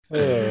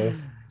Uh,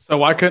 So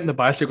why couldn't the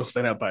bicycle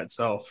stand up by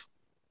itself?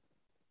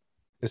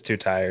 just too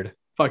tired.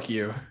 Fuck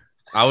you.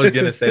 I was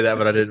gonna say that,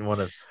 but I didn't want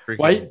to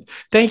Why? freaking.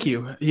 Thank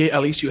you. Yeah,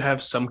 at least you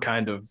have some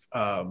kind of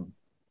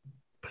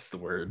what's the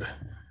word?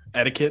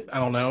 Etiquette. I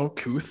don't know.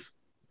 Couth.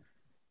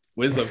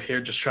 Wiz over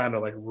here just trying to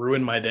like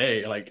ruin my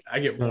day. Like I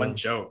get one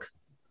joke.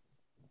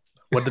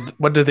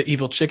 What did the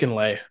evil chicken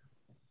lay?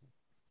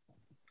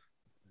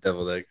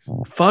 Deviled eggs.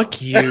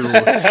 Fuck you.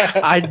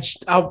 I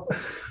just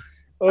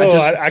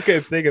I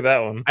couldn't think of that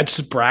one. I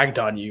just bragged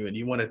on you, and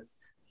you want to.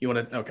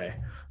 Okay.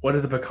 What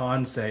did the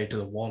pecan say to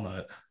the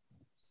walnut?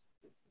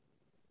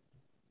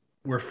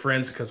 We're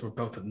friends because we're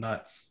both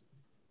nuts.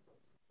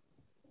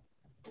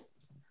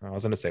 I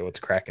was gonna say what's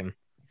cracking.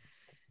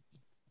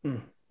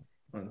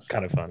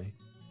 Kind of funny.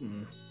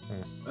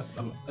 That's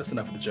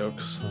enough of the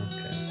jokes.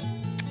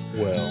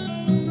 Okay.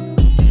 Well.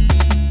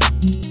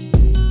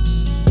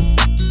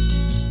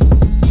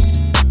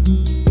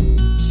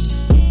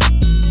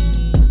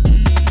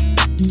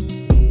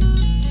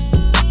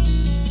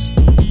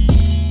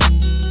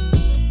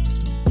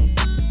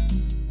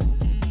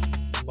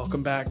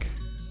 Welcome back.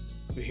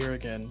 We're here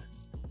again.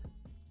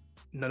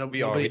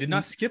 We did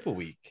not skip a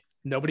week.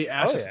 Nobody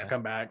asked us to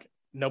come back.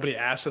 Nobody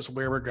asked us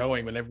where we're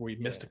going whenever we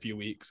missed a few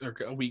weeks or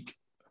a week.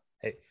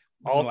 Hey,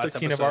 all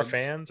 13 of our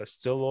fans are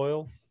still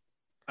loyal.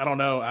 I don't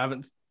know. I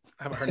haven't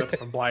heard nothing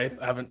from Blythe.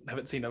 I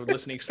haven't seen a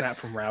listening snap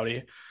from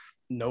Rowdy.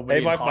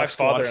 Nobody. Hey, my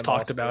father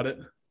talked about it.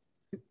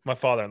 My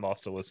father-in-law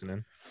still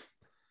listening.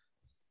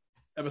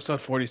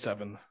 Episode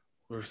 47.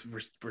 We're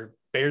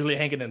barely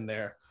hanging in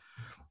there.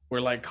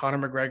 We're like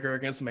Conor McGregor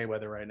against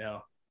Mayweather right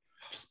now.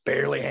 Just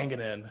barely hanging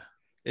in.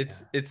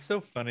 It's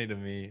so funny to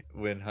me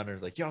when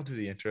Hunter's like, y'all do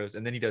the intros,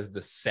 and then he does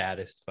the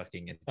saddest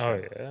fucking intro.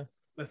 Oh, yeah.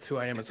 That's who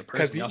I am as a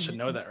person. Y'all should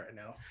know that right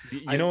now.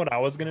 You know what I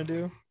was going to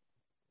do?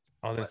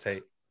 I was going to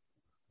say,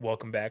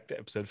 welcome back to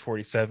episode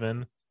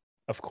 47.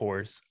 Of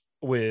course,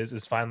 Wiz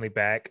is finally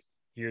back.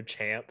 Your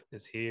champ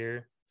is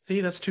here.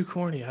 See, that's too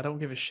corny. I don't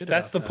give a shit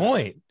That's the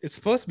point. It's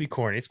supposed to be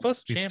corny. It's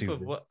supposed to be Champ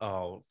stupid. of what?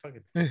 Oh,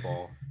 fucking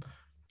football.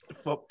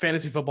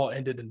 Fantasy football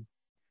ended in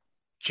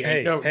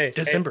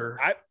December.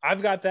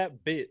 I've got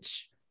that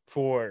bitch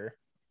for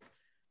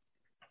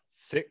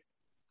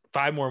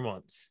 5 more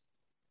months.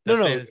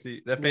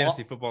 That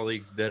fantasy football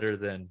league's deader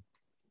than.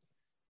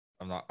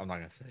 I'm not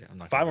gonna say. I'm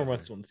not. 5 more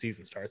months when the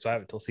season starts. So I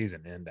have until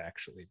season end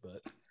actually,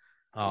 but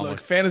look,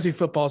 fantasy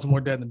football is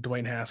more dead than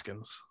Dwayne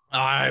Haskins.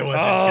 I wasn't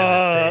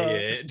gonna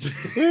say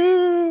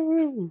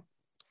it.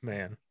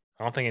 Man,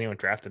 I don't think anyone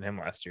drafted him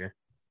last year.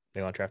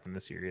 They won't draft him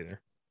this year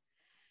either.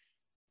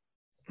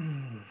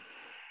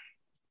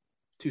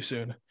 Too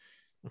soon.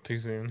 Too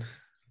soon.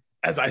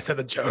 As I said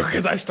the joke,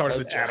 as I started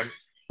the joke.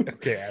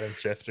 Adam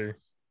Schefter.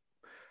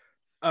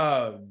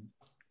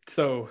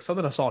 So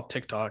something I saw on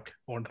TikTok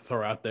I wanted to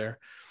throw out there.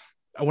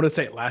 I wanted to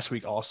say it last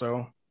week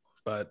also,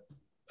 but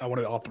I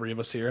wanted all three of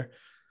us here.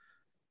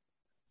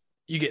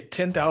 You get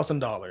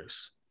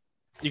 $10,000.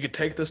 You could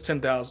take this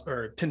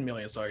 $10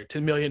 million.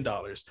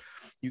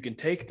 You can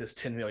take this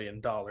 $10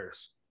 million,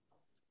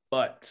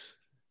 but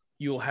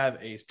you'll have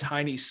a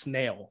tiny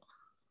snail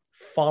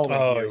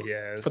following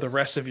you for the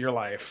rest of your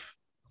life.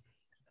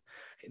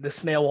 The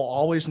snail will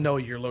always know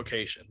your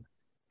location.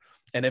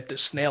 And if the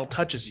snail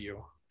touches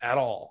you at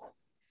all,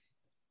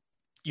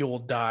 you will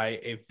die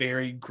a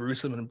very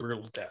gruesome and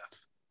brutal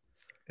death.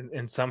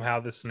 And somehow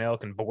the snail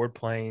can board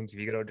planes if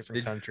you go to a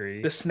different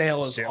country. The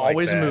snail is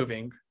always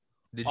moving.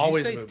 Did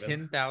always you say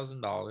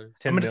 $10,000?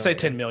 I'm going to say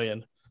 10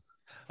 million.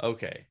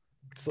 Okay.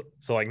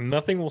 So like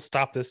nothing will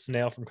stop this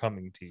snail from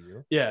coming to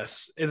you.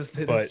 Yes.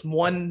 It's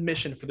one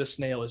mission for this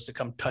snail is to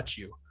come touch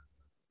you.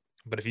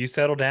 But if you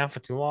settle down for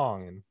too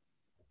long and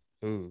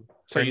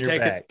so you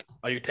take it.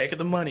 Are you taking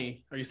the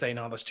money? Or are you saying,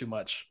 no, that's too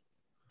much?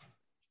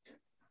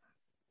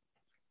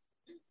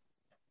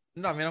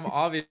 No, I mean, I'm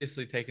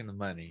obviously taking the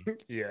money.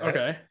 Yeah.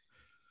 Okay.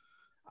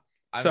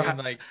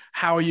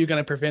 How are you going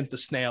to prevent the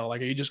snail?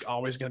 Like, are you just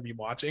always going to be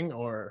watching,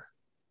 or?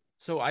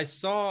 So I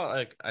saw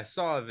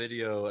a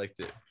video like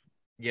that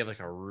gave like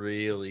a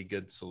really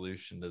good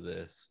solution to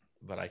this,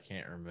 but I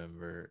can't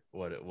remember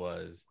what it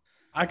was.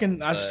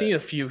 I've seen a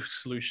few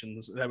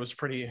solutions that was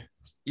pretty.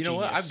 You know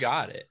what? I've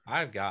got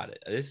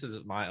it. This is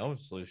my own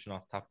solution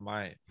off the top of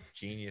my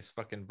genius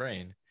fucking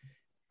brain.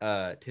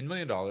 $10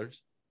 million.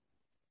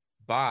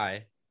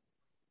 Buy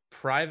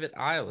private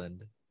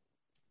island,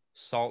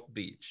 Salt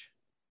Beach.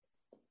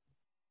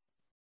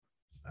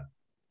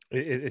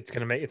 It's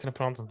gonna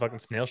put on some fucking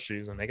snail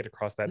shoes and make it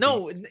across that.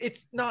 No, beach.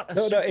 It's not.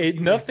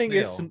 Nothing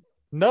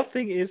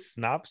is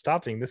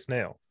stopping the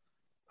snail.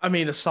 I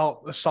mean, a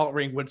salt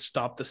ring would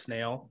stop the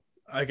snail,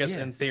 I guess,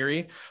 in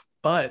theory,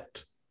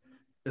 but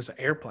there's an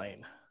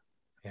airplane.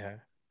 Yeah.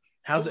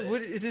 How's it?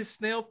 What is this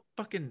snail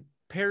fucking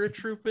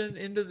paratrooping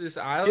into this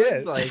island?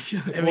 Yeah. Like,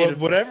 I mean,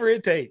 whatever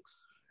it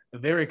takes.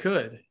 Very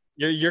good.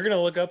 You're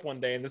gonna look up one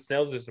day and the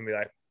snail's just gonna be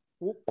like,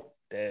 whoop,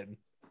 dead.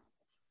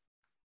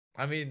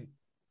 I mean,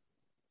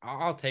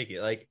 I'll take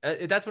it. Like,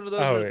 that's one of those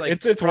where it's like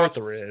it's worth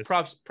the risk.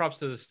 Props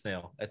to the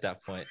snail at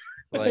that point.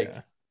 Like,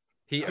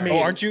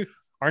 aren't you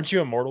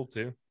immortal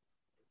too?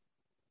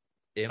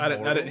 I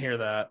didn't hear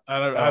that. I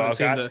haven't okay.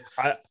 seen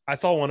the. I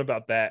saw one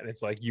about that, and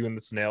it's like you and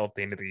the snail at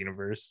the end of the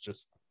universe.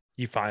 Just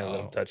you finally let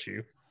him Oh. touch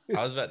you.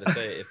 I was about to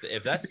say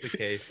if that's the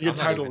case, You're I'm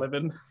not tired of even-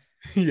 living.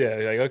 Yeah,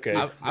 like okay.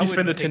 I You spend the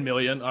wouldn't 10 take-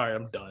 million. All right,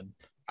 I'm done.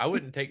 I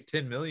wouldn't take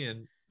 10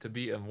 million to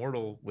be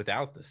immortal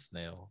without the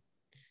snail.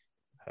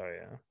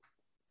 Oh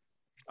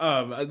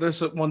yeah.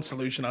 There's one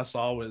solution I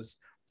saw was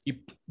you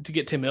to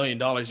get $10 million,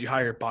 you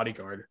hire a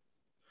bodyguard.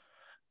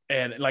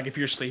 And like if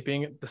you're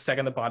sleeping, the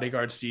second the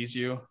bodyguard sees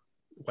you,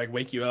 like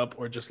wake you up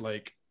or just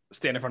like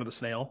stand in front of the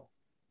snail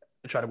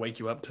and try to wake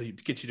you up to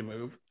get you to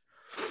move.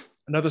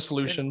 Another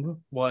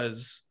solution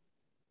was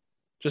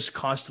just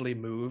constantly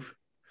move,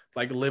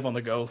 like live on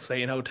the go,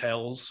 stay in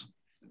hotels.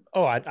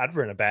 Oh, I'd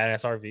rent a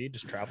badass RV,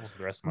 just travel for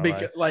the rest of my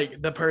life.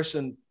 Like the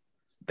person,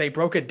 they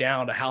broke it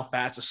down to how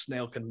fast a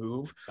snail can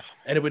move,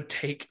 and it would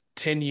take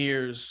 10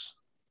 years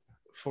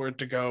for it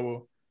to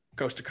go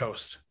coast to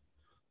coast.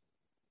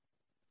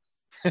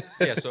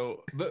 Yeah,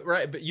 so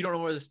but you don't know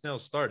where the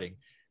snail's starting,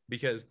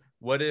 because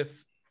what if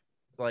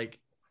like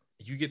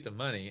you get the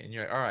money and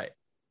you're like, all right,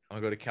 I'm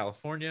gonna go to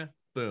California,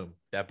 boom,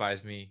 that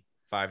buys me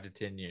 5 to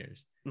 10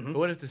 years. Mhm. But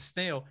what if the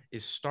snail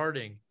is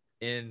starting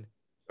in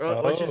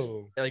let's just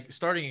Oh. like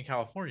starting in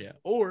California,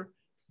 or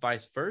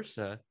vice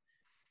versa?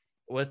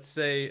 Let's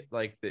say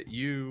like that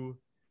you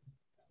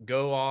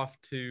go off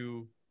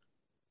to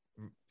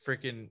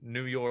freaking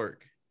New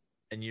York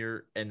and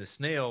the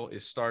snail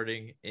is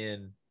starting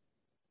in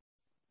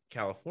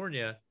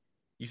California.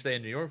 You stay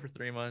in New York for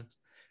 3 months.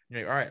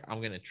 You're like, all right,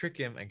 I'm gonna trick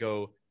him and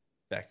go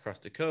back across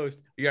the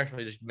coast. You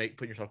actually just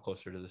putting yourself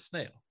closer to the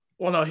snail.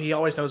 Well, no, he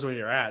always knows where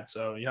you're at,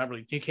 so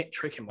you can't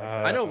trick him like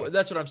that. I know,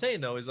 that's what I'm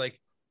saying though, is like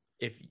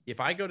if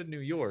I go to New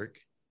York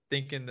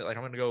thinking that like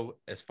I'm gonna go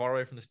as far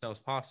away from the snail as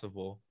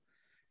possible,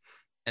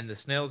 and the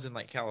snail's in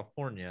like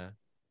California,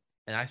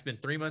 and I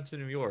spend 3 months in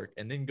New York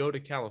and then go to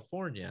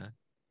California,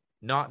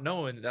 not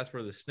knowing that that's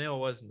where the snail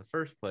was in the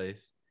first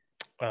place,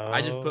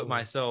 I just put Oh.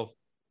 myself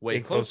way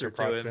in closer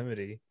to him.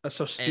 proximity. That's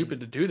so stupid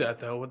to do that,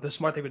 though. What the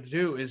smart thing to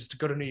do is to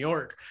go to New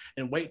York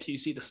and wait till you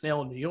see the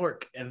snail in New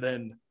York and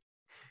then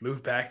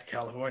move back to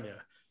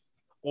California,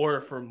 or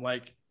from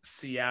like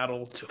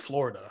Seattle to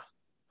Florida,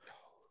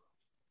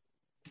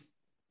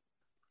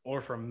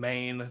 or from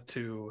Maine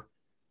to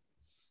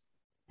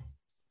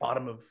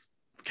bottom of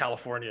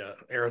California,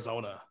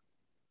 Arizona,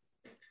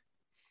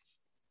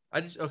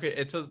 Okay,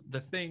 and so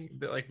the thing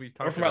that like we or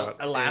talked from about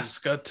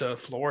Alaska to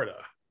Florida.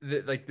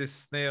 that like this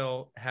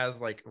snail has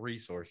like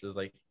resources,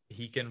 like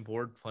he can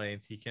board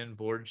planes, he can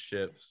board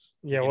ships,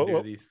 he Yeah, can what- do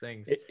what- these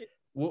things. It-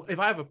 Well, if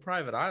I have a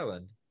private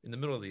island in the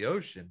middle of the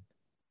ocean,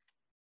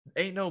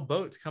 ain't no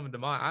boats coming to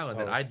my island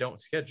that Oh. I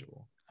don't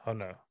schedule. oh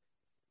no.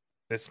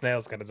 This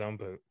snail's got his own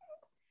boat.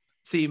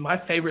 See, my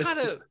favorite, What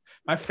kind of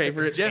my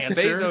favorite Jeff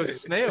answer, Bezos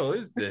snail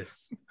is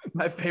this?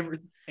 my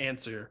favorite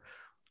answer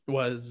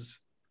was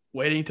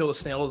waiting until the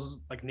snail is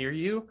like near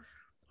you,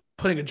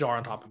 putting a jar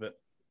on top of it,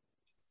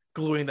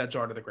 gluing that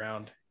jar to the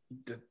ground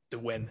to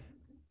win.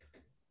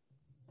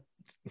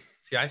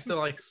 See, I still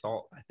like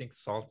salt. I think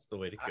salt's the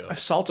way to go.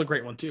 Salt's a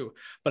great one too,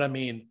 but I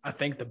mean, I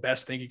think the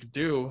best thing you could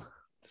do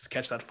is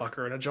catch that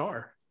fucker in a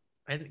jar.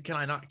 And can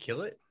I not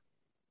kill it?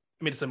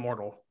 I mean, it's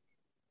immortal.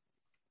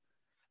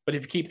 But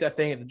if you keep that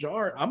thing in the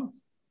jar,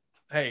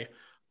 hey,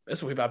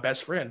 this will be my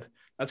best friend.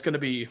 That's going to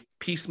be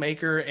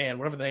Peacemaker and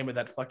whatever the name of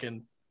that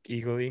fucking,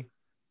 Eagly.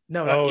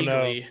 no, not Oh, no.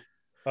 Eagly,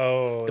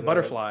 Oh, the no.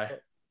 butterfly.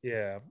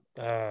 Yeah.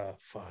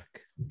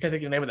 Fuck. Can't think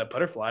of the name of that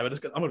butterfly, but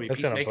I'm going to be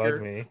That's gonna bug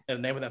Peacemaker me. and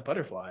the name of that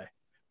butterfly.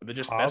 But they're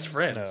just Hobbs? best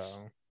friends.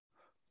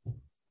 No,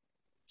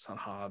 It's not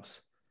Hobbs.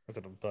 that's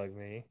gonna bug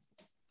me.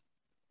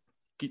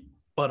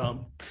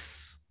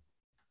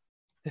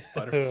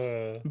 But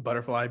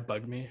butterfly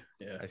bug me.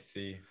 Yeah. I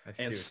see. And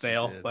what you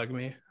snail did. bug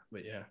me.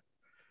 But yeah.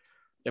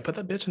 Yeah, put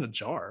that bitch in a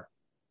jar.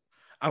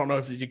 I don't know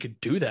if you could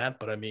do that,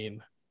 but I mean,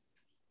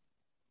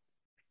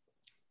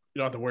 you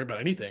don't have to worry about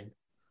anything.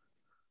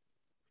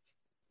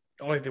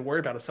 The only thing to worry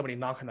about is somebody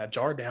knocking that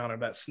jar down or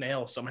that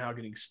snail somehow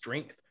getting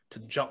strength to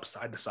jump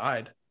side to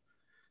side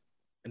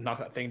and knock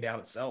that thing down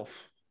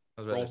itself.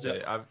 I was about rolls to say,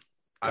 it. I've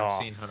Oh.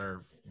 seen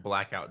Hunter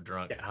blackout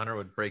drunk. Yeah. Hunter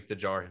would break the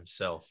jar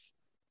himself.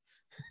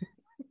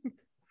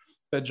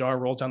 That jar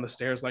rolls down the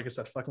stairs like it's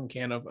that fucking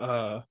can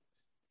of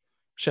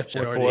Chef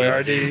Chef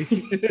Boyardee.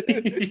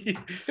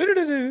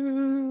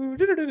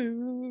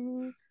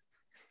 Do-do-do-do,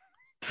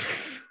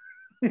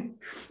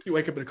 You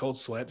wake up in a cold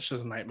sweat. It's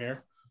just a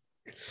nightmare.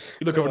 You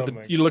look over Oh to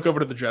my you look over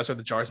to the dresser.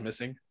 The jar's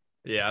missing.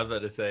 Yeah, I was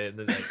about to say, and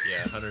then like,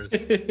 yeah, Hunter's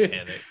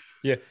panic.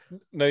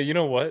 No, you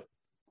know what?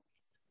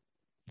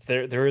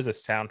 There is a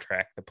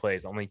soundtrack that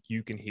plays only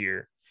you can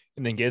hear,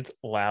 and then gets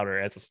louder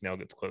as the snail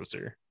gets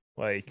closer.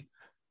 Like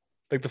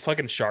the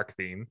fucking shark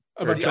theme.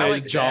 I'm about to See, I say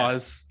like that.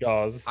 Jaws.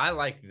 Jaws. I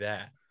like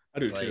that. I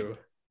do Like, too.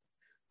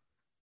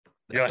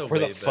 You're That's like, a where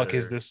the way fuck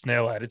is better- this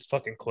snail at? It's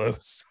fucking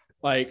close.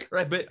 Like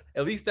Right, but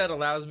at least that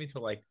allows me to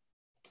like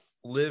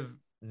live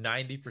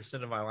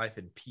 90% of my life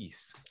in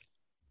peace.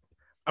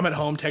 I'm at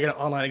home taking an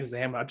online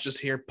exam. I just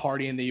hear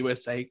 "Party in the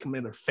USA" coming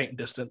in their faint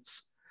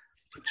distance.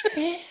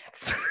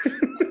 Chance.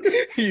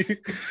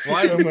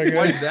 Why, Oh my why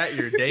God. is that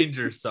your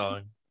danger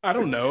song? I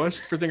don't know. It's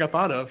just the first thing I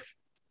thought of.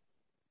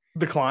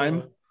 The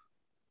climb.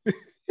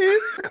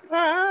 It's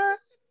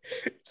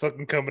it's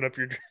fucking coming up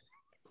your.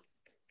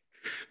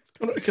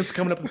 It's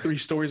coming up the 3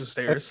 stories of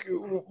stairs.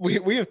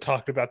 We have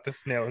talked about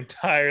this now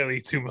entirely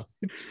too much.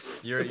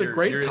 It's a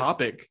great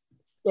topic.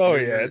 Oh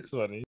You're- yeah, you're- it's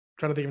funny.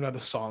 Trying to think of another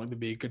song to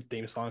be a good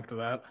theme song to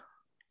that.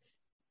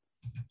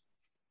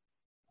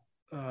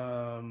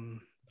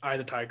 Eye of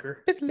the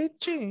Tiger. Billie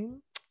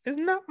Jean is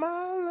not my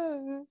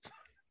love.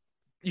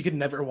 You could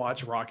never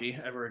watch Rocky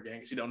ever again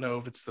because you don't know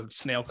if it's the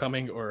snail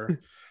coming or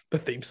the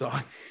theme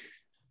song.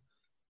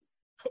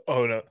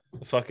 Oh no,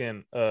 the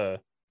fucking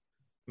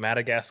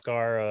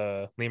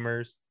Madagascar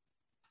lemurs.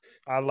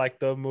 I like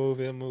the move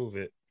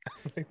it.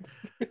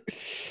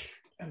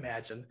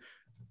 Imagine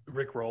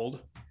Rick rolled.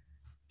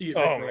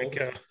 Oh my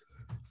god.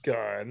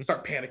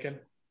 Start panicking.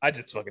 I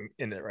just fucking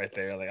end it right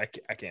there. Like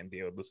I can't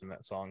deal with listening to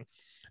that song.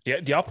 Yeah,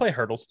 do y'all play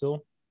Hurdle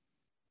still?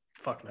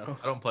 Fuck no.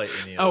 I don't play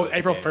any of Oh, those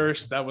April games.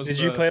 1st. That was. Did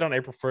you play it on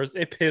April 1st?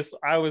 It pissed.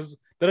 That was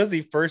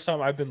the first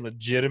time I've been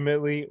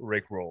legitimately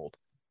Rick rolled.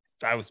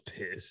 I was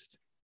pissed.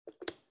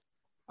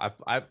 I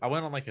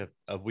went on like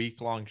a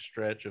week-long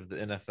stretch of the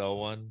NFL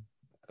one.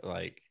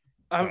 Like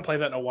I haven't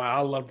played that in a while.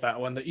 I loved that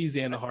one. The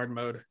easy and the hard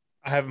mode.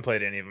 I haven't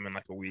played any of them in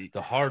like a week.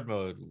 the hard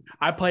mode.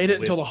 I played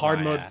it until the whipped hard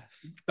my mode. ass.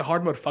 The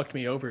hard mode fucked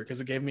me over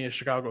because it gave me a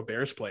Chicago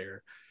Bears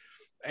player,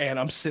 and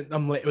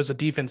it was a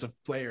defensive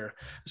player,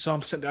 so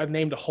I'm sitting. I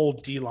named a whole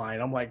D line.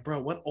 I'm like, bro,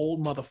 what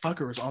old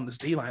motherfucker is on this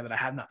D line that I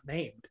have not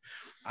named?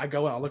 I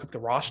go and I look up the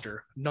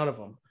roster. None of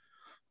them.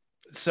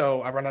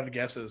 So I run out of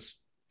guesses,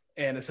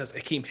 and it says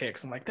Akeem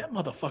Hicks. I'm like, that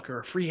motherfucker,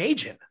 a free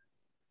agent.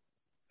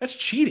 That's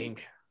cheating.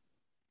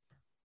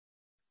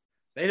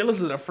 They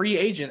listed a free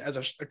agent as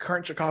a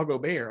current Chicago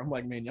Bear. I'm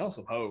like, man, y'all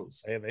some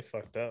hoes. Hey, they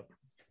fucked up.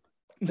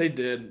 They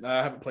did.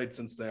 I haven't played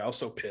since then. I was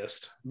so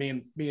pissed. Me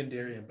and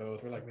Darian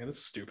both were like, man, this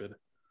is stupid.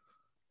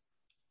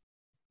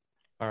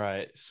 All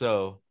right,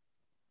 so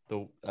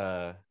the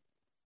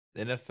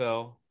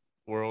NFL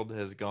world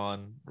has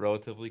gone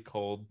relatively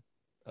cold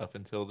up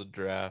until the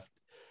draft.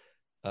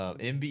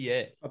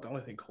 NBA, Not the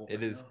only thing cool.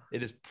 it is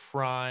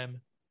prime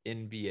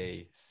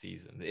NBA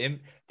season.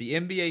 The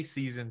NBA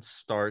season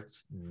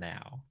starts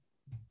now.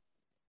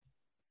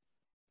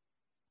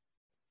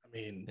 I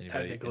mean, Anybody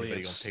technically gonna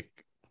it's pick?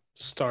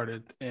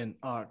 started in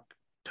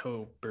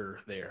October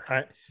there.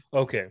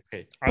 Okay.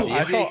 Okay, I- the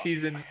I NBA saw-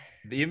 season,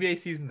 the NBA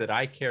season that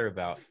I care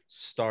about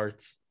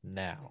starts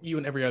now. You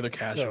and every other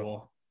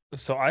casual.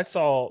 So I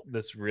saw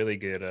this really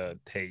good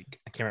take.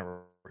 I can't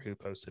remember who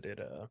posted it.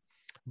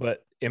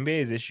 But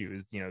NBA's issue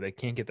is, they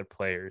can't get their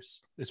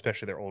players,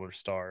 especially their older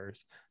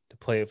stars, to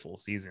play a full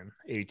season,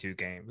 82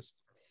 games.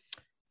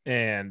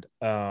 And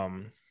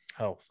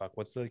oh fuck,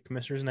 what's the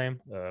commissioner's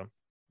name?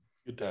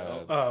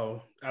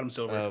 Adam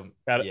Silver.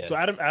 So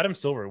Adam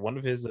Silver, one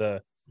of his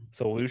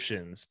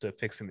solutions to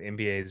fixing the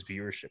NBA's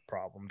viewership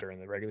problem during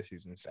the regular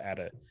season is to add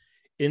a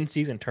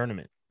in-season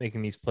tournament,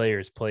 making these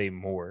players play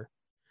more.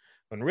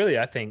 When really,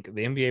 I think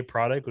the NBA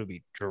product would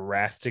be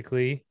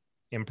drastically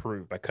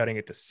improved by cutting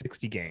it to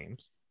 60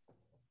 games.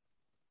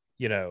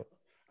 I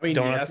mean,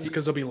 don't yes, have to-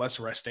 because there'll be less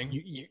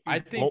resting. I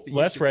think that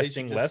less they should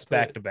resting, just less put-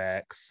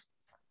 back-to-backs.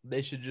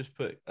 They should just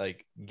put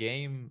like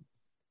game,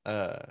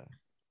 like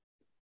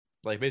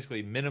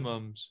basically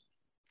minimums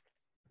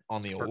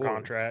on the Per awards.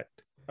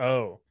 contract.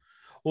 Oh,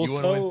 well, You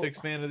want to win so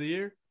 6 man of the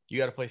year? You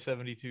got to play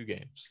 72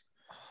 games.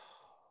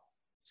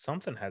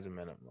 something has a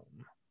minimum.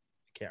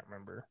 I can't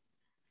remember,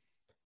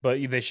 but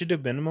they should do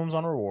minimums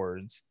on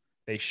rewards.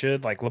 They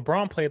should, like,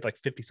 LeBron played like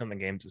 50 something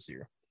games this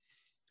year,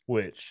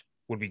 which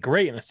would be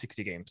great in a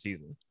 60 game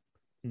season,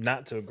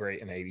 not so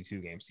great in an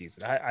 82 game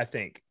season. I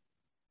think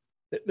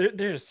there's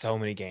just so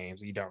many games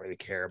that you don't really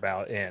care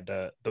about. And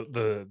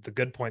the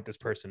good point this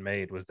person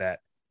made was that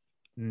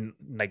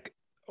like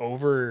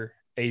over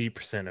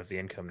 80% of the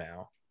income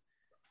now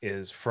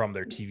is from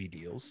their TV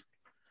deals.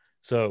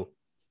 So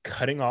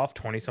cutting off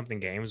 20 something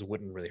games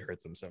wouldn't really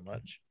hurt them so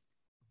much.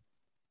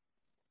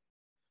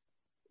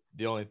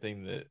 The only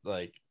thing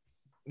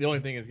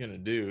it's gonna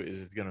do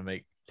is it's gonna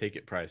make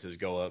ticket prices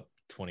go up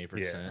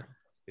 20%.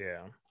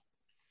 Yeah.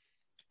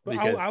 But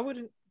Because I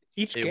wouldn't.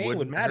 Each it game would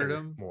wouldn't matter hurt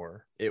 'em.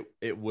 more.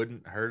 It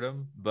wouldn't hurt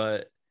them,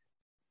 but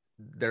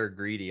they're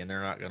greedy and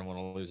they're not gonna want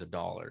to lose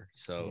 $1.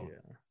 So,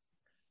 Yeah.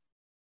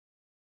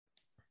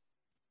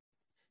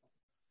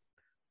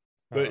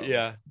 but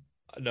yeah,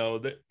 no,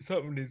 that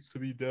something needs to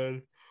be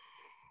done.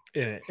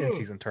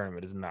 In-season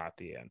tournament is not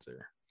the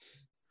answer.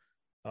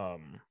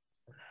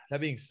 That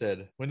being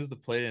said, when does the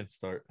play-in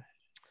start?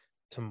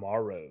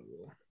 Tomorrow.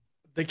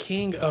 The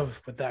king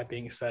of, with that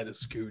being said,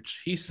 is Scooch.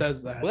 He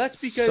says that. Well, that's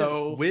because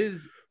so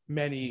Wiz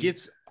many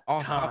gets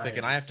off topic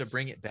and I have to times.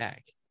 bring it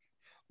back.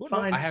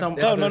 Find I have- some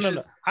No, other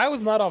no. I was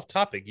not off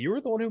topic. You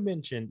were the one who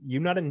mentioned you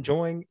not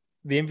enjoying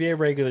the NBA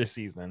regular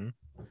season.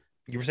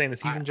 You were saying the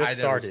season just I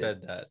started. never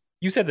said that.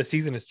 You said the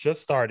season is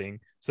just starting,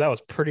 so that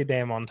was pretty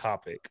damn on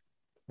topic.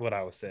 What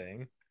I was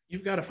saying.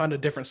 You've got to find a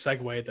different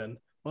segue then.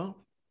 Well,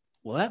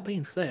 that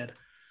being said,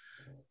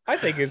 I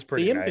think it's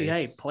pretty The NBA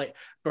nice. play,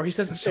 bro. He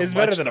says it so It's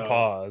much, better than a though.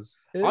 pause.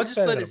 I'll It's just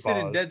better let than it a sit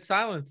in pause. dead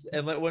silence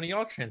and let one of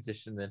y'all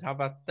transition then. How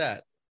about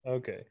that?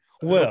 Okay.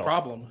 No Well,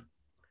 problem.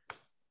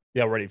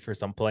 y'all ready for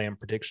some play-in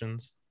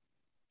predictions?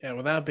 And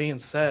with that being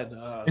said,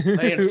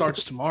 play-in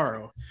starts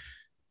tomorrow.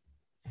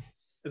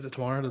 Is it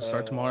tomorrow? Does it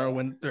start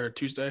tomorrow? Or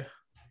Tuesday?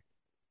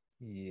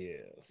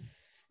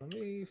 Yes. Let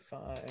me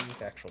find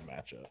the actual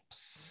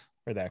matchups.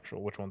 Or the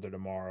actual, which ones are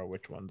tomorrow,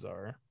 which ones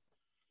are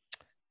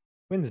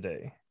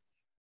Wednesday.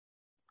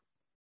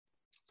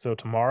 So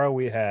tomorrow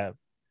we have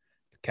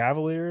the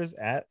Cavaliers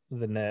at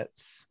the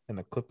Nets and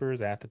the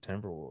Clippers at the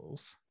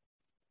Timberwolves.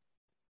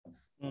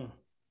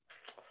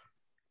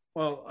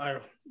 Well, I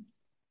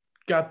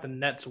got the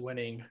Nets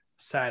winning,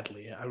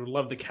 sadly. I would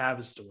love the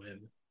Cavs to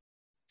win.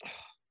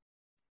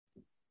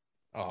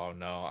 Oh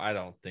no, I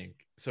don't think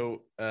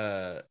so.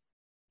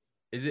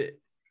 Is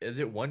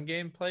it one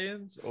game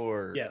play-ins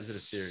or Yes. is it a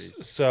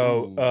series?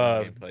 So Ooh,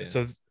 one-game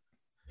play-ins.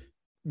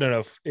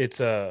 no, it's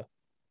a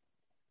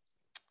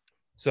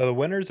so the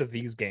winners of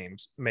these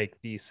games make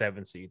the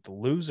 7 seed. The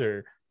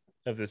loser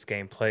of this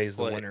game plays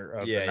the winner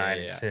of the 9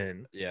 and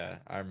 10. Yeah,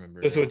 I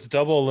remember. So it's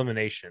double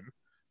elimination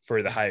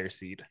for the higher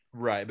seed.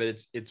 Right,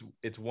 but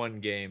it's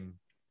one game.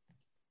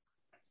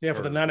 Yeah,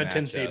 for the Or 9 and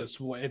 10 seed, matchup.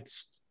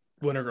 it's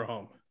win or go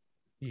home.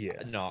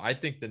 Yes. No, I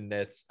think the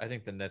Nets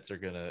are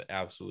gonna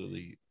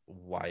absolutely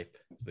wipe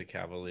the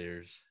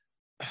Cavaliers.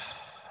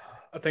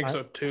 I think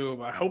so too,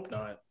 but I hope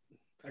not.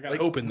 I got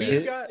hope in we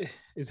there.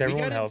 Is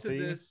everyone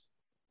healthy?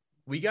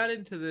 We got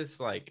into this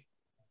like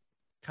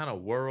kind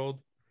of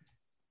world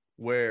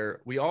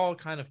where we all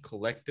kind of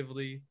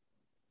collectively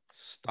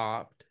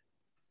stopped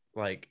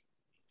like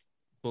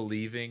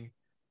believing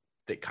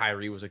that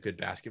Kyrie was a good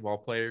basketball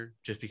player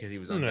just because he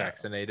was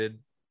unvaccinated.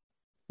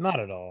 Not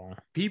at all.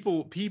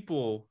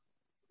 People,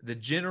 the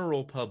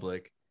general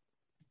public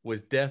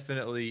was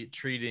definitely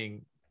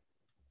treating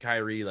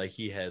Kyrie like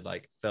he had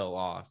like fell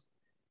off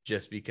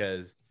just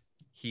because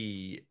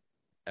he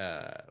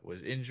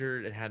was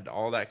injured and had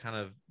all that kind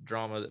of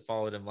drama that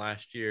followed him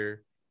last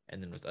year,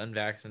 and then was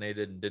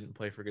unvaccinated and didn't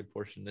play for a good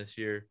portion this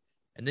year.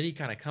 And then he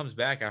kind of comes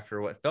back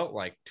after what felt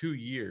like 2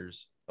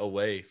 years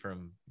away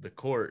from the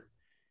court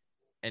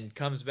and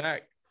comes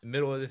back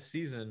middle of this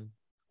season,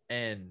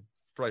 and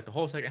for like the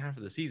whole second half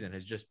of the season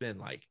has just been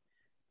like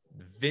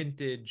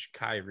vintage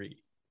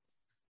Kyrie.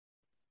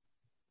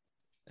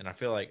 And I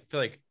feel like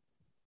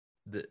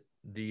the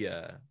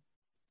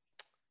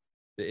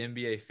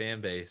NBA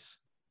fan base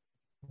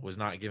was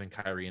not giving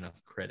Kyrie enough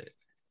credit.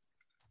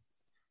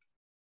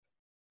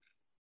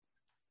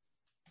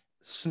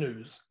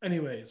 Snooze.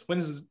 Anyways,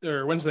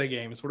 Wednesday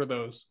games. What are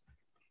those?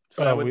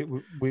 So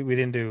we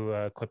didn't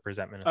do Clippers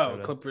at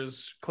Minnesota.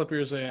 Clippers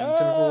and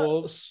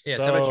Timberwolves. Yeah,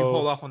 how about you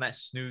hold off on that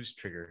snooze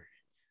trigger?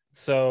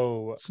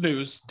 So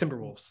snooze,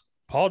 Timberwolves.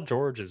 Paul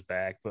George is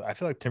back, but I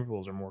feel like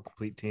Timberwolves are a more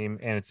complete team,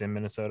 and it's in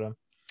Minnesota.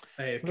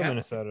 Hey,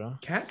 Minnesota.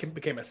 Cat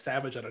became a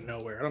savage out of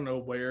nowhere. I don't know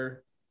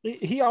where.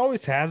 He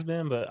always has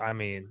been, but I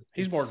mean,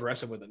 he's more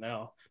aggressive with it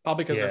now.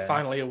 Probably because they're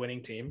finally a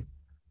winning team.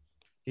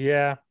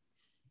 Yeah.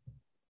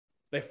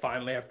 They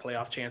finally have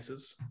playoff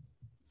chances.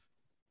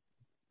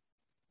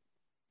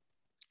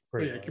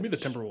 Give me the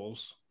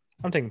Timberwolves.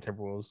 I'm taking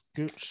Timberwolves.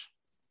 Gooch.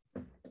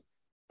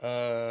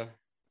 I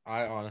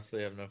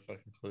honestly have no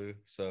fucking clue.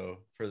 So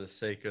for the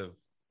sake of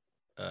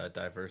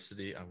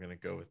diversity, I'm gonna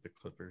go with the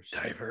Clippers.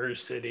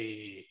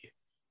 Diversity.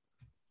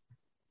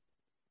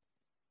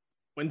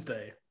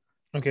 Wednesday.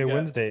 Okay,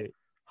 Wednesday.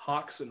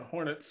 Hawks and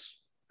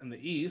Hornets in the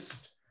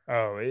East.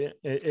 Oh,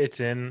 it's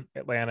in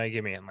Atlanta.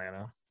 Give me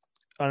Atlanta.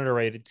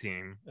 Underrated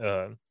team.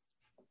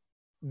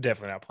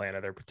 Definitely not playing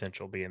at their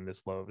potential being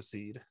this low of a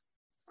seed.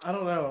 I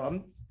don't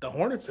know. The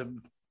Hornets have.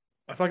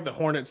 I feel like the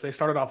Hornets. They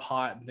started off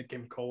hot and they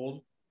came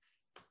cold.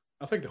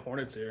 I think the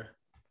Hornets here.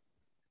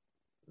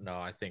 No,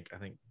 I think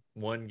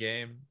one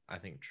game. I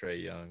think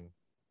Trae Young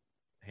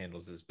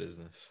handles his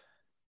business,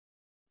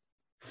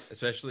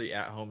 especially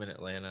at home in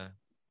Atlanta.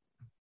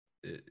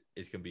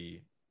 It's gonna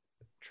be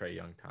Trae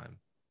Young time.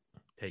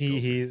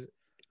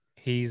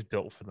 He's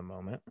built for the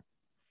moment.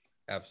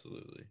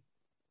 Absolutely.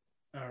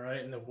 All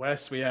right. In the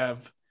West, we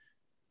have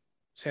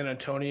San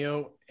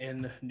Antonio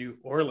and New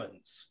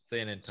Orleans.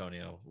 San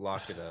Antonio,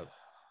 lock it up.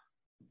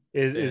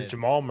 Is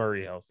Jamal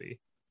Murray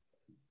healthy?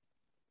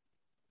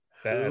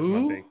 That's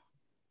my big.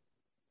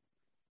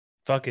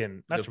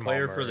 Fucking not the Jamal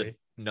player Murray. for the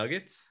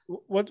Nuggets.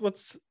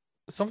 What's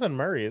something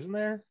Murray? Isn't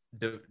there?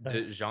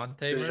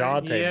 DeJounte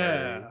Murray.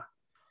 Yeah.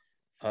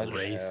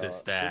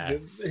 Racist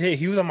ass. Hey,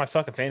 he was on my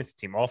fucking fantasy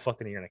team all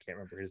fucking year, and I can't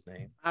remember his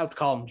name. I would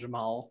call him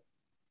Jamal.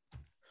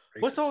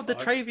 What's all the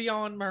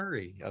Travion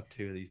Murray up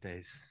to these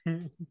days?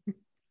 They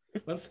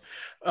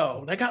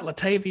got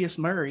Latavius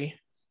Murray.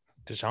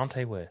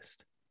 DeJounte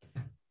West.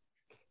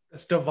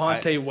 It's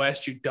Devontae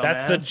West, you dumbass.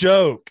 That's the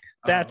joke.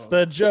 That's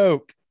the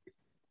joke.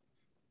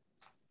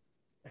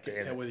 I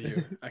can't tell with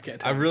you.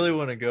 I really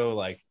want to go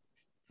like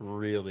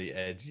really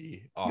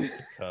edgy off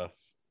the cuff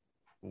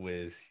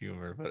with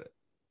humor, but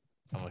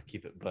I'm gonna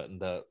keep it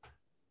buttoned up.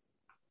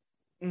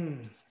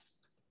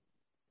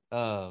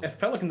 If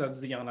Pelicans had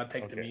Zion, I'd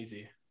take them Okay.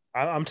 easy.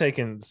 I'm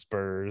taking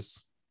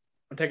Spurs.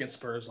 I'm taking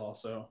Spurs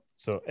also.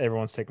 So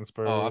everyone's taking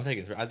Spurs. Oh,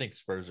 I think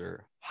Spurs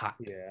are hot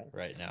Yeah.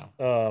 right now.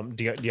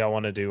 Do y'all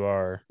want to do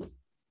our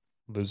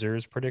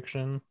losers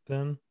prediction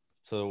then?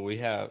 So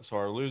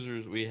our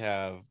losers, we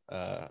have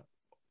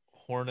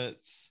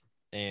Hornets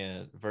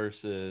and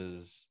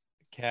versus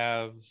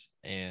Cavs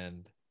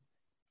and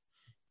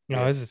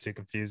No, Yes. this is too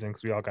confusing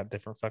because we all got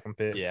different fucking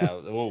picks. yeah,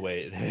 we'll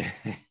wait.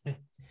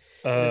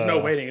 There's no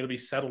waiting; it'll be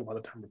settled by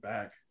the time we're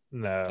back.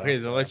 No. Okay,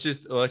 so let's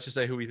just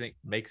say who we think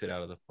makes it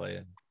out of the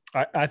play-in.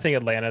 I think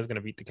Atlanta is going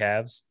to beat the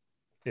Cavs.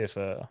 If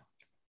so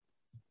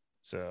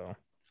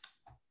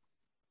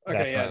that's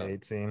Okay, my yeah.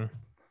 18.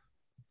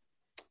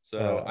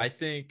 So I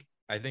think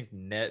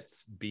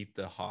Nets beat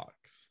the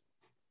Hawks.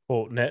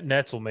 Well,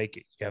 Nets will make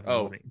it. You have the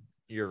Oh, winning.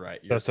 You're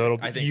right. So it'll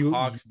be I think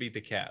Hawks beat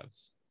the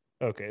Cavs.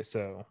 Okay,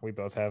 so we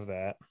both have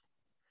that.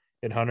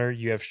 And Hunter,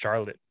 you have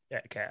Charlotte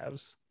at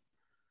Cavs.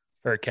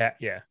 Or Cat,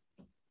 yeah.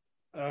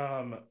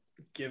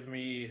 Give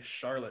me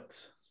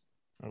Charlotte.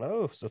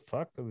 Oh, so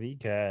fuck the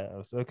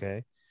Cavs.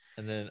 Okay.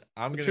 And then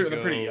I'm They're gonna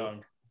go. pretty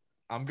young.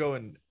 I'm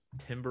going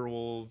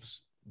Timberwolves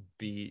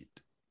beat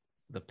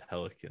the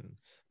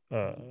Pelicans.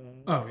 Oh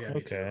yeah.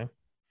 me too.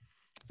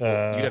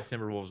 Okay. You have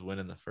Timberwolves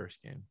winning the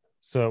first game.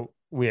 So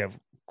we have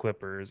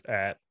Clippers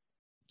at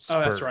Spurs.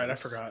 Oh, that's right. I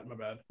forgot. My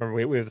bad.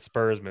 Remember, we have the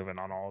Spurs moving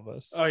on all of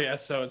us. Oh yeah.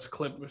 So it's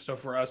So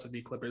for us, it'd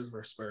be Clippers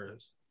versus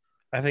Spurs.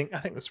 I think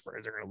the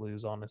Spurs are going to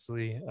lose.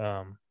 Honestly,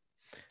 I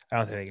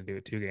don't think they can do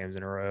it 2 games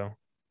in a row.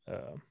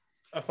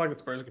 I feel like the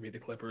Spurs could beat the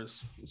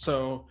Clippers.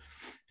 So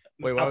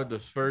Wait, why would the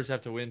Spurs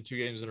have to win 2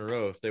 games in a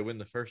row? If they win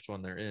the first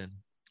one, they're in.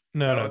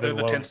 No, they're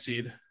the low. 10th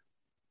seed.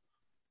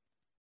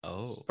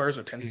 Oh, Spurs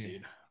are 10th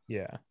seed.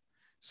 Yeah.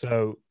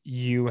 So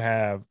you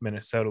have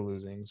Minnesota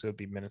losing, so it'd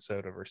be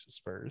Minnesota versus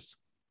Spurs.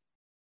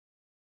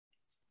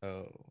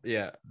 Oh,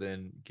 yeah.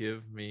 Then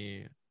give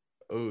me.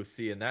 Oh,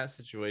 see, in that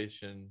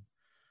situation,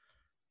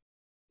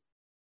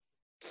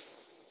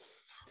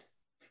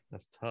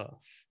 that's tough.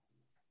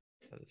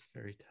 That is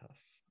very tough.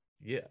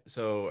 Yeah.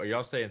 So, are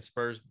y'all saying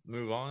Spurs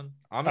move on?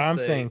 I'm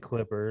saying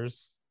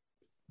Clippers.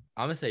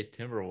 I'm gonna say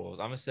Timberwolves.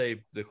 I'm gonna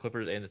say the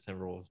Clippers and the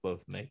Timberwolves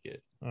both make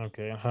it.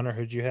 Okay, Hunter,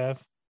 who'd you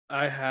have?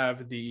 I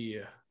have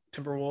the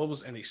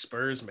Timberwolves and the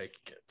Spurs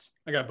making it.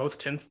 I got both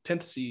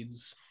 10th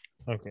seeds.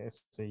 Okay,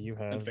 so you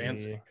have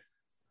Advancing. the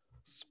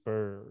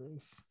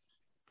Spurs.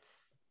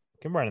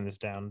 I'm writing this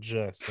down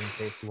just in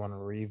case you want to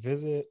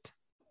revisit.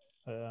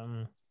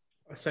 I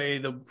say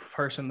the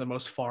person the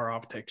most far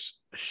off takes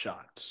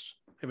shots.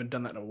 Haven't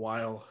done that in a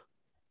while.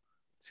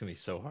 It's gonna be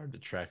so hard to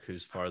track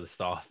who's farthest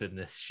off in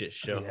this shit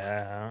show.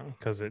 Yeah,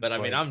 because it's. But I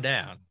mean, I'm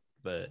down.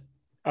 But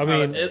I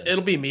mean,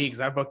 it'll be me because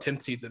I have both 10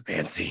 seeds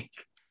advancing.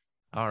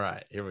 all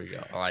right, here we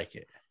go. I like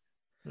it.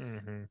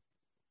 Mm-hmm.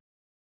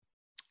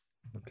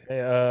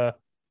 Okay.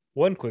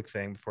 One quick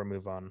thing before we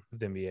move on with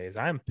the NBA is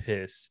I'm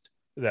pissed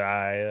that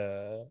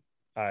I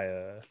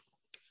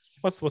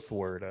what's the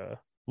word?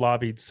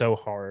 Lobbied so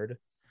hard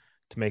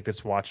to make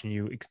this watching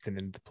you extend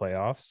into the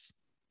playoffs.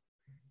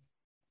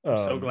 I'm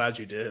so glad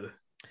you did.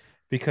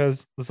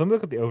 Because let's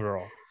look at the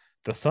overall.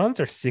 The Suns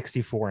are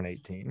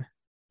 64-18.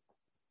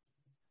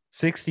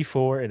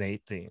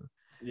 64-18.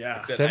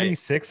 Yeah.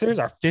 76ers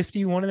are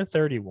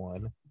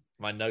 51-31.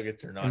 My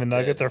Nuggets are not. And the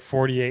Nuggets dead. are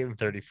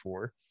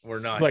 48-34.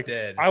 We're not like,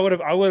 dead. I would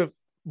have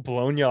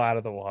blown y'all out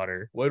of the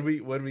water. What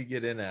we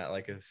get in at?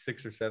 Like a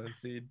 6 or 7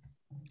 seed?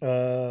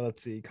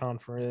 Let's see.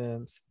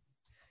 Conference.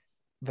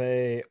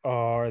 They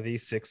are the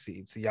 6th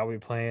seed. So y'all be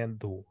playing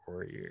the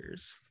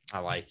Warriors. I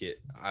like it.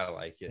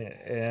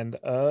 And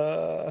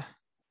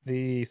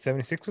the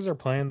 76ers are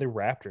playing the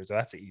Raptors.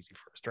 That's an easy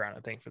first round,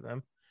 I think, for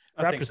them.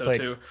 I think so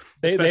too.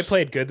 They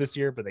played good this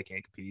year, but they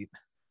can't compete.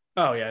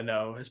 Oh yeah,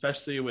 no,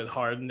 especially with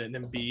Harden and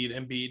Embiid.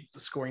 Embiid,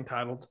 the scoring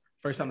title.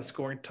 First time the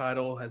scoring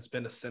title has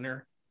been a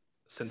center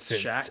since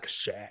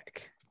Shaq.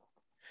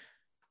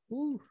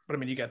 Ooh. But I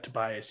mean, you got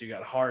Tobias, you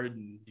got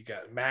Harden, you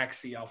got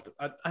Maxey off the.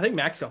 I think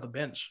Maxey off the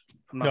bench.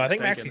 I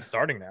think Maxey's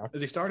starting now.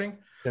 Is he starting?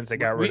 Since they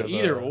got rid of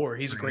either or.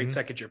 He's a great Green.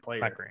 second-year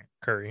player. Not Green.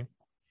 Curry.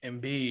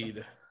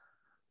 Embiid.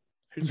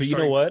 But you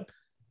know what?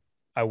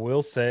 I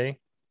will say,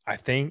 I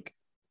think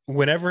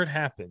whenever it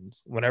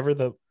happens, whenever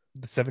the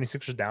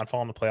 76ers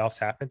downfall in the playoffs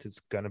happens,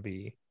 it's gonna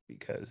be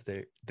because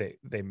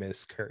they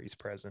miss Curry's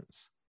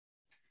presence.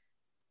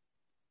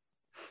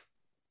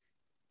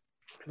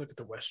 Look at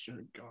the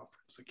Western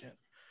Conference again.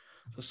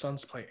 The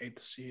Suns play 8th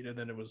seed, and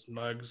then it was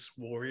Nuggets,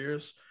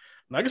 Warriors.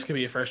 Nuggets can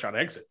be a first round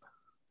exit.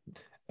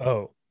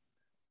 Oh,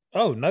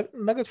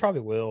 Nuggets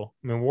probably will.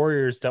 I mean,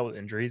 Warriors dealt with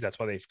injuries. That's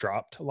why they've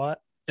dropped a lot.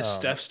 Is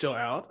Steph still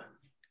out?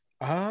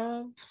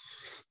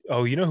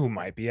 Oh, you know who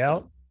might be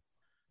out?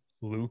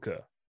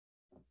 Luka.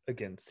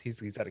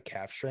 He's at a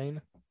calf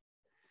strain.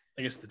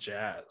 I guess the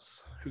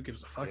Jazz. Who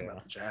gives a fuck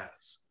about the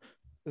Jazz?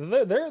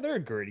 They're a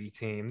gritty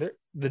team.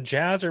 The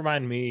Jazz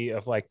remind me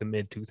of like the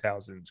mid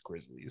 2000s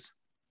Grizzlies.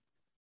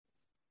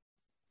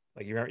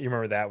 Like you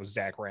remember that was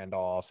Zach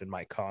Randolph and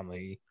Mike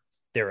Conley.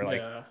 They were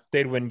like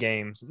they'd win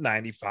games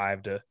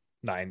 95-90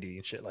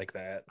 and shit like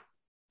that.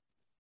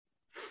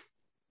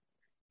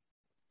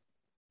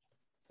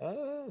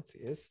 Let's see.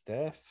 Is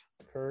Steph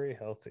Curry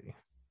healthy?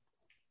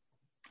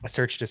 I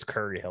searched is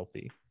Curry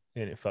healthy,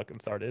 and it fucking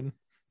started.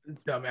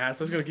 Dumbass.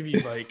 I was gonna give you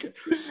like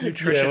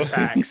nutrition Yeah,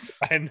 facts.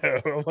 I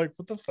know. I'm like,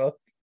 what the fuck?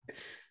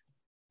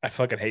 I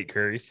fucking hate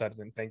Curry, so I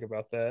didn't think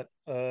about that.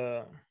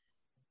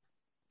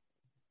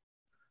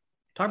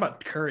 Talking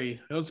about curry,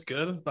 it was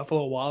good.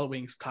 Buffalo Wild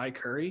Wings Thai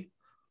curry.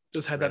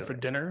 Just had that for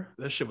Really? dinner.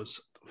 This shit was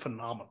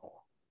phenomenal.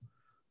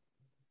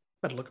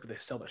 Better look if they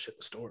sell that shit in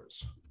the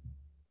stores.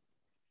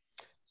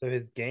 So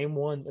his game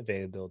one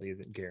availability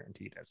isn't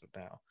guaranteed as of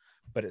now,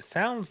 but it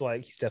sounds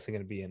like he's definitely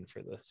going to be in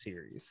for the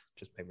series,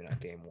 just maybe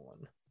not game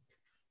one.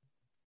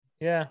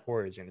 Yeah,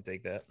 Warriors are going to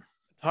take that.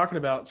 Talking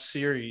about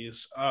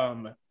series,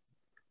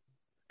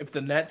 if the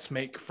Nets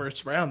make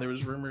first round, there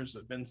was rumors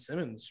that Ben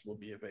Simmons will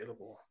be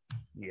available.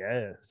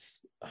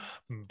 Yes,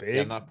 big.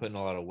 Yeah, I'm not putting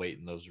a lot of weight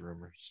in those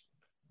rumors.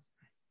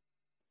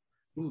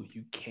 Ooh,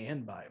 you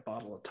can buy a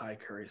bottle of Thai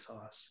curry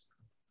sauce.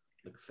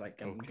 Looks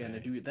like I'm Okay. gonna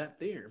do that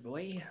there,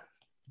 boy.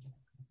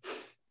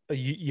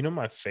 You know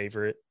my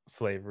favorite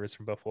flavors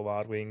from Buffalo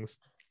Wild Wings?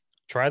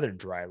 Try their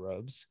dry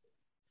rubs.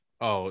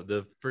 Oh,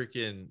 the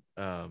freaking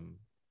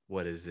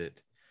what is it?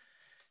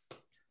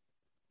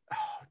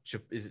 Oh,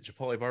 is it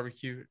Chipotle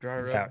barbecue dry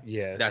rub?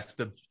 Yes, That's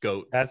the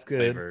goat. that's good.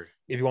 flavor.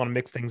 If you want to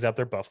mix things up,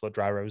 their Buffalo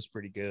dry rub is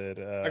pretty good.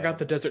 I got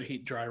the Desert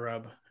Heat dry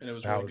rub, and it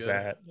was How really was good.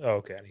 that? Oh,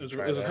 okay, I need It was, to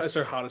try it was that. it's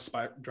their hottest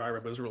dry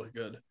rub. It was really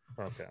good.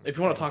 Okay. If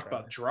you want I to need talk try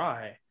about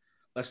dry,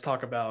 let's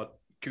talk about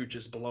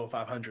Gooch's below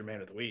 500 man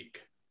of the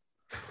week.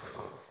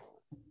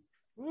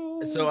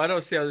 that. So I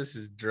don't see how this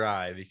is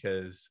dry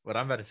because what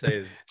I'm about to say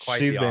is quite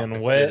She's the been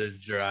opposite wet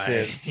of dry.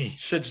 since-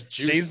 Shit's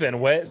juicy. She's been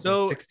wet since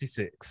So-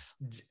 66.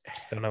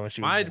 Don't know when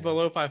she was My born.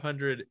 below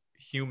 500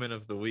 human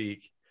of the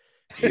week,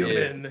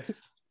 human.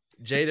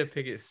 Jada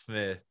Pickett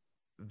Smith,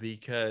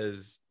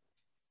 because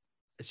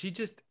she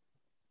just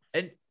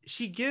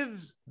she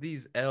gives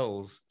these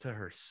L's to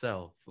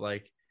herself.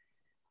 Like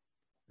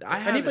If I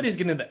anybody's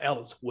haven't- getting the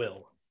L, it's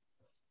Will.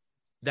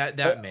 that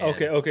man.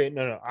 Okay,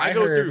 no. I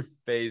go heard, through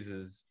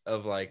phases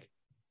of like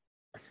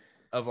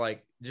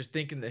just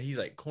thinking that he's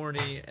like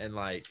corny and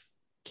like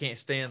can't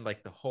stand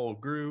like the whole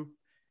group,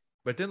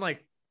 but then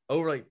like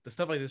over like the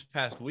stuff like this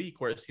past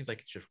week where it seems like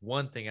it's just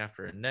one thing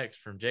after the next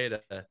from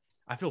Jada,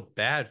 I feel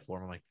bad for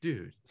him. I'm like,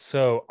 dude,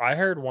 So I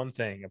heard one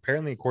thing.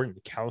 Apparently, according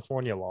to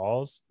California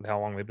laws, with how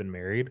long they've been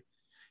married,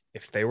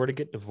 if they were to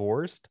get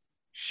divorced,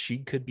 she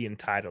could be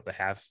entitled to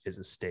half his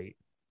estate.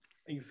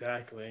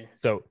 Exactly.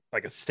 So,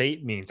 like,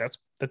 estate means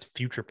that's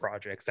future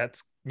projects.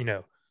 That's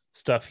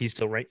stuff he's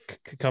still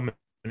coming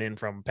in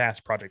from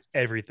past projects.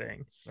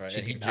 Everything. right? She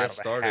And he can entitle just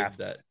to started half.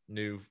 that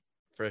new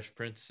Fresh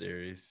Prince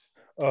series.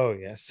 Oh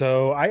yeah.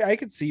 So I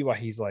could see why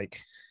he's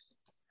like.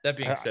 That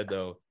being I- said,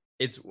 though,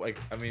 it's like,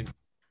 I mean,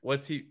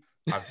 what's he?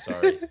 I'm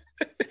sorry.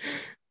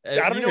 I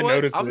don't You know even what?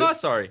 notice I'm it. not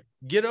sorry.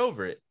 Get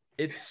over it.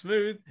 It's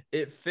smooth.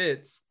 It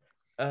fits.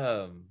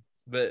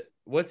 But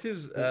what's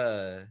his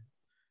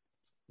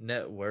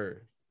net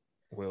worth?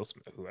 Will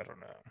Smith. Who I don't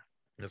know.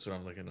 That's what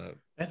I'm looking up.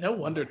 And no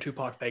wonder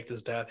Tupac faked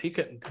his death. He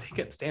couldn't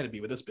stand to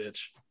be with this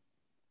bitch.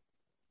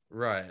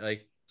 Right.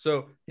 Like,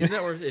 so his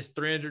net worth is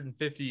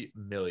 350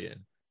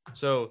 million.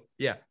 So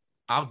yeah,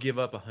 I'll give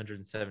up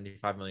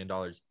 175 million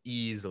dollars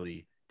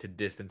easily to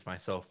distance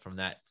myself from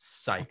that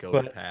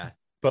psychopath.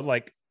 But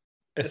like,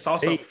 It's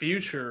also estate-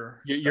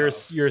 future. your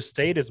stuff. your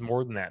estate is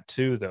more than that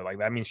too, though. Like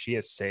that means she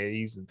has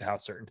says and how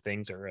certain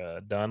things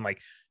are done. Like,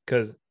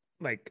 because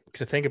like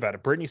to think about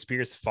it, Britney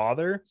Spears'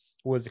 father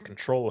was in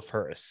control of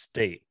her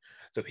estate,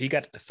 so he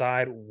got to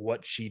decide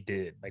what she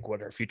did, like what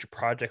her future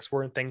projects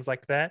were and things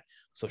like that.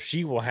 So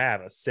she will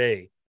have a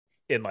say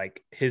in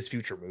like his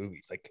future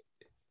movies, like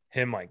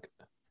him, like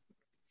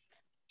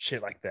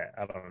shit like that.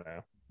 I don't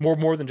know,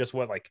 more than just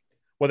what like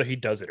whether he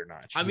does it or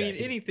not. I mean, Yeah,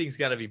 he- anything's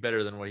got to be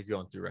better than what he's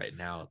going through right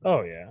now.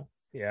 Oh yeah.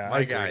 I My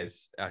agree.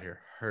 guy's out here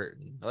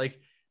hurting. Like,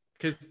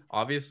 because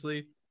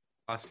obviously,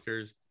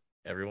 Oscars,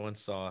 everyone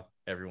saw,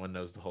 everyone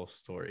knows the whole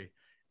story.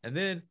 And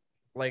then,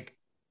 like,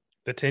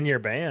 The 10-year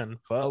ban.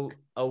 Fuck.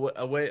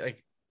 away,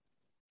 like,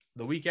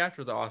 the week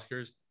after the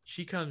Oscars,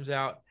 she comes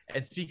out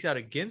and speaks out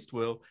against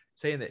Will,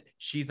 saying that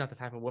she's not the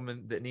type of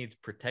woman that needs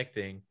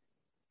protecting.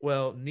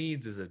 Well,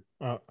 needs is a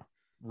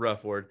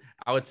rough word.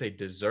 I would say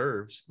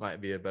deserves might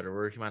be a better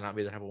word. She might not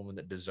be the type of woman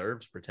that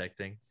deserves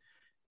protecting.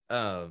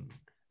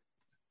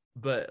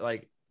 But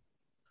like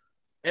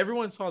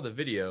everyone saw the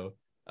video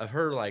of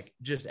her like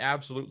just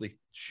absolutely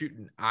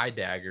shooting eye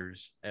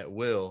daggers at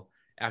Will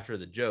after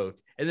the joke,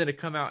 and then to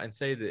come out and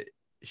say that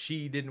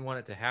she didn't want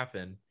it to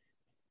happen.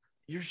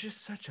 You're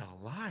just such a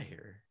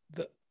liar.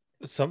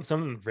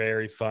 Something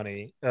very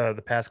funny.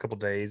 The past couple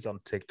days on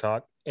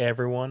TikTok,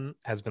 everyone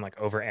has been like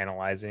over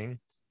analyzing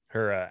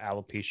her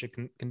alopecia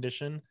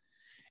condition,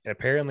 and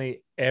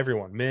apparently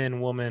everyone, men,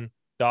 women,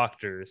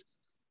 doctors,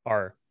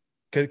 are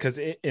because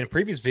in a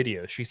previous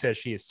video she says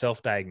she is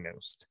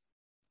self-diagnosed.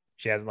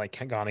 She hasn't like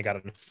gone and got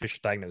an official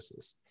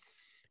diagnosis,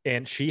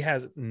 and she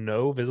has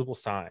no visible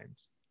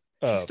signs.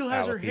 She of still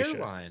has her alopecia.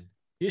 hairline.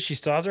 Yeah, she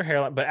still has her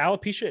hairline, but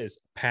alopecia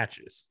is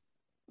patches.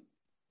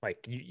 Like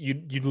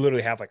you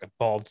literally have like a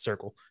bald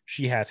circle.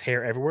 She has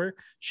hair everywhere.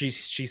 She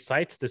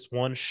cites this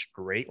one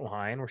straight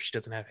line where she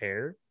doesn't have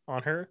hair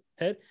on her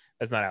head.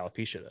 That's not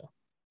alopecia though.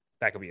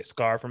 That could be a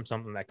scar from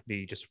something. That could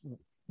be just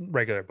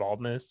regular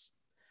baldness,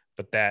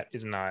 but that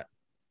is not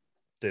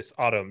this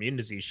autoimmune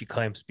disease she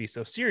claims to be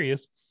so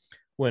serious.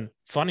 When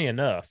funny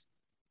enough,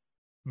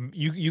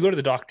 you go to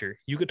the doctor,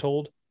 you get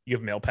told you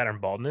have male pattern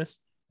baldness.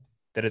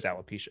 That is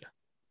alopecia.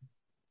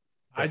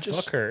 But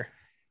fuck her.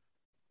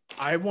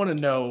 I want to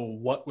know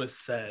what was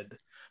said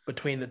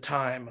between the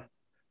time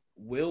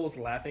Will was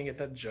laughing at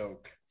that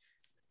joke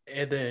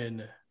and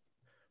then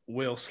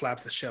Will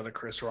slaps the shit out of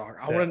Chris Rock.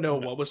 I want to know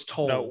what was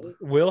told. No,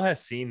 Will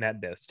has seen that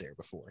death stare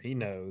before. He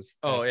knows.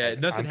 Oh yeah, like,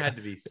 nothing had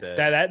to be said.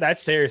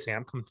 That's seriously.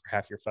 I'm coming for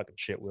half your fucking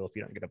shit, Will. If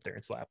you don't get up there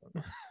and slap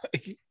him.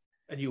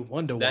 And you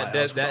wonder why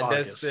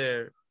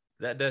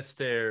that death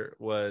stare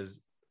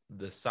was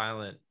the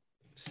silent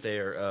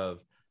stare of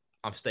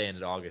I'm staying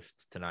at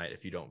August tonight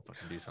if you don't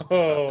fucking do something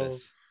about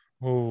this.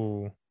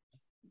 Oh,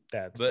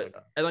 that's but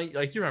and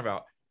like you're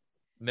about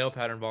male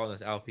pattern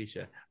baldness,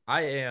 alopecia.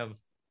 I am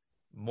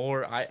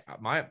more.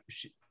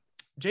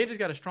 Jada's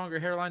got a stronger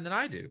hairline than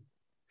I do,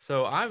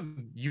 so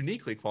I'm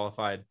uniquely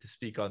qualified to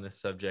speak on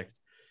this subject.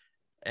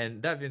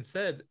 And that being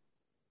said,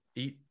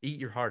 eat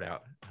your heart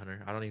out,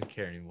 Hunter. I don't even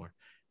care anymore.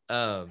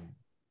 I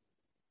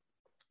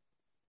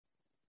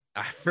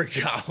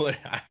forgot what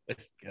I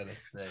was gonna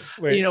say.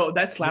 Wait. You know,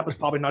 that slap was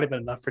probably not even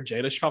enough for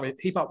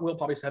Jada. Will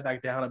probably sat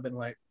back down and been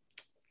like,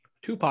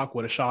 Tupac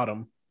would have shot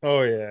him.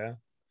 Oh yeah.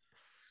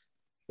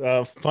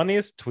 The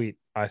funniest tweet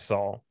I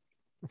saw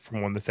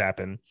from when this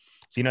happened.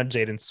 So you know,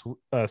 Jaden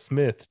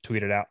Smith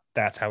tweeted out,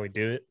 "That's how we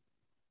do it."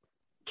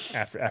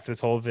 After this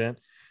whole event,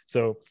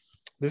 so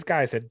this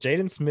guy said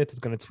Jaden Smith is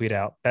going to tweet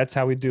out, "That's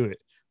how we do it."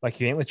 Like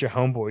you ain't let your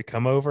homeboy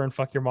come over and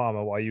fuck your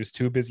mama while you was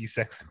too busy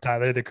sexing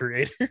Tyler the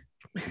Creator.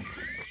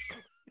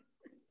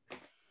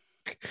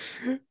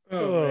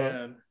 Oh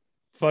man.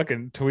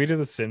 Fucking tweet of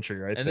the century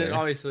right there. And then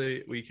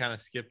obviously we kind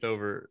of skipped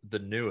over the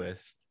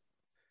newest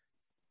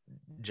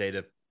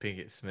Jada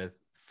Pinkett Smith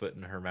foot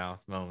in her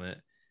mouth moment.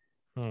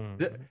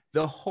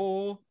 The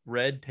whole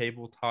Red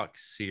Table Talk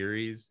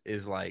series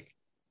is like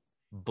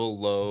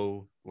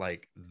below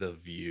like The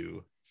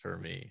View for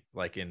me,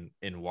 like in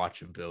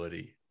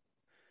watchability.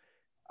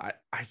 I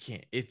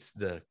can't. It's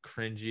the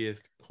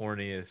cringiest,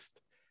 corniest,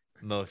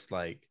 most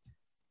like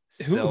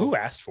who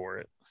asked for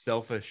it?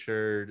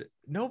 Self-assured.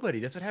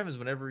 Nobody. That's what happens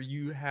whenever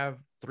you have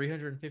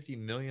 $350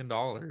 million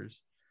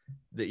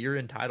that you're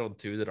entitled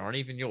to that aren't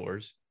even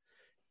yours.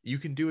 You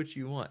can do what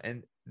you want.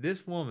 And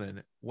this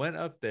woman went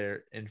up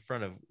there in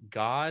front of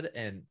God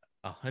and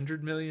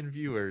 100 million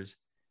viewers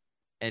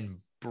and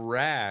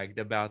bragged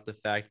about the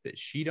fact that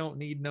she don't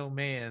need no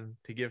man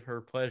to give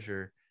her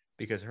pleasure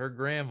because her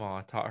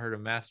grandma taught her to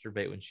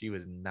masturbate when she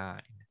was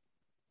 9.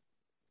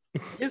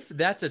 If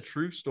that's a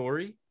true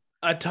story,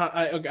 I'm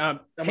going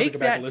to go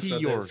back and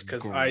listen to this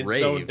because I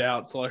zoned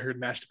out, so I heard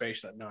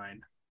masturbation at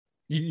 9.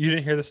 You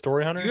didn't hear the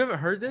story, Hunter? You haven't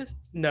heard this?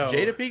 No.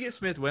 Jada Pinkett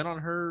Smith went on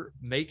her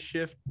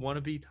makeshift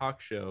wannabe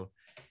talk show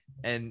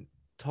and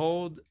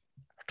told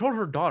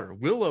her daughter,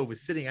 Willow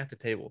was sitting at the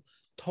table,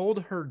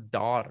 told her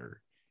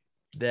daughter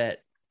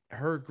that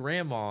her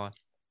grandma,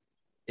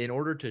 in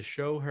order to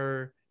show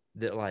her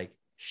that like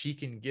she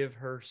can give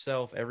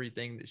herself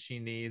everything that she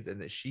needs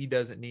and that she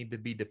doesn't need to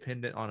be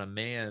dependent on a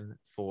man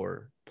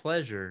for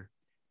pleasure,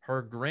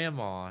 her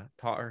grandma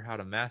taught her how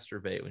to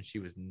masturbate when she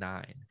was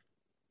 9.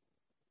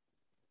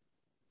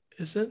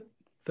 Isn't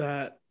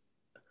that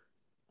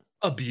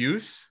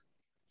abuse?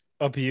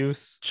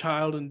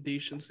 Child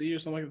indecency or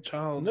something like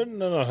child?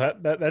 No.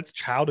 That's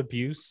child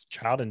abuse,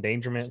 child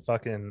endangerment,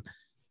 fucking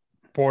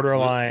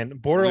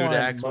borderline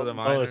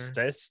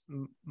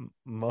molestation.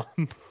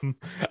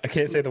 I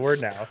can't say the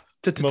word now.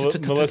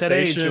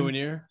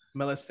 Molestation.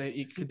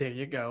 Molestation. There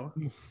you go.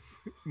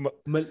 The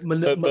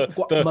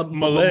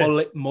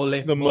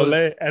mole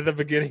at the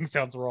beginning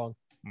sounds wrong.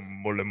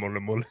 Mole.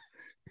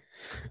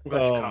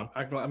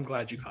 I'm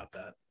glad you caught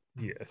that.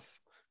 Yes.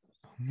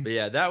 But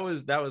yeah, that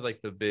was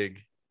like the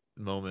big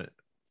moment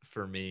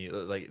for me.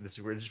 Like this,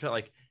 it just felt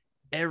like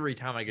every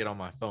time I get on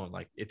my phone,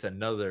 like it's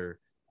another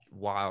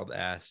wild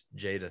ass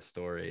Jada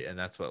story, and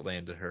that's what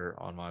landed her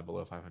on my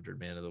below 500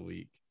 man of the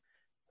week.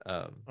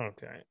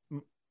 Okay.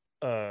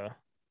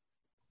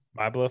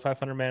 My below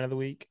 500 man of the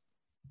week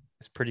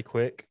is pretty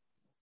quick.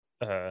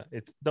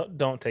 It's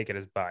don't take it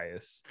as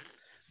bias,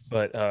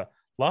 but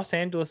Los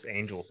Angeles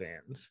Angel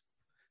fans,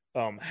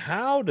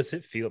 how does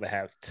it feel to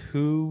have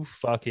 2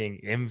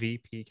 fucking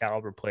MVP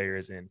caliber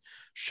players in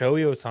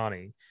Shohei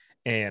Ohtani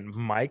and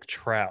Mike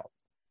Trout?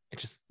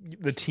 It's just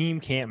the team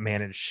can't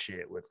manage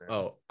shit with them.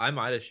 Oh, I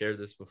might have shared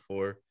this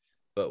before,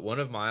 but one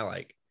of my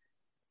like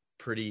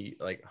pretty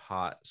like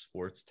hot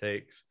sports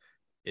takes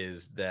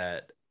is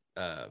that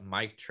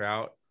Mike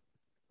Trout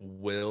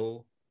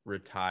will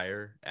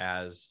retire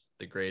as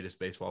the greatest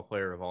baseball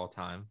player of all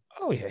time.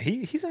 Oh yeah,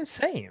 he's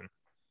insane.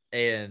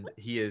 And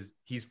he's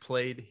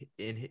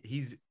in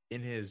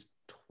his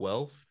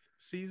 12th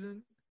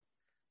season,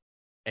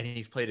 and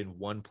he's played in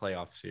 1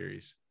 playoff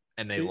series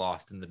and they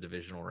lost in the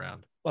divisional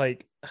round.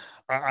 Like,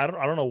 I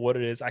don't know what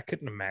it is. I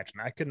couldn't imagine.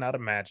 I could not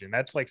imagine.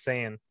 That's like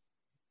saying,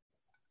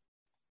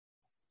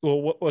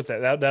 well, what was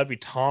that? That'd be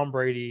Tom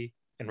Brady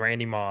and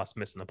Randy Moss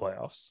missing the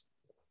playoffs,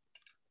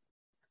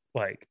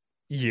 like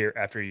year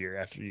after year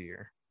after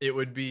year. It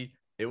would be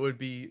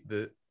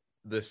the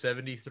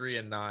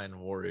 73-9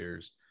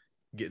 Warriors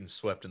getting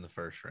swept in the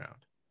first round.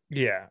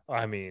 Yeah,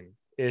 I mean,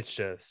 it's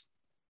just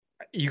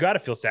you got to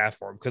feel sad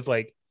for him because,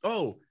 like,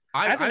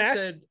 I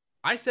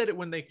said it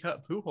when they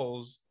cut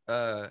Pujols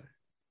a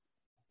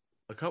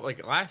couple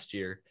like last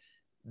year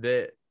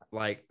that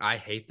like I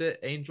hate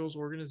the Angels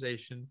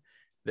organization.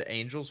 The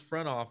Angels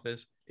front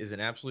office is an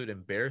absolute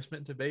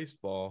embarrassment to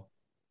baseball,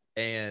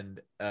 and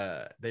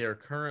they are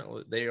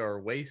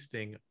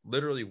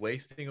literally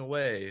wasting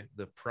away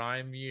the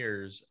prime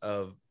years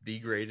of the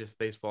greatest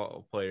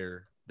baseball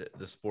player that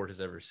the sport has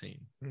ever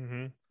seen.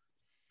 Mm-hmm.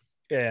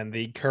 And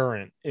the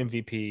current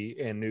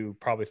MVP and new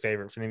probably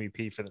favorite for the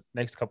MVP for the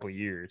next couple of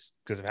years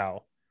because of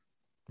how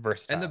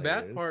versatile. And the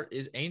bad part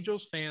is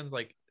Angels fans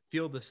like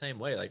feel the same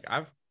way. Like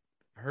I've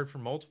heard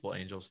from multiple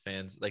Angels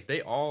fans, like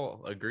they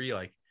all agree,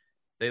 like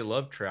they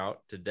love Trout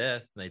to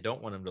death and they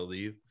don't want him to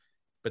leave.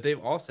 But they've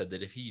all said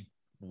that if he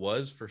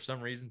was for some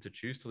reason to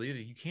choose to leave,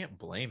 you can't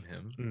blame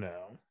him.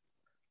 No.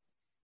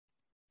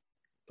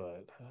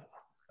 But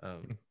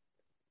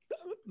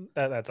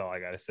that's all I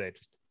got to say.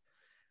 Just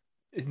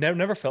it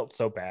never felt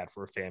so bad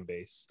for a fan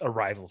base, a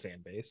rival fan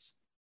base.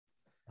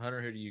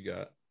 Hunter, who do you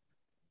got?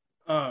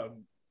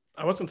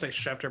 I was gonna say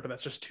Schefter, but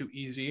that's just too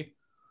easy.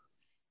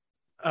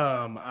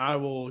 I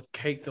will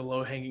take the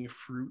low-hanging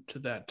fruit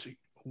that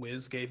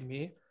Wiz gave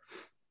me.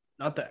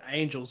 Not the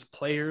Angels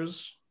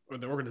players or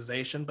the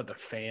organization, but the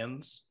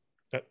fans.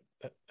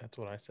 That's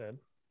what I said.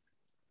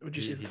 Would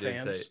you say the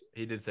fans?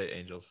 He did say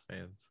Angels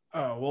fans.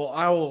 Oh, well,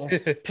 I will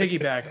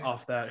piggyback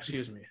off that.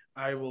 Excuse me.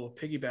 I will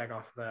piggyback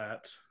off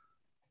that.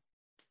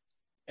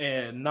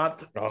 And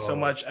not so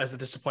much as a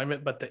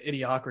disappointment, but the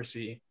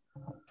idiocracy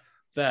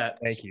that.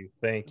 Thank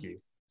you.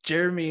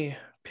 Jeremy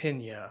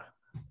Pena.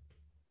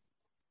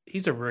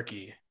 He's a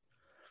rookie.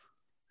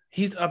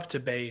 He's up to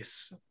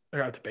base.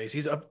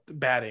 He's up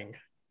batting.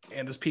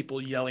 And there's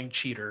people yelling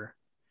cheater.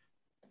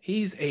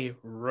 He's a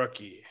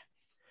rookie.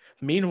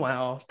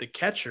 Meanwhile, the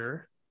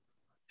catcher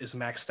is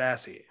Max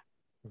Stassi.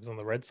 He was on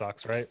the Red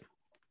Sox, right?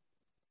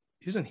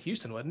 He was in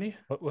Houston, wasn't he?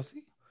 What was he?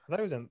 I thought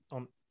he was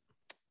on.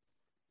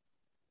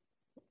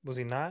 Was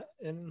he not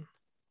in?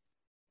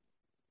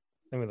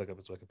 Let me look up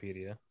his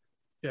Wikipedia.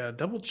 Yeah,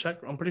 double check.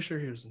 I'm pretty sure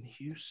he was in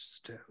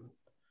Houston.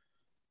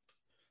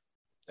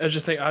 I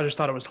just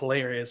thought it was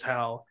hilarious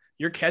how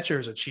your catcher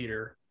is a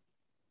cheater,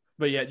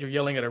 but yet you're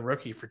yelling at a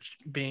rookie for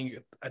being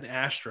an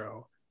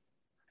Astro,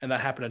 and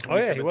that happened in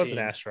 2017. Oh yeah, he was an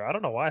Astro. I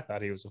don't know why I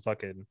thought he was a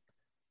fucking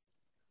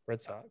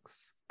Red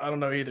Sox. I don't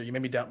know either. You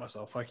made me doubt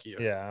myself. Fuck you.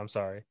 Yeah, I'm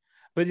sorry.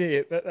 But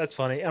yeah, that's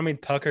funny. I mean,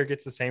 Tucker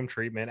gets the same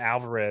treatment.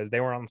 Alvarez, they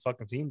were on the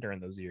fucking team during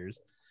those years.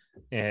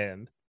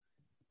 And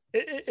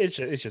it's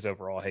just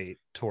overall hate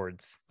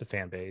towards the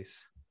fan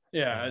base.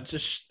 Yeah,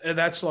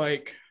 that's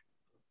like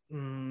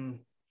I'm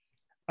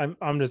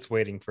just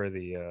waiting for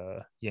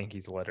the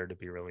Yankees letter to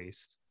be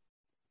released.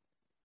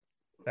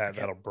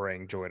 That'll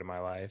bring joy to my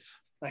life.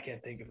 I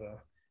can't think of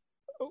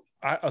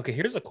a. Okay,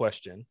 here's a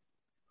question.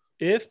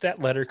 If that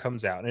letter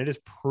comes out and it is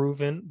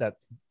proven that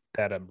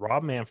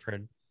Rob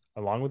Manfred,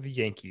 along with the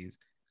Yankees,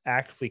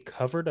 actively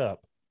covered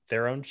up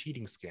their own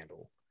cheating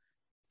scandal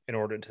in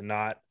order to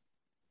not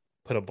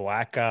put a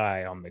black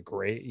eye on the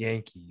great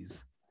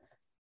Yankees,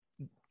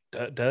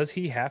 does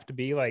he have to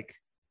be like,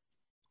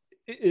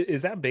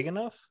 is that big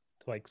enough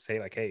to like say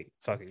like, hey,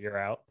 fuck it, you're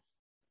out?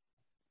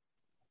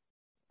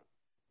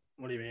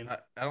 What do you mean?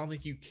 I don't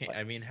think you can.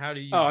 I mean, how do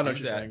you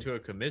do that to a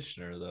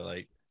commissioner though?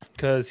 Like,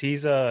 because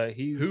he's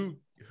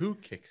who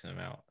kicks him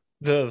out?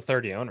 The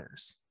 30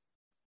 owners.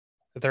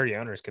 The 30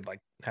 owners could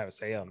like have a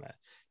say on that.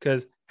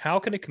 Because how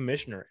can a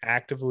commissioner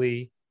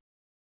actively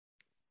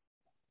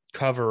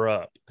cover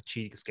up a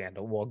cheating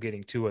scandal while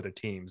getting two other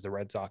teams, the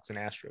Red Sox and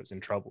Astros, in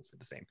trouble for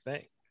the same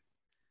thing?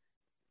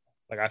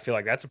 Like, I feel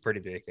like that's a pretty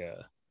big.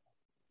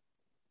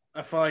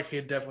 I feel like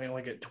he'd definitely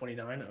only get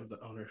 29 of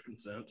the owner's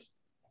consent.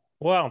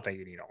 Well, I don't think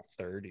you need all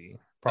 30.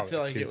 Probably I feel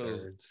like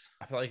two-thirds.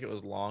 I feel like it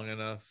was long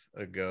enough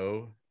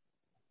ago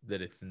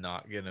that it's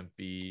not gonna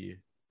be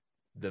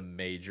the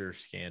major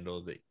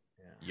scandal that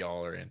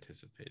y'all are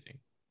anticipating.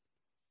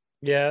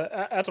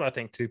 Yeah, that's what I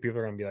think too. People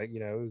are gonna be like,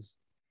 it was.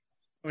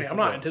 I mean, I'm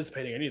not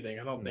anticipating anything.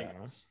 I don't think.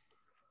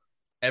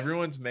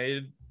 Everyone's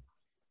made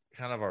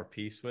kind of our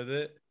peace with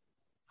it.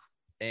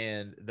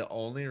 And the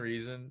only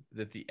reason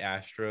that the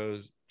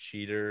Astros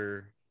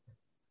cheater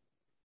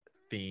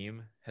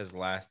theme has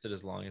lasted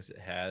as long as it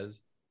has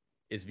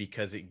is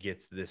because it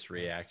gets this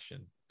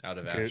reaction out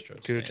of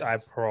Astros Gooch,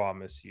 fans. I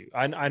promise you.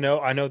 I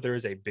know there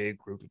is a big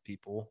group of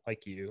people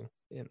like you,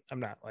 and I'm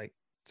not like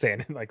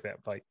saying it like that,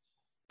 but like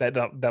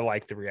that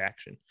like the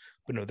reaction.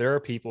 But no, there are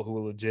people who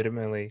will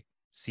legitimately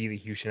see the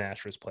Houston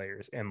Astros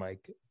players and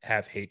like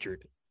have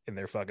hatred in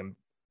their fucking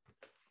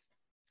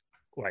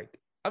like.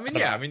 I mean,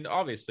 yeah, I mean,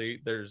 obviously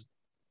there's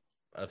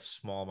a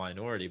small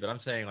minority. But I'm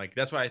saying like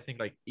that's why I think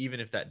like even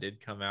if that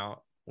did come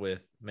out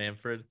with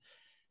Manfred,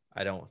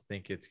 I don't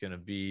think it's gonna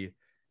be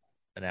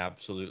an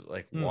absolute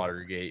like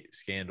Watergate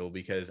scandal,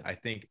 because I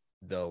think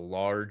the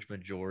large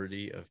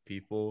majority of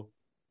people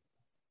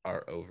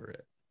are over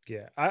it.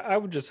 Yeah, I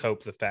would just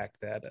hope the fact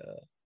that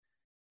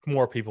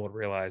more people would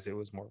realize it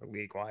was more of a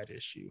league-wide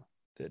issue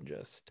than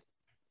just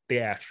the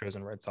Astros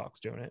and Red Sox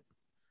doing it.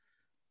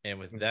 And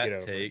with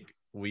that take,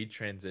 we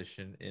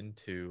transition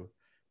into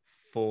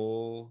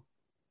full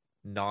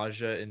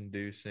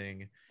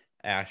nausea-inducing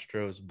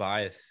Astros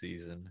bias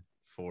season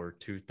for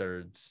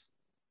 2/3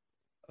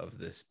 of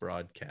this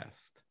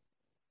broadcast.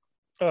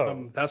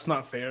 That's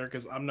not fair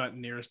because I'm not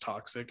near as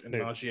toxic and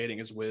nauseating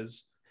as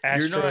Wiz.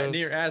 You're not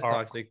near as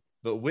toxic,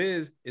 but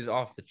Wiz is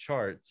off the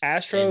charts.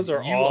 Astros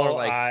are all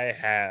like, I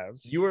have.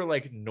 You are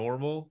like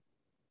normal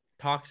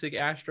toxic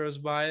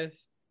Astros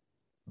bias,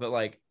 but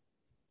like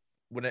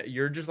when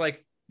you're just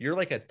like you're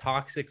like a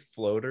toxic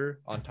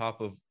floater on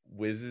top of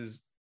Wiz's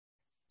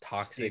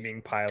toxic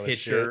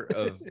picture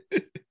of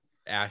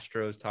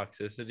Astros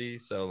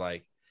toxicity. So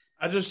like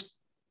I just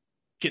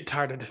get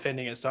tired of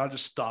defending it, so I'll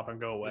just stop and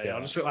go away. Yeah.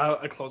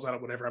 I close out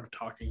of whatever I'm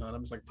talking on.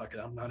 I'm just like, fuck it,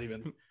 I'm not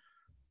even.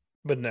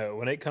 But no,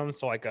 when it comes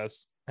to like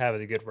us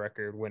having a good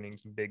record, winning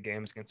some big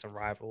games against some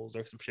rivals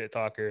or some shit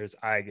talkers,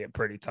 I get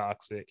pretty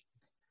toxic.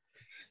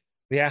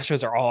 The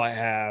Astros are all I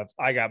have.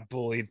 I got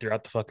bullied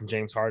throughout the fucking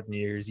James Harden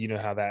years. You know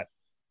how that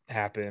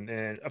happened.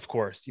 And of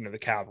course, you know, the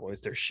Cowboys,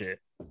 they're shit.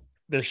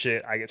 They're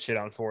shit. I get shit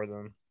on for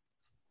them.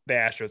 The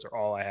Astros are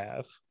all I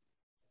have.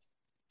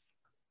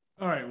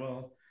 All right,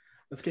 well,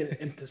 let's get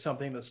into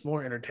something that's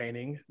more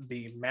entertaining.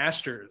 The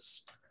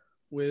Masters.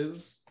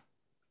 Wiz,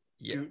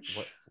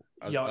 Gooch,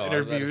 y'all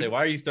interviewed.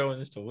 Why are you throwing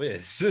this to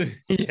Wiz?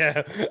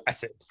 Yeah, I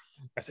said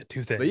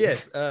 2 things. But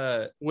yes,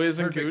 Wiz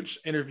and Gooch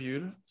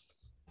interviewed.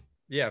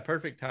 Yeah,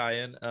 perfect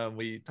tie-in.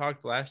 We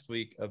talked last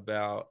week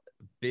about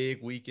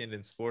big weekend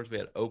in sports. We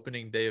had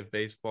opening day of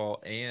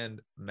baseball and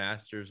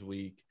Masters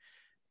week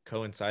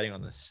coinciding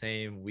on the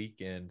same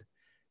weekend,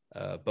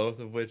 both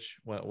of which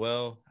went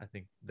well. I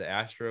think the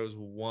Astros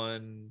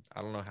won.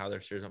 I don't know how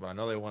their series went, but I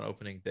know they won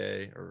opening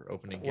day or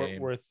opening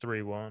game. We're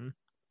 3-1.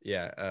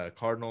 Yeah,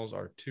 Cardinals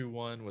are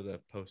 2-1 with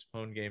a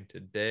postponed game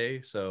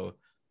today. So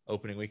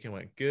opening weekend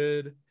went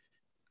good.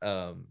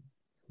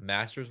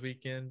 Masters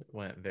weekend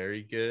went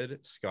very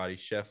good. Scotty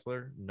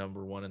Scheffler,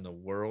 #1 in the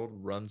world,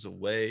 runs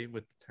away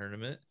with the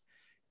tournament.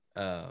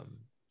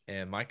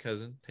 And my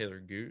cousin, Taylor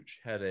Gooch,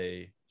 had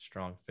a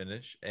strong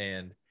finish.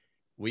 And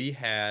we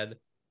had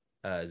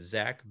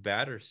Zach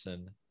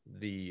Batterson,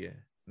 the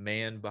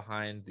man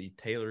behind the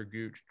Taylor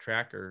Gooch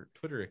Tracker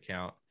Twitter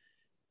account,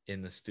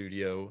 in the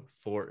studio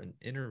for an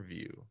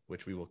interview,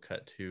 which we will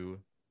cut to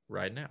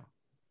right now.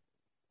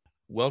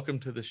 Welcome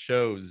to the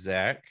show,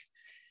 Zach.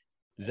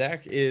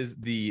 Zach is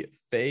the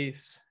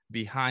face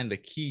behind the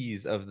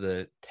keys of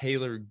the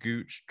Taylor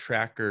Gooch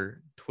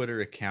Tracker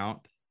Twitter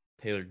account.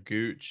 Taylor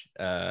Gooch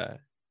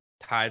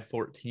tied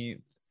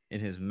 14th in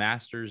his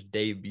Masters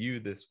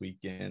debut this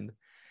weekend.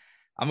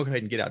 I'm going to go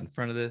ahead and get out in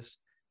front of this.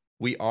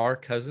 We are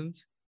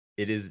cousins.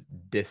 It is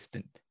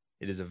distant.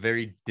 It is a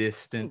very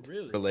distant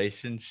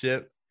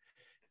relationship.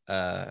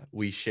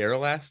 We share a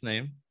last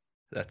name.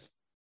 That's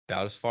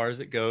about as far as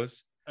it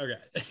goes. Okay.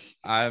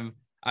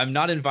 I'm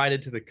not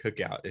invited to the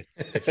cookout,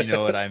 if you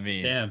know what I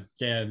mean.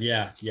 Damn,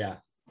 yeah.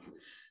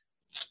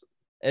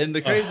 And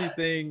the crazy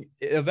thing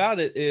about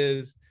it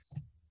is,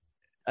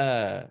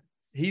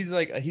 he's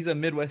a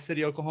Midwest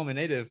City, Oklahoma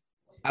native.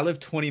 I live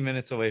 20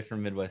 minutes away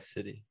from Midwest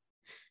City.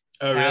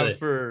 Oh, really?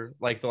 For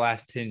like the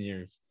last 10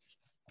 years.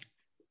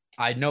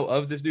 I know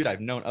of this dude. I've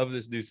known of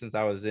this dude since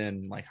I was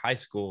in like high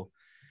school.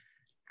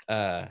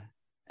 And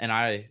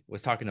I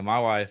was talking to my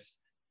wife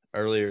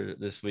earlier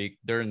this week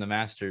during the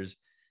Masters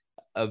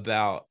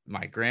about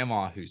my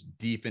grandma, who's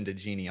deep into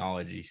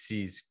genealogy.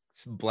 She's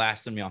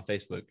blasting me on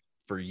Facebook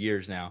for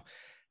years now.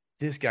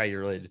 This guy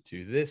you're related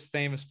to, this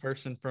famous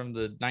person from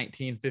the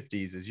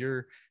 1950s, is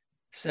your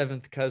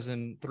 7th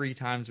cousin 3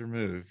 times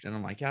removed. And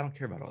I'm like, yeah, I don't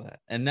care about all that.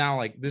 And now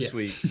like this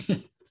week,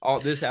 all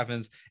this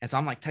happens. And so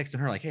I'm like texting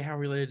her like, hey, how are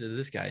we related to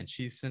this guy? And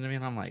she's sending me,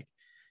 and I'm like,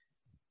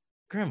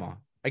 Grandma,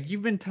 like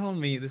you've been telling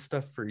me this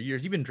stuff for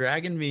years. You've been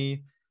dragging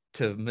me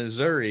to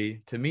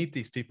Missouri to meet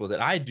these people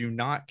that I do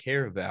not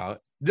care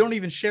about. They don't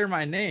even share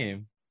my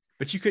name,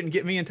 but you couldn't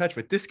get me in touch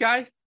with this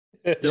guy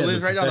that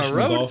lives right down the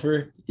road.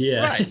 Golfer.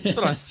 Yeah, right. That's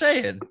what I'm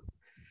saying.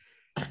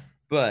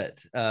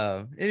 But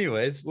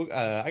anyways,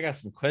 I got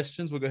some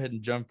questions. We'll go ahead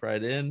and jump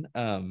right in.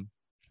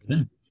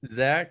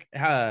 Zach,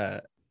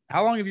 how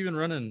long have you been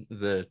running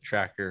the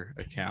Tracker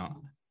account?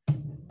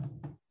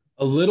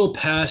 A little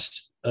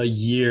past a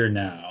year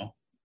now.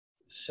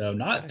 So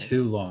not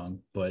too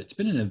long, but it's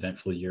been an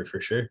eventful year for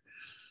sure.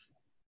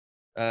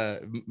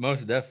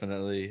 Most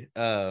definitely.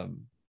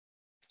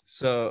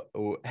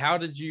 So how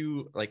did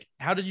you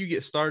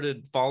get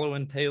started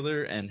following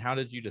Taylor, and how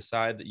did you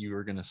decide that you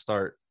were going to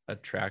start a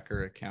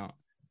Tracker account?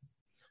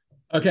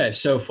 Okay,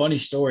 so funny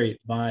story.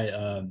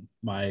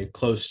 My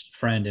close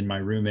friend and my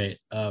roommate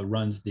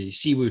runs the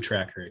Siwoo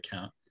Tracker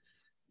account.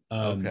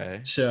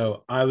 Okay.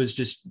 So I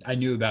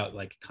knew about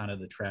like kind of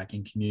the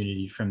tracking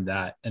community from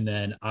that. And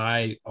then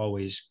I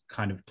always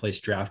kind of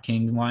placed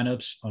DraftKings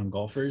lineups on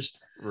golfers.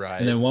 Right.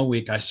 And then one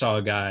week I saw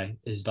a guy,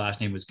 his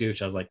last name was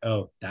Gooch. I was like,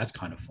 oh, that's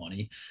kind of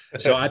funny.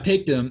 So I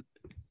picked him,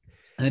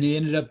 and then he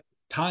ended up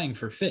tying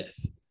for fifth.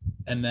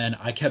 And then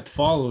I kept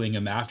following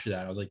him after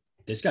that. I was like,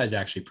 this guy's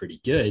actually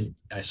pretty good.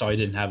 I saw he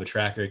didn't have a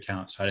tracker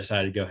account. So I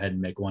decided to go ahead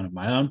and make one of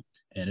my own.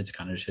 And it's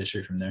kind of just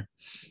history from there.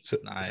 So,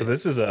 Nice. so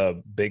this is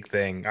a big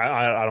thing.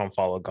 I don't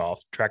follow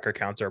golf. Tracker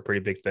accounts are a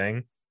pretty big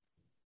thing.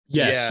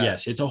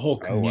 Yes. It's a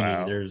whole Oh, community.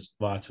 wow. There's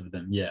lots of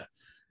them. Yeah.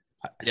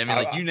 Yeah, I mean,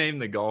 like you name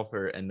the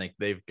golfer, and like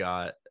they've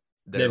got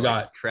their They've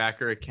like, got-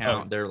 tracker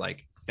account, their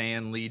like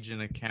fan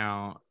legion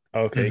account.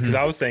 Okay, because Mhm.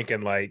 I was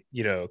thinking like,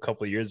 a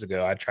couple of years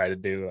ago, I tried to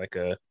do like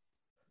a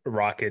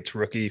Rockets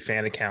rookie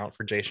fan account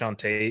for Jay Sean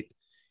Tate.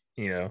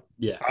 Yeah.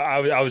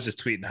 I was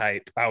just tweeting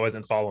hype. I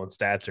wasn't following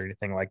stats or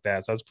anything like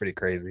that. So that's pretty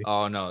crazy.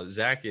 Oh no,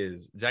 Zach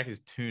is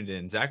tuned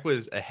in. Zach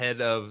was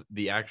ahead of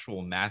the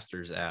actual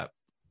Masters app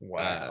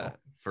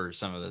for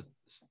some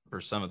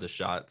of the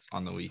shots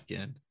on the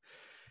weekend.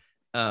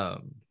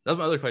 That's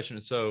my other question.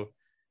 So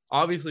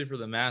obviously for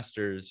the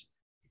Masters,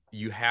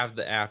 you have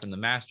the app, and the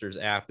Masters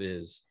app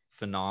is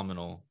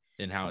phenomenal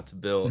in how it's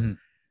built.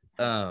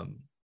 Mhm.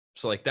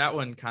 So like that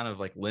one kind of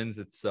like lends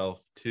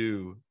itself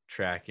to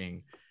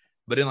tracking.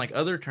 But in like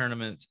other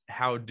tournaments,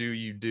 how do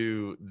you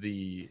do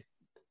the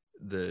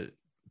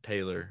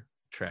Taylor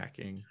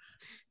tracking?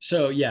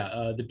 So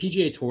yeah, the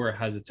PGA Tour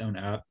has its own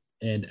app,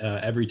 and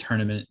every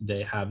tournament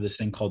they have this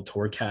thing called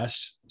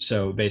Tourcast.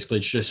 So basically,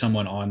 it's just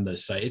someone on the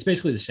site. It's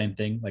basically the same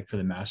thing like for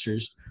the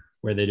Masters,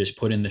 where they just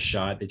put in the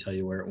shot, they tell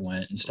you where it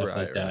went and stuff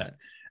like that. Right.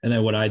 And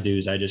then what I do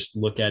is I just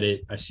look at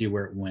it, I see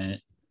where it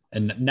went,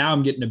 and now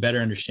I'm getting a better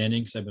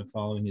understanding because I've been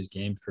following his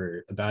game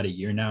for about a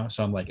year now.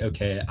 So I'm like,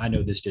 okay, I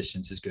know this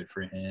distance is good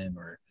for him,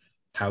 or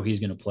how he's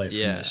going to play from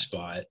this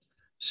spot.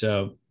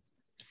 So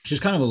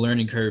just kind of a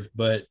learning curve,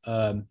 but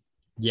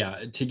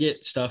yeah, to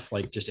get stuff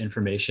like just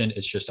information,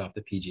 it's just off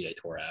the PGA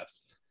Tour app.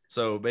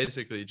 So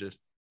basically just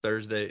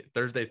Thursday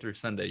through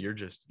Sunday, you're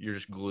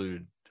just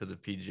glued to the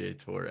PGA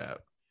Tour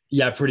app.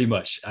 Yeah, pretty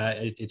much.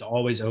 It's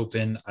always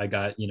open. I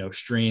got,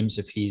 streams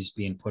if he's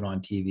being put on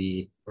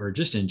TV, or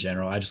just in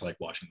general. I just like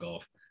watching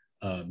golf.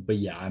 But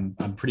yeah, I'm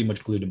pretty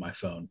much glued to my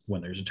phone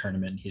when there's a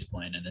tournament and he's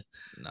playing in it.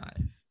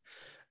 Nice.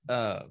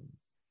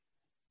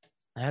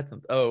 I had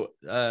some.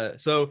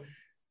 So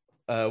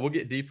we'll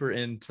get deeper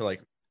into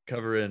like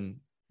covering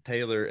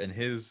Taylor and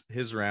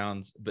his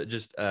rounds, but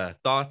just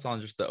thoughts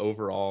on just the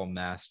overall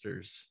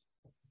Masters.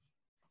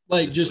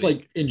 Like just week.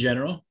 Like in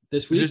general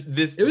this week. Just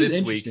this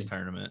week's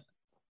tournament.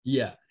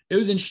 Yeah, it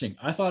was interesting.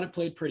 I thought it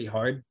played pretty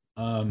hard.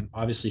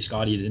 Obviously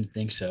Scotty didn't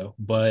think so,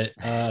 but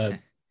I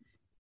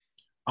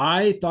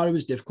thought it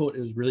was difficult.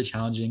 It was really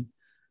challenging.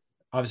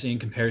 Obviously in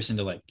comparison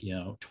to like,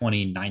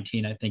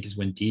 2019, I think is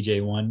when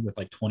DJ won with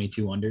like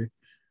 22 under.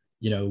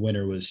 The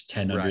winner was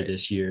 10 under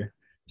this year.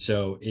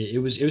 So it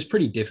was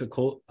pretty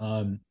difficult.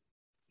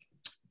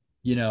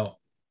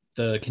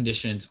 The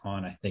conditions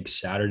on, I think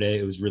Saturday,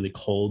 it was really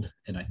cold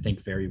and I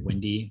think very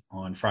windy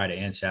on Friday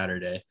and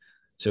Saturday.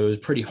 So it was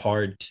pretty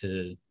hard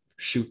to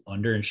shoot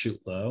under and shoot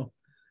low.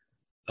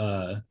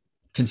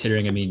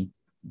 Considering,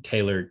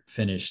 Taylor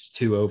finished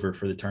 2 over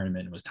for the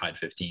tournament and was tied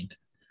 15th.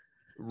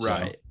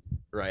 Right. So,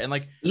 right. And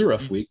like, it was a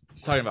rough week.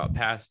 Talking about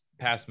past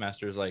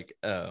Masters, like,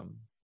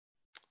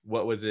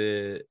 what was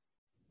it?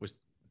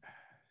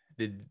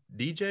 Did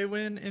DJ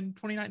win in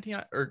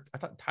 2019? Or I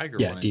thought Tiger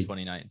won in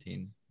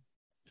 2019.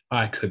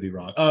 I could be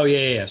wrong. Oh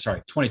yeah.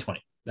 Sorry,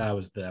 2020. That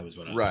was what I was.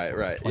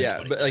 Right.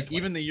 Yeah, but like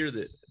even the year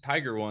that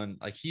Tiger won,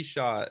 like he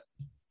shot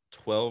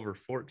 12 or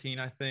 14,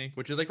 I think,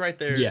 which is like right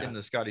there in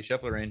the Scotty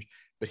Scheffler range.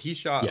 But he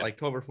shot like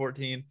 12 or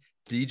 14.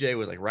 DJ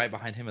was like right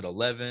behind him at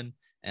 11,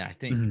 and I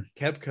think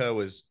Koepka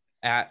was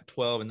at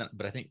 12,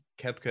 but I think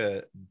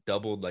Koepka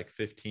doubled like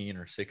 15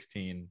 or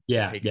 16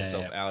 to take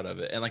himself out of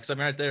it. And like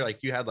something right there, like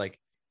you had like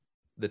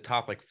the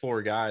top like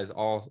 4 guys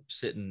all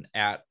sitting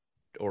at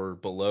or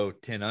below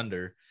 10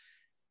 under.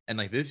 And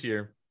like this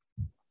year,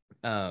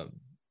 Cam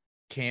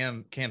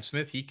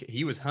Smith,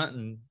 he was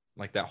hunting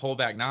like that whole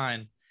back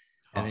 9,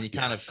 and then he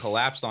kind of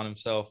collapsed on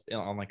himself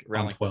on like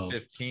around like 12. The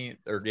 15th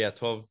or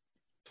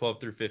 12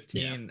 through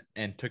 15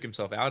 and took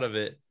himself out of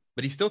it.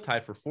 But he still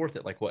tied for 4th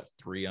at like what,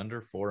 3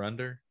 under, 4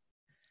 under?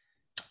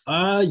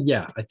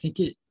 Yeah, I think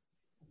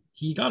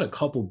he got a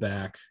couple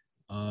back.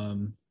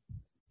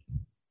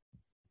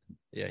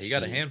 Yeah, he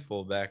got a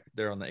handful back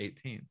there on the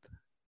 18th.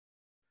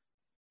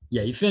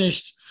 Yeah, he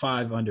finished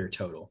 5 under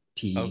total,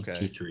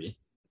 T3.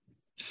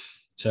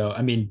 So,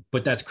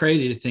 but that's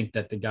crazy to think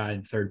that the guy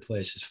in 3rd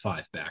place is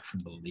 5 back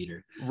from the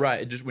leader.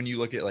 Right. Just when you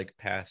look at like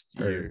past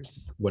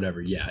years.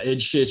 Whatever. Yeah,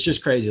 it's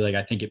just crazy. Like,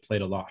 I think it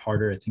played a lot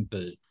harder. I think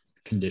the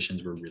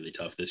conditions were really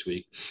tough this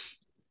week.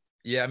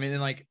 Yeah,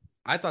 and like,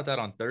 I thought that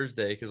on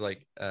Thursday because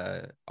like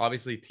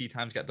obviously tee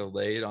times got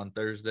delayed on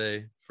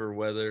Thursday for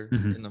weather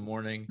in the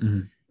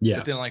morning. Yeah.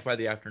 But then like by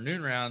the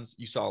afternoon rounds,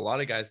 you saw a lot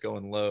of guys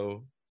going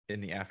low in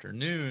the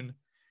afternoon.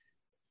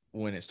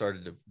 when it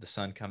started to the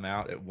sun come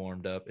out, it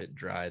warmed up, it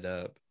dried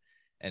up,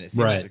 and it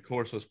seemed like Right. the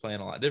course was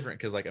playing a lot different.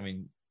 Because like, I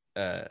mean,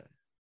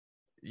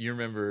 you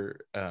remember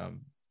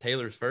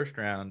Taylor's first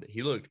round,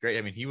 he looked great.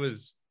 I mean, he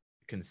was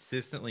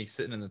consistently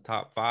sitting in the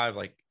top 5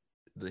 like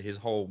his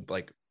whole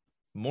like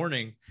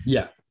morning.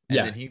 Yeah. And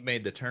Yeah. then he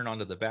made the turn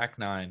onto the back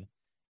 9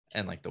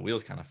 and like the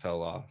wheels kind of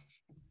fell off.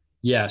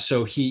 Yeah.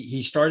 So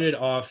he started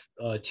off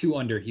 2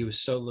 under. He was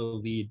solo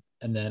lead.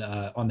 And then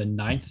on the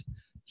 9th,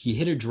 he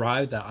hit a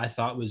drive that I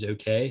thought was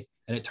okay.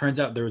 And it turns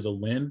out there was a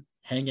limb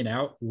hanging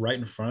out right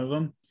in front of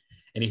him.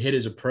 And he hit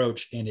his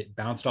approach and it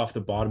bounced off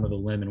the bottom of the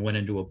limb and went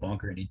into a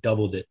bunker and he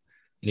doubled it.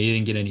 And he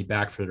didn't get any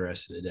back for the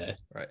rest of the day.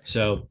 Right.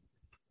 So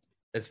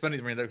it's funny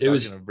to me that It I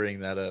was- was going to bring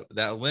that up.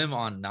 That limb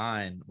on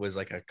 9 was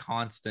like a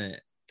constant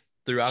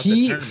throughout the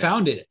he tournament,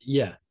 found it.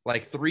 Yeah.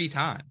 like 3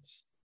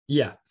 times.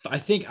 Yeah. I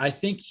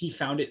think he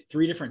found it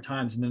 3 different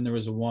times. And then there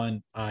was a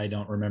one, I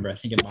don't remember. I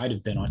think it might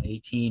have been on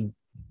 18.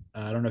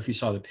 I don't know if you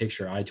saw the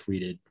picture I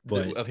tweeted,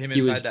 but Of him he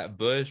inside was that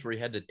bush where he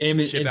had to chip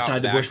inside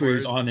out the bush where he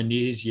was backwards. on the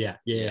knees. Yeah,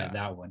 Yeah.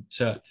 that one.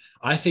 So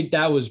I think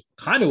that was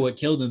kind of what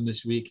killed him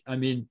this week. I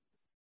mean,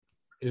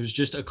 it was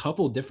just a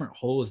couple different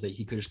holes that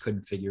he just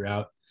couldn't figure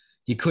out.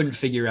 He couldn't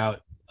figure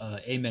out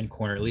Amen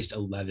corner, at least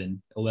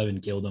 11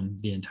 killed him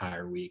the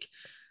entire week.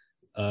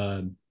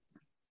 Yeah,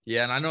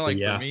 and I know like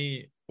yeah. for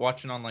me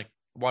watching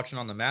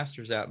on the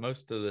Masters app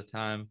most of the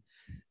time,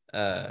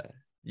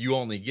 you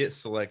only get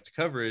select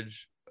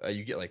coverage.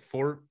 You get like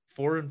 4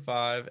 and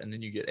 5, and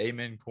then you get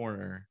Amen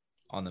corner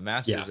on the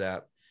Masters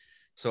app.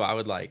 So I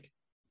would like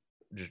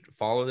just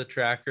follow the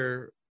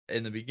tracker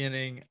in the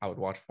beginning. I would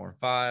watch 4 and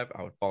 5.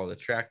 I would follow the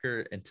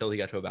tracker until he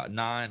got to about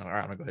 9. All right,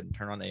 I'm gonna go ahead and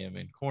turn on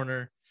Amen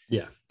corner.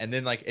 Yeah. And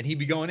then like, and he'd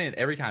be going in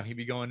every time. He'd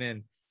be going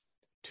in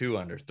 2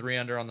 under, 3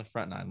 under on the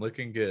front 9,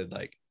 looking good,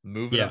 like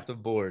moving up the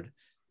board.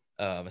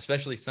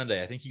 Especially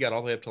Sunday. I think he got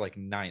all the way up to like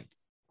 9th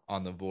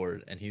on the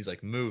board, and he's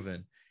like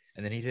moving.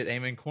 And then he'd hit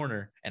Amen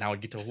corner, and I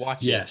would get to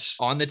watch it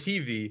on the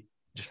TV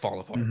just fall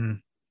apart. Mm-hmm.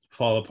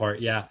 Fall apart.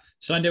 Yeah.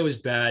 Sunday was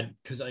bad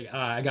because like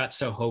I got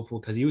so hopeful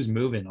because he was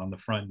moving on the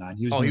front 9.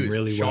 He was doing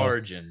really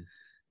charging.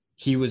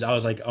 Well. I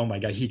was like, oh my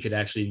God, he could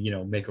actually,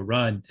 make a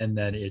run. And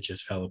then it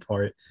just fell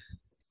apart.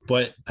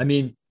 But I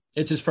mean,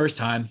 it's his first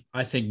time.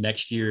 I think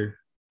next year,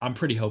 I'm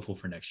pretty hopeful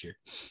for next year.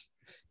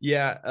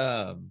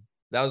 Yeah.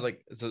 That was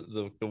like, so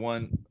the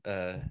one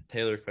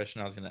Taylor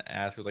question I was going to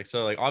ask was like,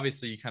 so like,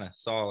 obviously you kind of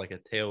saw like a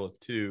tale of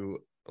 2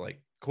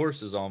 like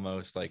courses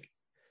almost, like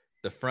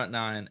the front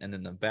 9 and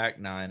then the back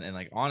 9. And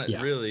like on it,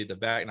 really the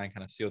back 9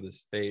 kind of sealed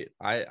his fate.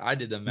 I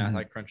did the math. Mm-hmm.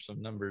 I crunched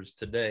some numbers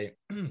today.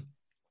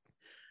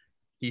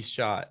 He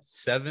shot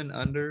 7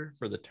 under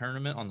for the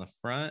tournament on the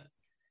front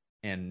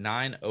and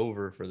 9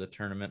 over for the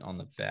tournament on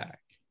the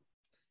back.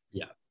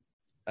 Yeah.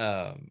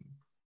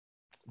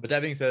 But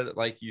that being said,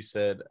 like you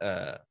said,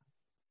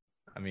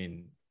 I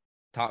mean,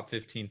 top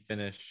 15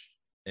 finish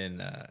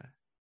in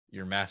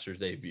your Masters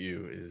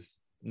debut is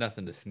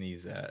nothing to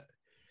sneeze at.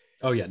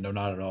 Oh yeah, no,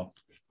 not at all.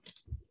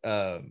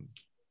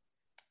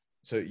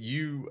 So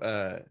you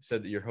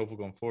said that you're hopeful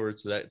going forward.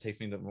 So that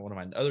takes me to one of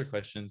my other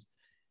questions.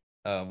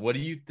 What do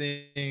you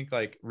think,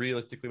 like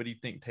realistically, what do you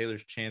think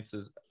Taylor's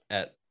chances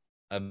at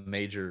a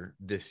major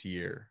this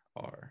year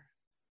are?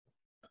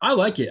 I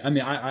like it. I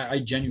mean, I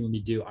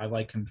genuinely do. I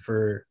like him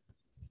for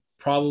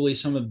probably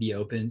some of the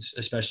opens,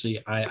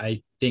 especially.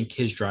 I think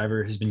his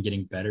driver has been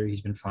getting better. He's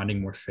been finding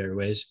more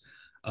fairways.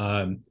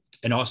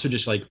 And also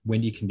just like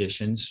windy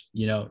conditions,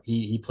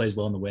 he plays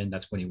well in the wind.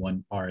 That's when he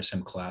won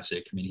RSM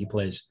Classic. I mean,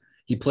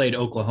 he played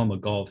Oklahoma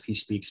golf. He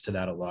speaks to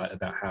that a lot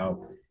about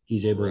how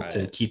he's able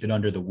to keep it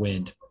under the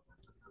wind.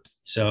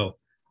 So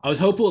I was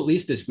hopeful at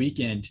least this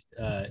weekend,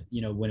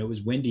 when it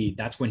was windy,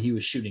 that's when he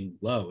was shooting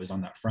low, is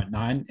on that front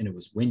 9 and it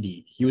was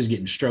windy. He was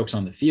getting strokes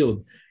on the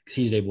field because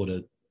he's able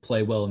to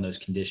play well in those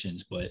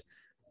conditions. But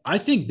I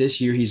think this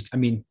year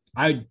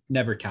I'd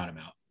never count him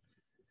out.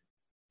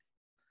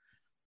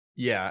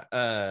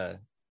 Yeah.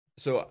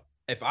 So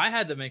if I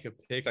had to make a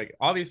pick, like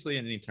obviously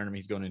in any tournament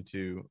he's going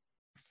into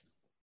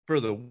for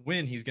the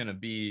win, he's going to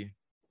be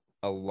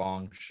a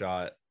long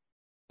shot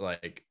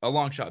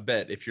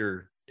bet if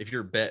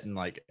you're betting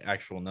like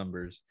actual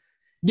numbers.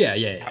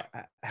 Yeah.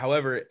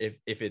 However, if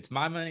it's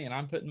my money and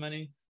I'm putting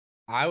money,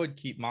 I would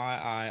keep my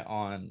eye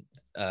on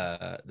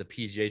the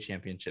PGA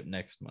Championship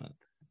next month.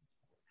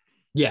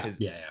 Yeah.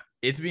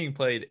 It's being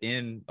played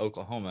in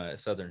Oklahoma at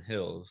Southern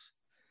Hills.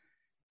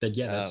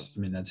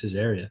 That's his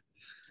area.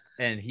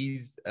 And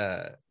he's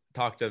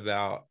talked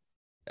about,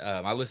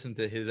 I listened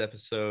to his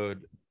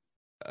episode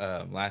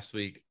last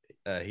week.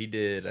 He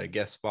did a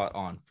guest spot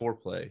on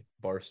Foreplay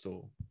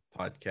Barstool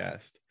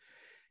podcast.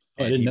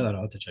 I didn't know that.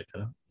 I'll have to check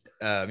that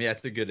out. Yeah,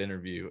 it's a good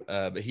interview.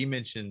 But he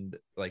mentioned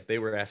like they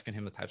were asking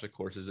him the types of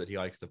courses that he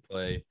likes to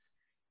play,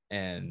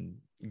 and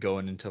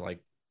going into like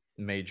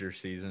major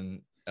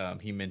season,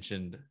 he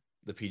mentioned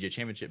the PGA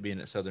Championship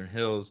being at Southern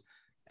Hills,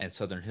 and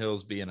Southern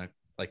Hills being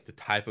like the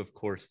type of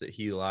course that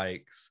he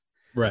likes.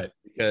 Right.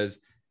 Because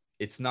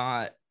it's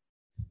not,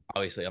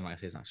 obviously I'm not gonna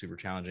say it's not super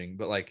challenging,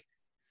 but like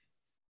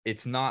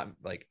it's not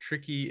like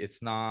tricky. It's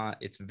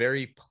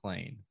very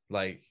plain.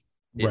 Like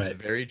it's Right.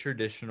 very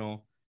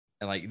traditional.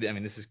 And like, I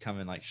mean, this is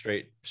coming like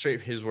straight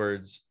his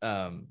words.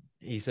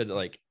 He said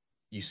like,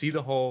 you see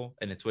the hole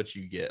and it's what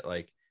you get.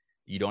 Like,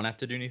 you don't have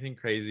to do anything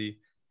crazy.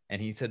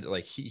 And he said that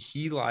like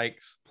he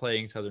likes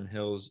playing Southern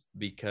Hills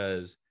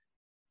because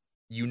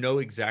you know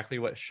exactly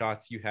what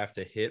shots you have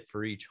to hit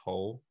for each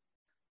hole,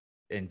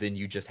 and then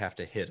you just have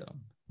to hit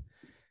them.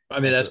 I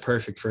mean, And that's so,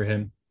 perfect for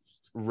him.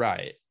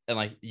 right. And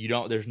like, you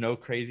don't, there's no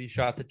crazy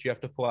shot that you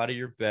have to pull out of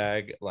your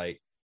bag.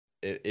 Like,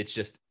 it's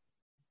just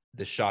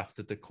the shots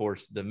that the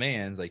course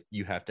demands. Like,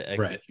 you have to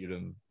execute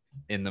them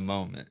in the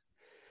moment.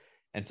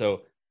 And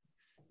so,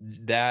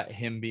 that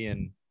him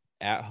being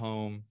at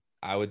home,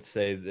 I would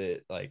say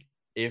that like,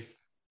 if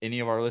any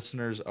of our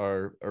listeners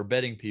are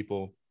betting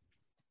people,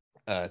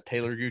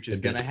 Taylor Gooch is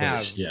going to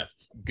have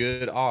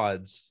good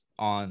odds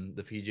on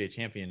the PGA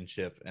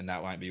Championship, and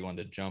that might be one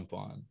to jump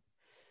on.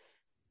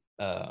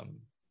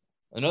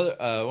 Another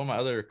one of my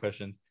other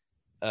questions.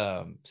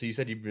 So you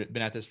said you've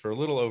been at this for a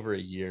little over a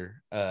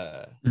year.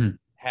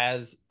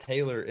 Has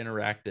Taylor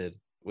interacted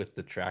with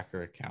the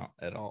tracker account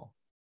at all?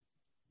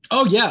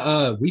 Oh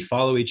yeah, we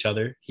follow each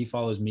other. He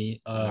follows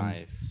me.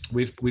 Nice.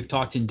 We've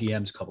talked in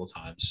DMs a couple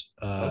times.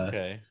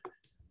 Okay.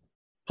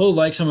 He'll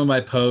like some of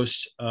my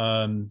posts,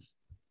 and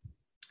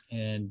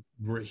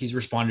he's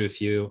responded to a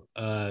few.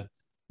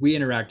 We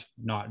interact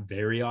not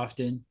very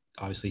often.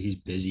 Obviously, he's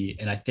busy,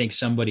 and I think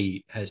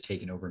somebody has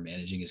taken over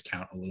managing his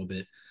account a little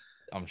bit.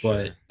 I'm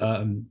sure.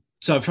 But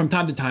so from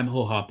time to time,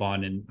 he'll hop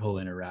on and he'll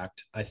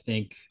interact. I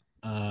think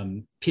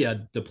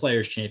the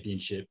Players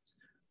Championship,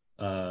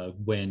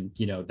 when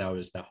that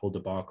was that whole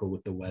debacle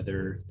with the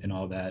weather and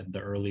all that, the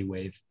early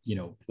wave,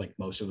 like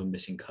most of them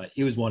missing cut.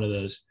 He was one of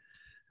those.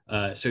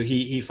 So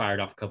he fired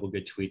off a couple of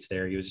good tweets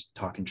there. He was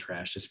talking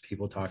trash, just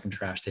people talking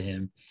trash to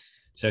him.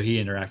 So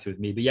he interacted with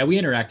me. But yeah, we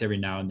interact every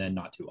now and then,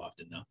 not too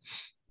often though.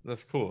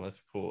 That's cool.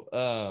 Let's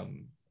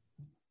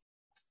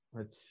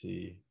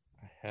see.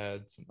 I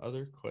had some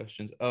other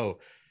questions.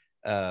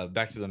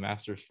 Back to the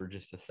Masters for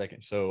just a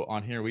second. So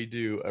on here we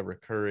do a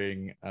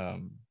recurring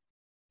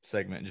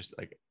segment, just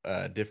like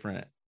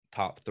different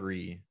top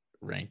 3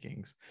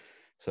 rankings.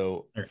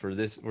 So for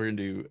this, we're gonna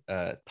do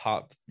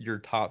your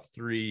top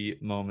 3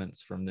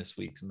 moments from this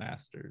week's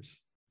Masters,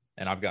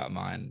 and I've got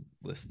mine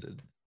listed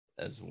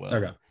as well.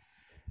 Okay.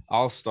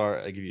 I'll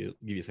start. I'll give you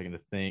a second to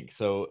think.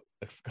 So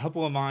a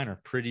couple of mine are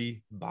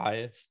pretty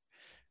biased.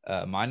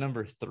 My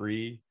number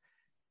 3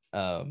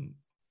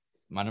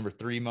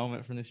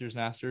 moment from this year's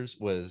Masters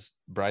was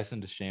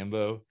Bryson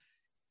DeChambeau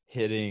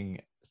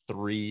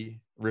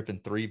ripping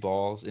 3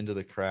 balls into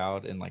the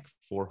crowd in like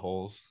 4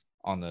 holes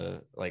on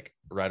the like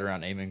right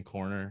around Amen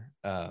Corner.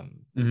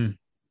 And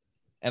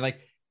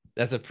like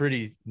that's a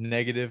pretty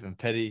negative and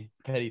petty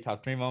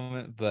top 3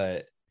 moment,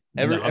 but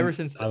ever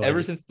since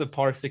the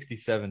par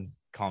 67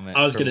 comment,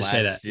 I was gonna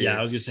say that. Year, yeah,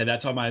 I was gonna say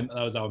that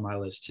was on my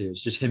list too.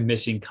 It's just him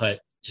missing cut,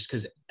 just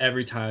because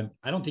every time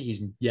I don't think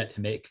he's yet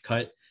to make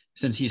cut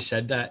since he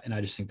said that, and I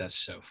just think that's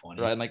so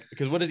funny. Right, and like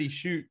because what did he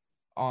shoot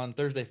on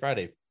Thursday,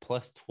 Friday?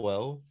 Plus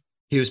 12.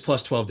 He was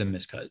plus 12 to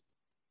miss cut.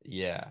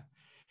 Yeah,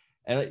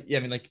 and yeah,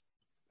 I mean like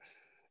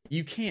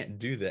you can't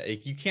do that.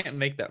 Like, you can't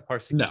make that par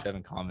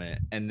 67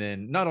 comment and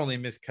then not only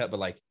miss cut, but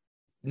like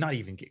not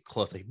even get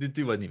close. Like the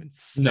dude wasn't even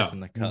sniffing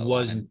the cut.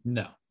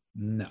 No,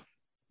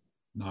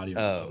 not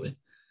even.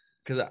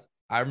 Because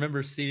I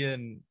remember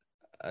seeing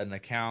an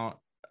account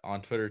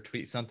on Twitter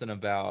tweet something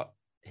about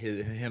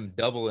him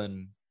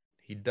doubling.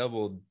 He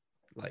doubled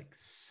like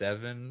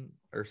 7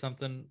 or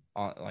something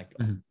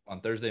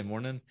on Thursday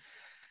morning.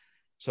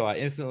 So I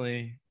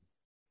instantly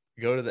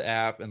go to the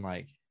app and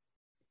like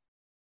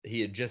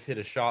he had just hit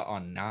a shot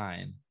on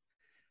 9,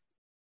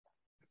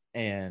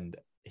 and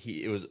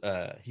he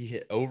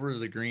hit over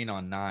the green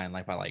on 9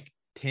 like by like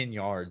 10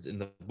 yards,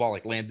 and the ball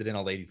like landed in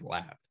a lady's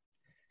lap.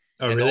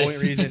 Oh, and really? The only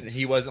reason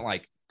he wasn't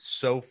like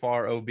so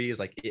far OB is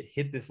like it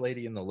hit this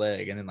lady in the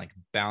leg and then like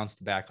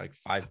bounced back like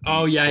 5 feet.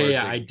 Oh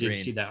yeah, I did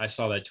see that. I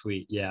saw that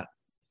tweet. Yeah,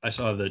 I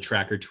saw the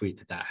tracker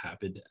tweet that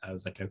happened. I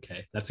was like,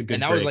 okay, that's a good.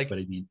 And that break, was like, but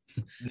I mean,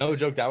 no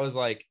joke. That was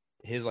like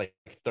his like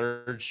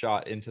 3rd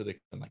shot into the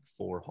like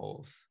 4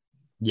 holes.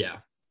 Yeah.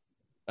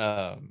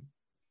 That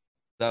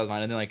was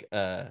mine. And then like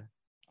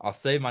I'll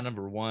save my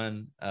number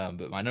 1,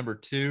 but my number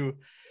 2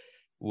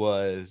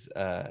 was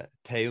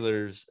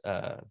Taylor's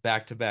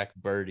back-to-back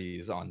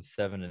birdies on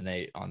 7 and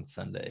 8 on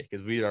Sunday,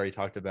 because we had already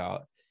talked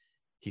about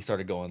he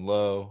started going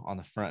low on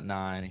the front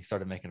 9. He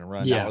started making a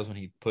run. Yeah. That was when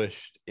he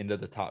pushed into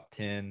the top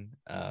 10.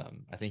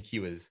 I think he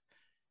was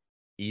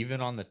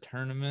even on the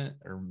tournament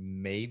or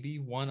maybe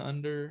 1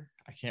 under.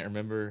 I can't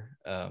remember.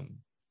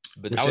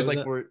 But that was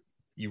like where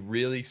you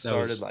really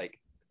started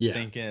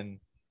thinking,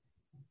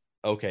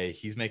 okay,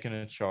 he's making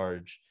a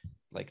charge.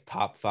 Like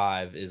top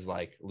 5 is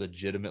like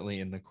legitimately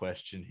in the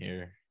question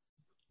here.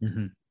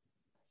 Mm-hmm.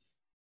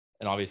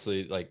 And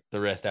obviously like the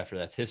rest after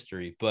that's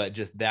history, but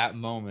just that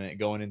moment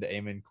going into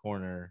Amen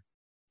Corner,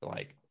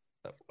 like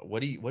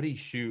what do you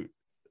shoot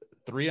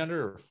 3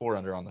 under or 4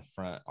 under on the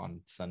front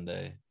on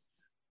Sunday?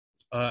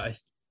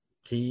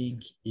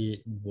 think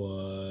it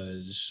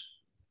was,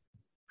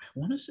 I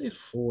want to say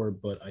 4,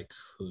 but I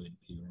could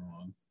be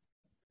wrong.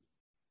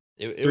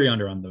 It 3 was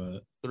under on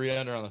the 3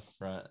 under on the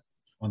front.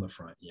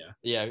 front, yeah.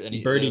 Yeah, and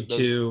He birdied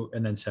 2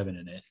 and then 7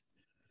 and 8.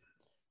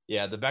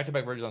 Yeah, the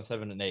back-to-back birdies on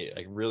 7 and 8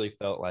 like really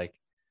felt like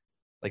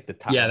the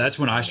time. Yeah, that's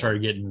when I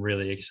started getting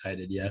really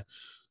excited. Yeah.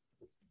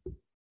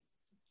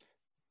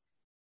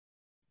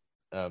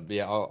 But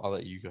yeah, I'll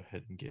let you go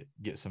ahead and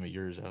get some of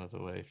yours out of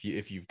the way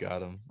if you've got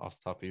them off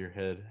the top of your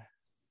head.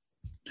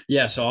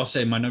 Yeah, so I'll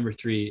say my number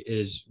 3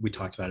 is, we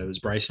talked about it, was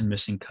Bryson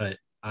missing cut.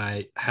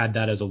 I had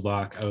that as a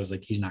lock. I was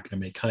like, he's not going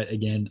to make cut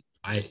again.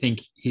 I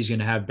think he's going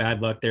to have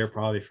bad luck there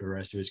probably for the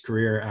rest of his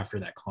career after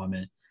that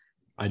comment.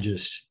 You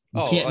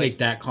can't make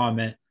that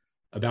comment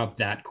about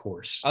that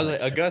course. I was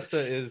like, Augusta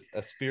is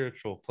a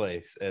spiritual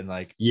place, and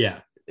yeah,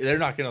 they're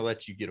not going to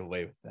let you get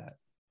away with that.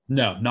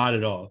 No, not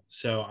at all.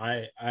 So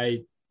I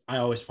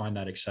always find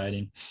that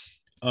exciting.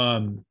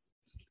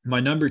 My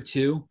number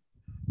 2,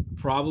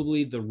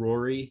 probably the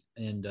Rory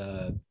and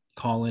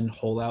Colin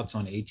holeouts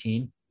on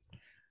 18.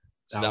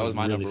 So that was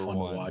my really number fun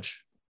 1 to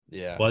watch.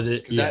 Yeah. Was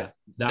it? Yeah.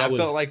 That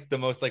felt like the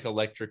most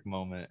electric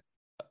moment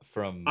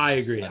from I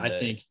agree. Sunday. I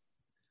think.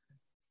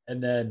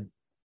 And then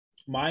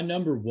my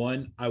number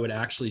 1, I would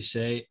actually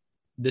say,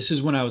 this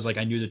is when I was like,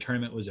 I knew the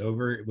tournament was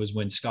over. It was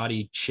when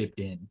Scotty chipped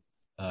in,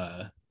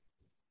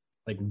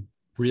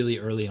 really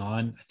early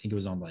on. I think it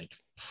was on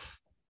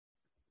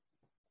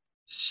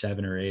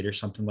 7 or 8 or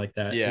something like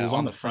that. Yeah, it was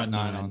on the front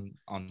 9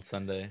 on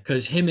Sunday.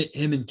 Because him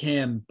and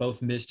Cam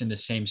both missed in the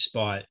same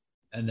spot,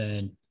 and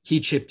then he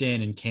chipped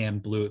in and Cam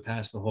blew it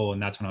past the hole,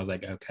 and that's when I was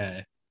like,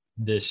 okay,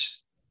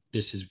 this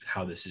is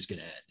how this is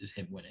gonna end, is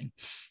him winning.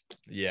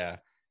 Yeah,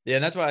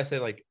 and that's why I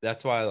say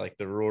that's why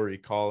the Rory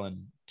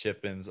Colin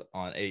chip-ins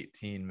on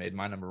 18 made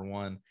my number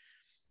 1,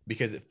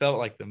 because it felt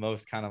like the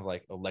most kind of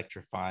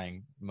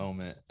electrifying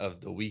moment of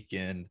the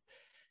weekend.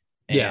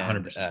 And, yeah,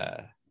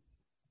 100%.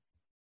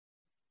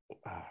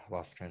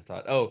 Lost my train of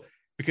thought. Oh,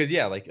 because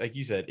yeah, like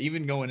you said,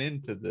 even going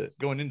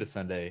into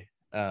Sunday,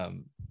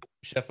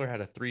 Scheffler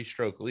had a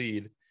 3-stroke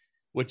lead,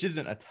 which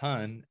isn't a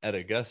ton at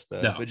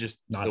Augusta, but just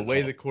the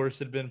way the course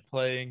had been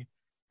playing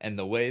and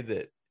the way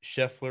that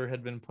Scheffler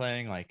had been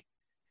playing,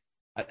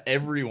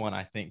 everyone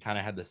I think kind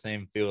of had the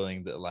same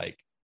feeling that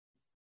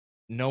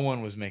no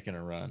one was making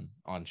a run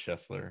on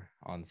Scheffler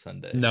on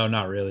Sunday. No,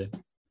 not really.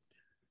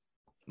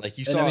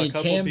 You saw a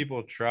couple of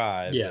people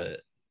try, yeah.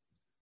 But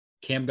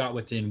Cam got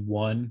within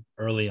 1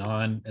 early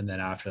on, and then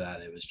after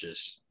that, it was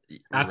just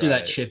after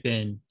that chip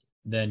in.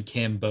 Then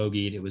Cam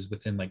bogeyed. It was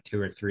within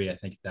 2 or 3, I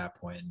think, at that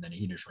point, and then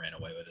he just ran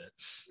away with it.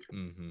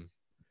 Mm-hmm.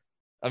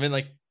 I mean,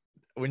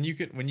 when you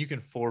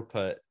can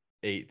 4-putt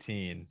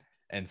 18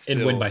 and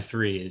still win by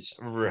 3 is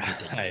right.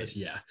 ridiculous.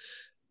 Yeah.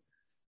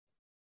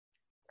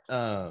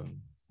 All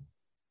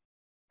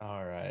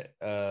right.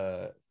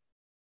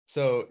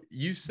 So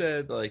you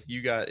said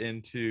you got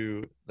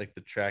into the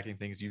tracking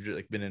things. You've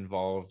just been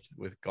involved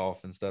with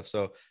golf and stuff.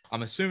 So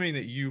I'm assuming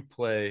that you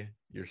play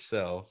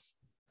yourself.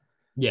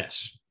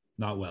 Yes,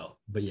 not well,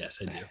 but yes,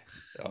 I do.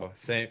 Oh,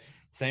 same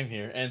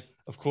here. And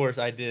of course,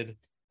 I did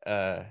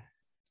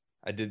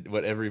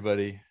what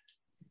everybody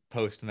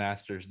post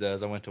Masters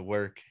does. I went to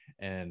work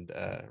and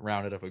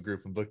rounded up a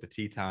group and booked a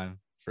tee time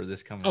for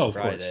this coming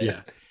Friday.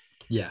 Course,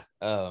 yeah.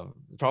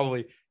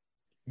 Probably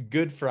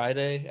Good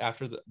Friday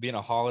being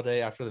a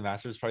holiday after the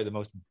Masters, probably the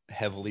most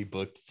heavily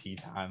booked tee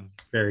time.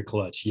 Very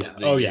clutch. Yeah.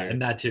 Oh yeah.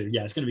 And that too.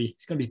 Yeah. It's going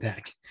to be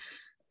packed.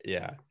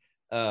 Yeah.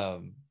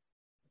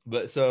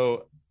 But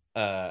so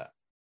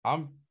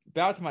I'm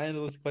about to my end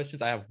of those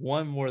questions. I have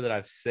one more that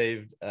I've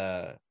saved.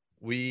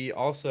 We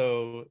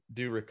also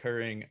do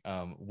recurring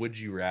would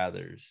you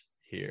rathers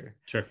here.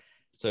 Sure.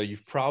 So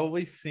you've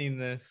probably seen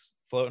this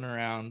floating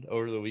around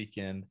over the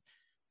weekend.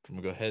 I'm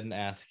gonna go ahead and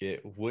ask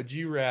it. Would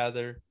you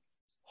rather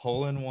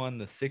hole-in-one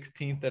the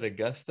 16th at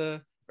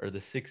Augusta or the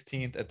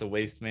 16th at the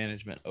Waste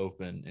Management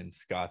Open in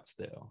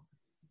Scottsdale?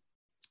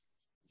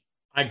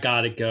 I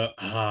gotta go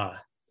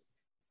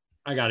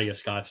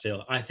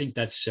Scottsdale. I think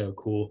that's so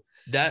cool.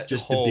 That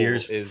just the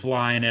beers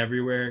flying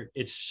everywhere.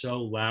 It's so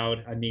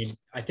loud. I mean,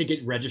 I think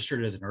it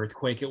registered as an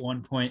earthquake at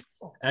one point.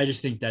 I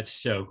just think that's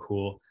so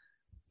cool.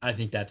 I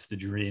think that's the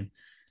dream.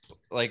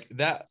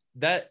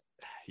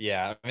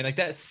 Yeah. I mean,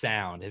 that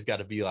sound has got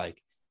to be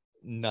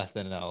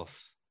nothing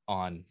else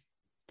on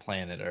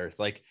planet Earth.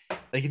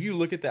 If you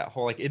look at that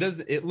hole,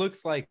 it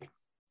looks like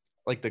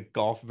the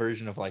golf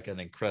version of an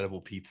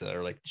Incredible Pizza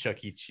or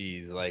Chuck E.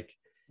 Cheese.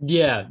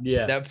 Yeah.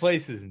 That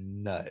place is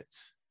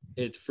nuts.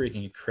 It's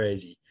freaking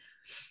crazy.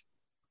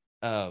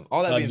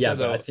 All that being said,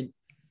 though, I think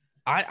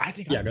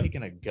I'm go.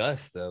 taking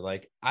Augusta.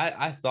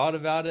 I thought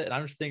about it, and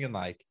I'm just thinking,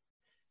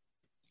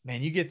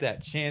 man, you get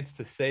that chance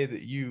to say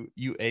that you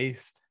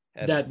aced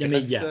at Augusta. I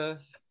mean, yeah,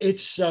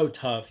 it's so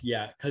tough.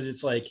 Yeah, because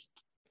it's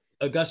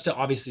Augusta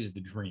obviously is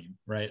the dream,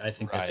 right? I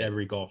think that's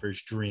every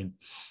golfer's dream.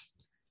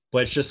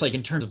 But it's just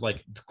in terms of the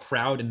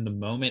crowd in the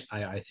moment,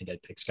 I think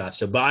I'd pick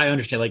Scottsdale. But I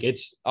understand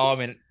it's. Oh, I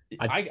mean,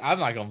 I'm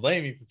not gonna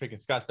blame you for picking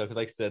Scottsdale because,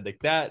 like I said,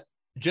 that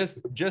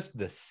just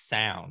the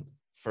sound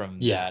from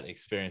Yeah. that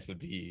experience would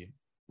be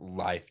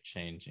life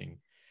changing.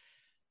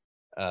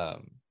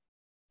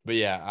 But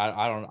yeah,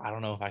 I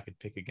don't know if I could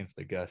pick against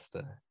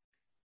Augusta.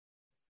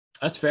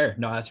 That's fair.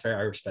 No, that's fair.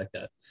 I respect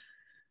that.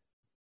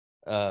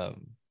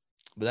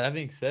 But that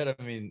being said,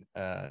 I mean,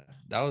 that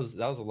was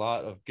a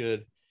lot of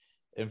good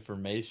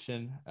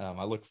information.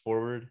 I look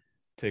forward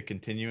to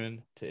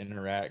continuing to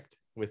interact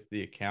with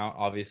the account.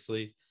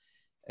 Obviously,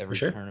 every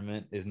sure.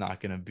 tournament is not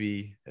going to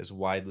be as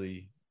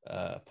widely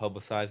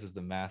publicized as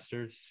the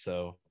Masters.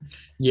 So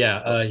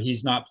Yeah,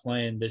 he's not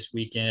playing this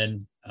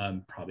weekend.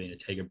 Probably gonna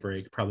take a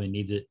break. Probably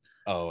needs it.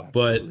 oh,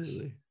 But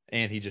absolutely.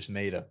 And he just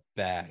made a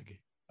bag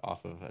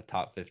off of a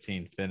top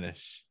 15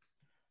 finish.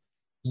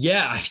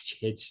 yeah,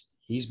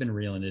 he's been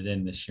reeling it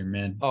in this year,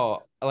 man. Oh,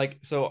 like,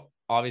 so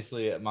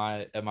obviously at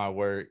my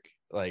work,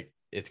 like,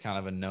 it's kind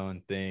of a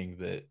known thing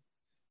that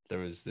there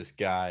was this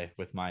guy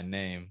with my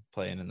name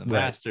playing in the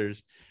Right.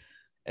 Masters.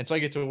 And so I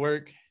get to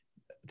work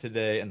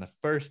today, and the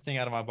first thing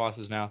out of my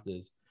boss's mouth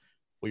is,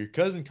 well, your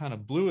cousin kind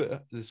of blew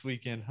it this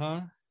weekend,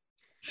 huh?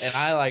 And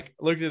I like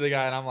looked at the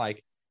guy and I'm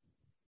like,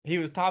 he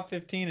was top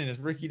 15 in his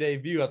rookie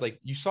debut. I was like,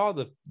 you saw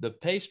the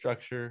pay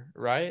structure,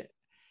 right?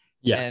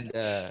 Yeah.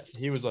 And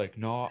he was like,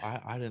 no,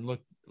 I didn't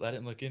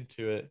look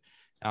into it.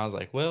 And I was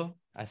like, well,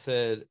 I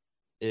said,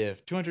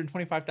 if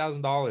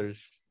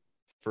 $225,000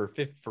 for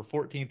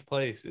 14th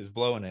place is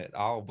blowing it,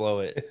 I'll blow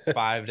it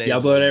 5 days. Yeah,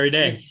 I'll blow it every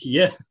day.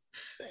 Yeah.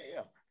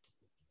 Damn.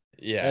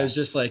 Yeah. It was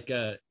just like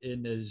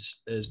in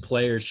his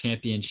players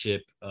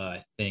championship,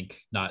 I think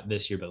not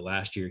this year, but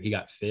last year he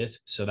got 5th.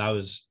 So that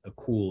was a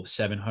cool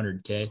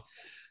 700K.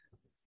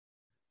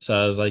 So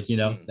I was like,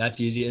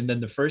 that's easy. And then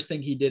the first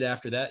thing he did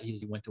after that,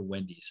 he went to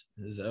Wendy's.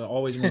 It was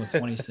always one of the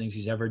funniest things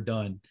he's ever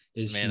done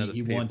is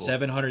he won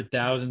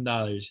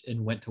 $700,000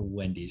 and went to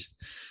Wendy's.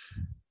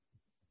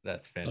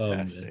 That's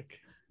fantastic.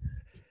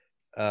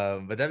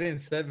 But that being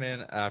said,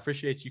 man, I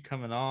appreciate you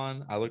coming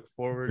on. I look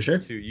forward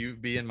to you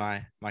being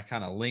my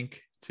kind of link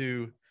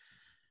to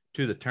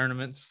the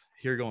tournaments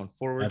here going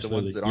forward. Absolutely.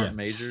 The ones that aren't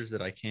majors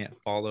that I can't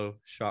follow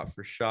shot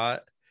for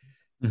shot.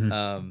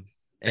 Mm-hmm.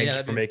 Thank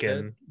you for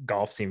making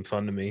golf seem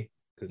fun to me.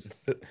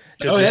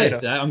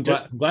 I'm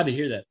glad to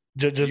hear that.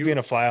 Just being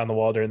a fly on the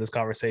wall during this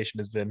conversation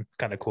has been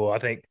kind of cool. I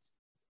think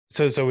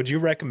so. Would you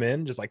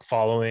recommend just like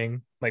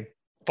following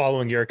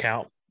your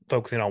account,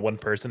 focusing on one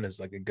person is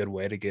like a good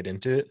way to get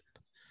into it?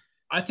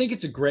 I think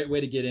it's a great way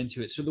to get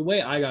into it. So the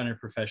way I got into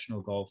professional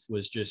golf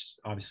was just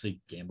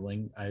obviously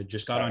gambling. I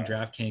just got on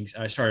DraftKings.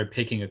 I started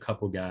picking a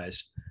couple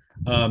guys.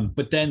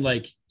 But then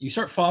like you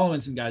start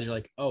following some guys, you're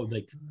like, oh,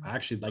 like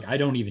actually, like I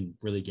don't even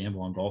really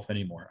gamble on golf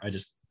anymore. I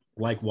just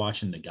like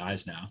watching the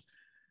guys now.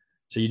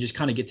 So you just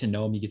kind of get to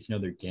know them, you get to know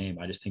their game.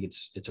 I just think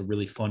it's a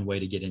really fun way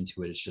to get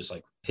into it. It's just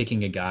like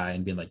picking a guy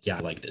and being like, yeah, I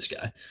like this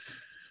guy.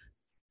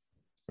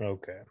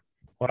 Okay.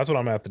 Well, that's what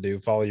I'm gonna have to do.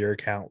 Follow your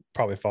account,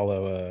 probably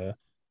follow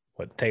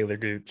Taylor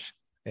Gooch,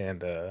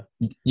 and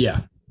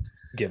yeah,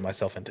 get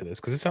myself into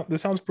this because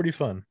this sounds pretty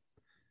fun.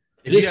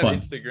 It is fun.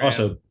 Instagram,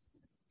 also,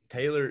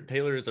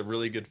 Taylor is a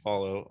really good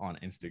follow on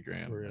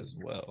Instagram as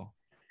well.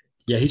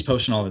 Yeah, he's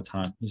posting all the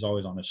time. He's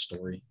always on his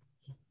story.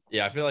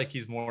 Yeah, I feel like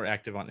he's more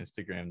active on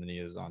Instagram than he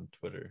is on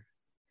Twitter.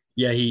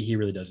 Yeah, he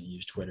really doesn't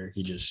use Twitter.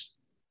 He just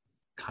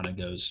kind of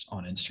goes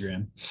on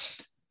Instagram.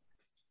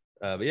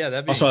 But yeah,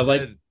 that being also,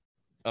 said,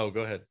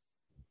 go ahead.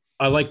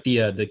 I like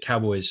the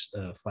Cowboys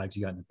flags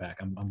you got in the back.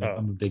 I'm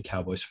a big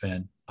Cowboys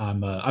fan.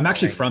 I'm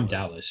actually from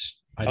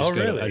Dallas. I just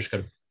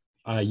go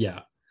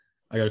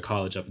to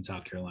college up in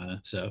South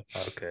Carolina. So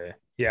okay,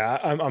 yeah,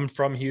 I'm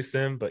from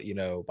Houston, but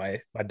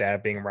my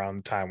dad being around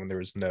the time when there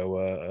was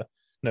no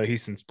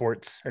Houston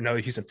sports or no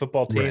Houston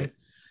football team,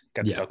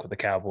 got stuck with the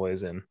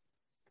Cowboys and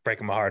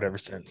breaking my heart ever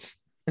since.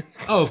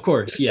 Oh, of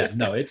course, yeah.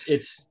 No, it's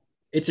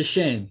a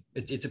shame.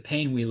 It's a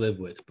pain we live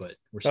with, but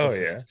we're still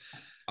friends.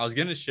 I was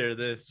gonna share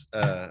this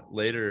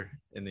later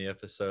in the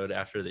episode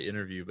after the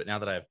interview, but now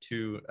that I have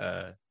two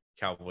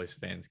Cowboys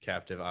fans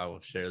captive, I will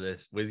share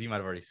this. Wiz, you might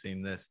have already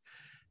seen this.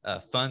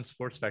 Fun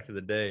sports fact of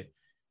the day: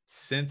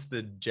 since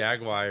the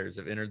Jaguars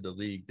have entered the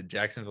league, the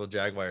Jacksonville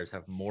Jaguars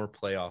have more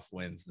playoff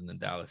wins than the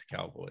Dallas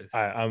Cowboys.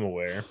 I'm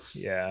aware.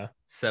 Yeah,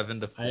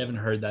 7-4. I haven't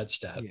heard that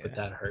stat, but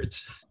that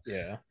hurts.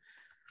 Yeah,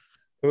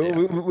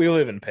 we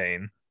live in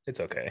pain. It's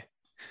okay.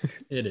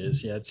 It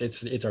is. Yeah,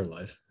 it's our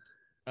life.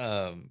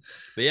 But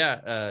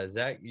yeah,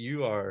 Zach,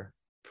 you are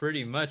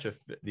pretty much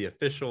the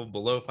official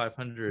below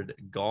 500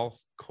 golf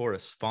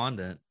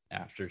correspondent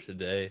after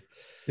today.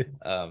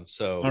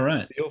 So all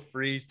right, feel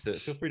free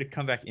to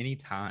come back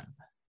anytime.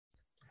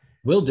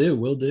 Will do.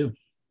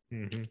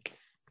 Mm-hmm.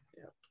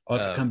 I'll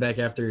have to come back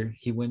after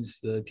he wins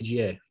the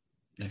PGA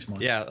next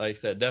month. Yeah, like I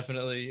said,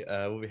 definitely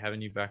we'll be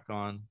having you back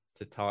on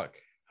to talk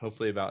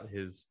hopefully about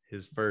his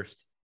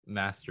first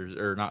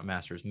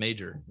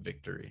major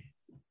victory.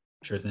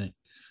 Sure thing.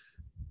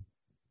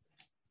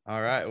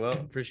 All right. Well,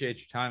 appreciate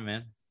your time,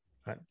 man.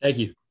 All right. Thank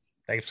you.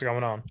 Thanks for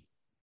coming on.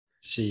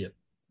 See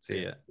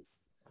ya.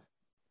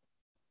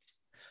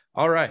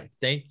 All right.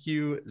 Thank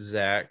you,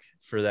 Zach,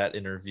 for that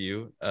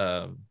interview.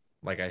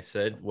 Like I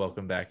said,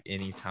 welcome back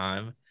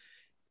anytime.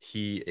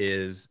 He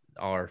is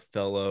our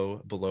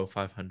fellow below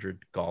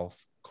 500 golf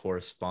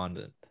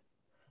correspondent,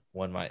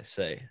 one might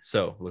say.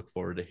 So look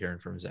forward to hearing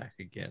from Zach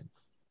again.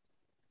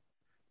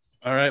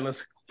 All right,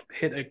 let's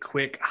hit a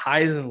quick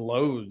highs and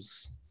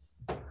lows.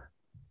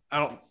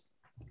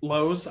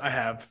 Lows, I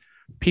have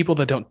people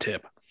that don't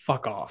tip.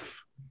 Fuck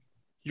off.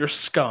 You're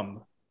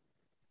scum.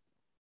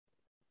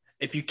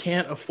 If you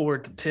can't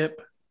afford to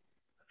tip,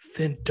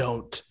 then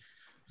don't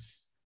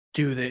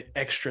do the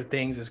extra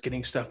things as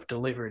getting stuff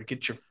delivered.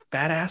 Get your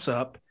fat ass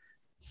up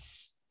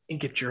and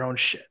get your own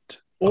shit.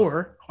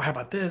 Or how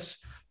about this?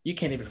 You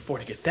can't even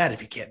afford to get that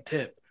if you can't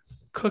tip.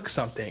 Cook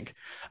something.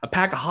 A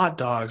pack of hot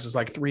dogs is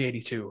like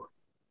 $3.82.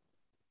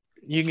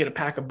 You can get a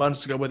pack of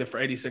buns to go with it for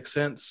 86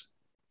 cents.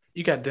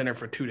 You got dinner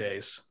for 2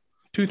 days,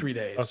 3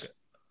 days. Okay.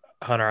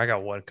 Hunter, I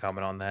got one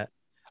comment on that.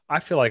 I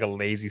feel like a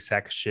lazy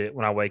sack of shit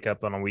when I wake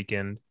up on a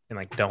weekend and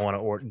like don't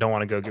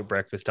want to go get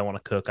breakfast, don't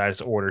want to cook. I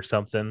just order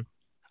something.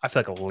 I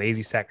feel like a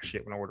lazy sack of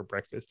shit when I order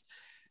breakfast.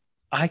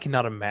 I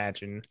cannot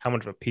imagine how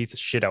much of a piece of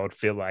shit I would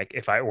feel like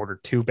if I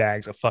ordered 2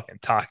 bags of fucking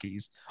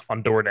Takis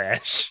on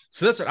DoorDash.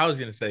 So that's what I was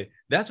gonna say.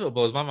 That's what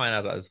blows my mind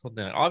out of this whole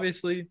thing.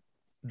 Obviously,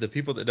 the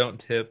people that don't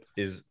tip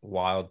is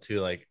wild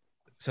too. Like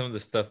some of the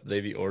stuff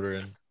they be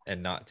ordering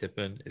and not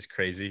tipping is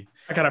crazy.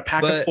 I got a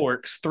pack of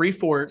forks, 3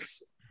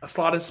 forks, a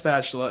slotted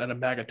spatula, and a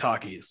bag of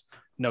Takis.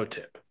 No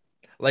tip.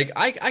 Like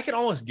I can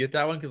almost get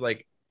that one because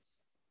like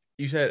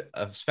you said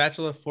a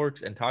spatula,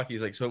 forks, and Takis.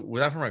 Like, so was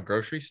that from a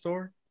grocery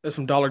store? That's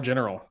from Dollar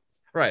General.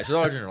 Right. So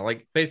Dollar General,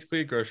 like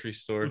basically a grocery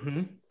store.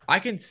 Mm-hmm. I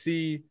can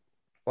see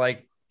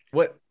like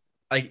what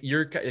like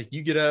you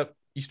get up,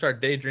 you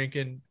start day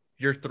drinking,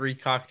 you're 3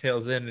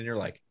 cocktails in, and you're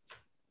like,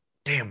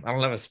 damn, I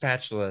don't have a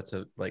spatula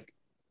to like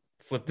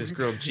flip this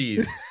grilled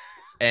cheese.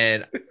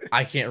 And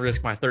I can't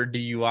risk my 3rd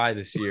DUI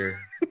this year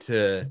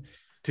to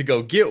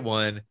go get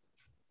one.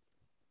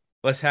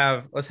 Let's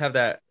have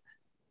that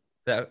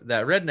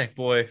redneck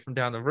boy from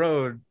down the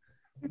road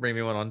bring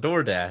me one on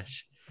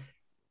DoorDash.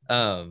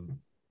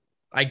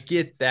 I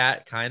get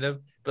that kind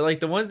of, but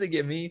like the ones that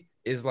get me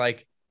is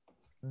like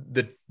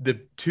the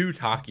 2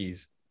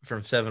 Takis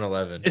from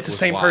 7-Eleven. It's the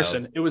same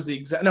person. It was the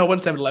exact no, it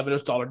wasn't 7-Eleven, it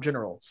was Dollar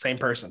General. Same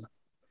person.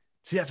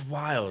 See, that's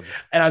wild.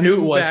 And I knew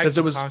it was because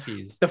it was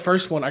Takis. the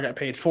first one I got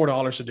paid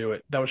 $4 to do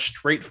it. That was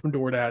straight from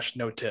DoorDash,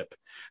 no tip.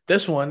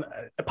 This one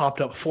it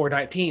popped up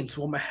 $4.19.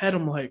 So in my head,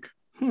 I'm like,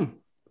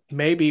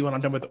 maybe when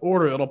I'm done with the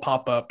order, it'll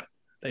pop up.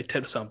 They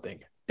tip something.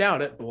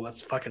 Doubt it. Well,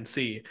 let's fucking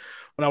see.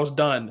 When I was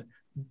done,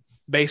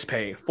 base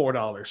pay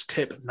 $4,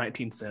 tip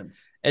 19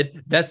 cents.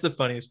 And that's the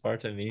funniest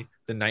part to me,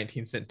 the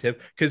 19-cent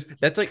tip, because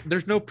that's like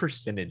there's no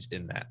percentage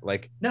in that.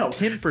 Like no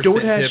 10%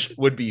 DoorDash tip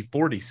would be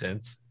 40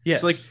 cents.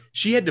 Yes. So like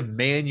she had to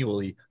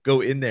manually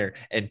go in there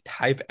and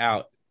type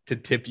out to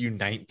tip you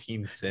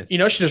 19 cents. You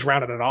know, she just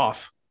rounded it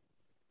off.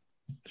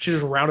 She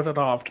just rounded it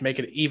off to make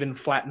it even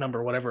flat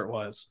number, whatever it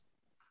was.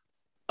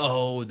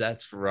 Oh,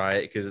 that's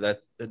right. Because that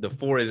the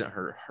 4 isn't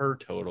her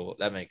total.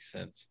 That makes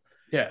sense.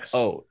 Yes.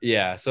 Oh,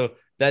 yeah. So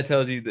that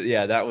tells you that,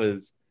 yeah, that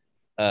was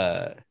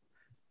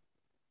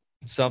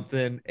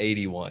something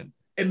 81.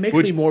 It makes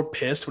me more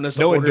pissed when it's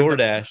knowing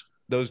DoorDash,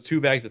 those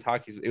 2 bags of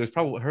Takis, it was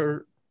probably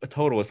her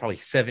total was probably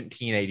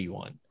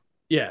 1781.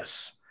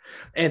 Yes.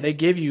 And they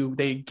give you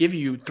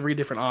 3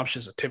 different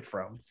options to tip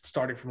from,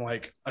 starting from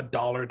like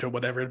 $1 to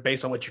whatever,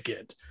 based on what you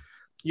get.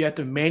 You have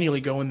to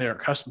manually go in there,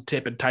 custom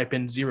tip, and type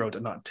in 0 to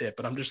not tip.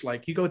 But I'm just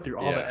like, you go through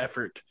all the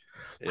effort.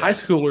 Yeah. High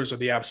schoolers are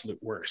the absolute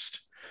worst.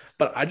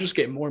 But I just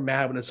get more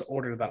mad when it's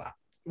order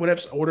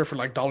for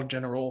like Dollar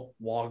General,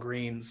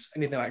 Walgreens,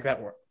 anything like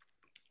that. Where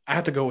I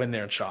have to go in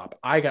there and shop.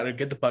 I got to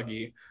get the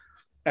buggy.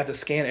 I have to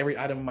scan every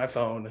item on my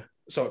phone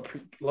so it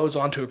loads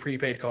onto a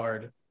prepaid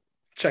card.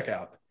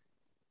 Checkout.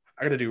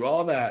 I got to do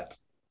all that.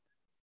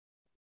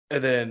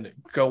 And then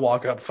go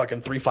walk up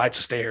fucking 3 flights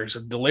of stairs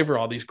and deliver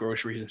all these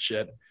groceries and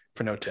shit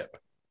for no tip.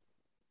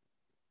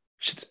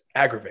 Shit's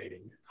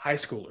aggravating. High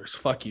schoolers,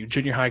 fuck you.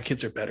 Junior high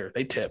kids are better.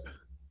 They tip.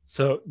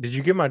 So did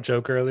you get my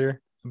joke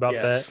earlier about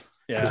that?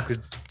 Yeah. Because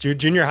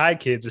junior high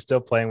kids are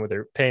still paying with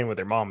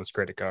their mom's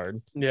credit card.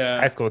 Yeah.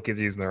 High school kids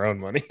using their own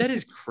money. That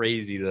is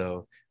crazy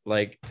though.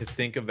 Like to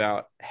think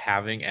about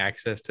having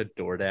access to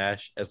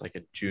DoorDash as like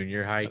a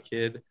junior high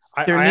kid.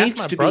 I asked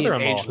my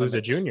brother-in-law who's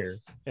a junior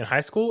in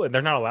high school, and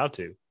they're not allowed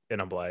to in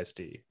Humble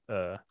ISD.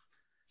 Not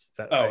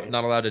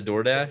allowed to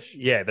DoorDash?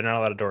 Yeah, they're not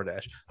allowed to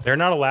DoorDash. They're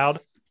not allowed.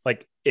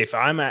 Like, if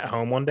I'm at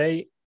home one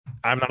day,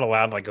 I'm not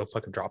allowed to like go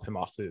fucking drop him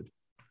off food.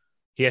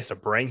 He has to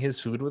bring his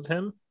food with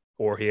him,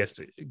 or he has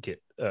to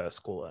get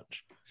school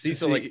lunch.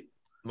 So like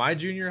my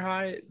junior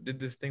high did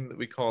this thing that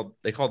they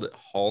called it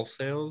hall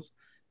sales,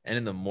 and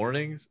in the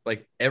mornings,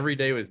 like every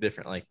day was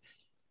different. Like,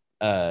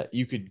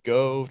 you could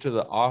go to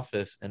the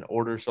office and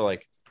order. So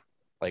like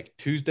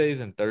Tuesdays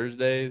and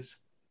Thursdays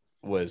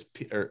was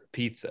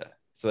pizza.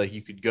 So like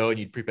you could go and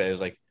you'd prepay. It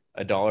was like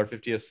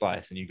 $1.50 a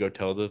slice, and you go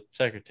tell the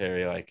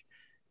secretary like,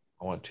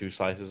 I want 2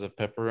 slices of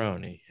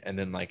pepperoni. And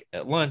then like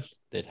at lunch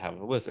they'd have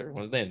a list.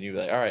 Everyone's there, and you'd be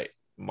like, all right,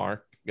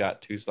 Mark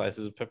got 2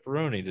 slices of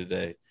pepperoni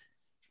today,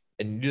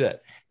 and you do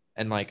that.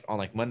 And like on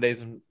like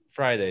Mondays and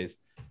Fridays,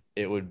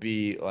 it would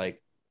be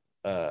like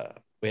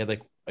we had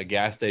like a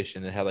gas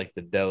station that had like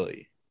the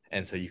deli,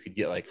 and so you could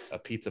get like a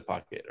pizza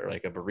pocket or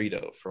like a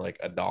burrito for like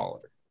 $1,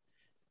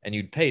 and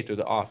you'd pay through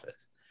the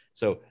office.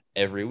 So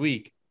every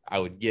week I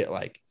would get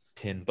like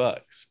 $10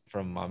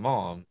 from my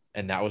mom,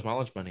 and that was my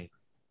lunch money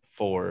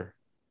for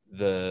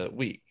the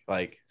week.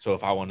 Like, so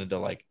if I wanted to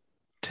like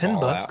 $10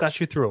 ball out- got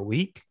you through a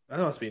week. That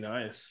must be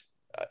nice.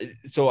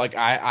 so like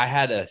I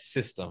had a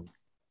system.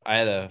 I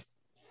had a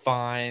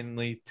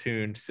finely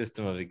tuned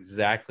system of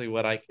exactly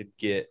what I could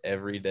get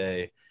every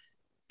day,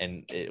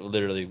 and it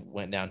literally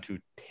went down to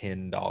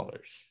 $10.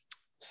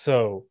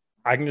 So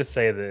I can just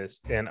say this: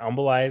 in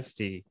Humble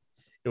ISD,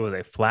 it was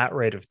a flat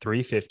rate of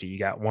 $3.50. You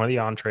got one of the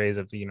entrees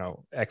of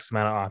X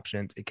amount of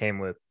options. It came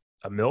with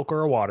a milk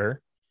or a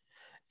water,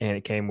 and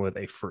it came with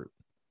a fruit.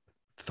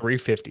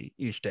 $3.50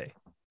 each day.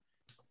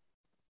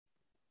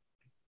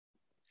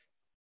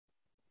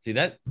 See,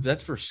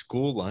 that's for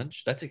school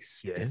lunch. That's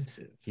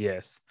expensive.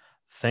 Yes.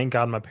 Thank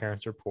God my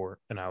parents were poor,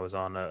 and I was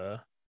on I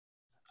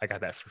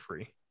got that for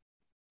free.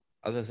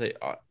 I was gonna say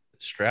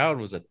Stroud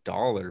was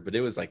 $1, but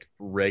it was like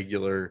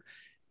regular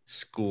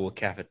school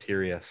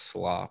cafeteria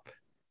slop.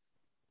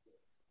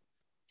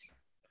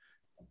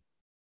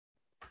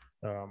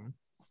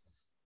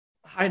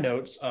 High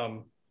notes.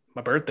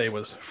 My birthday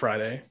was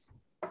Friday.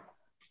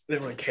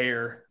 Didn't really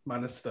care,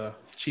 minus the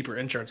cheaper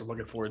insurance I'm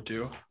looking forward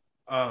to.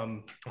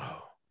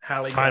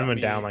 Hallie Mine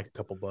went down like a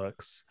couple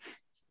bucks.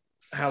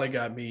 Hallie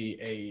got me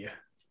a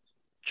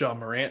John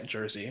Morant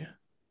jersey.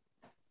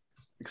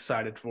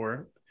 Excited for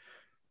it.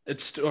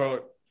 It's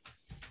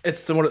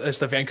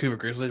the Vancouver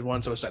Grizzlies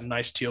one, so it's that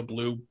nice teal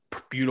blue,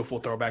 beautiful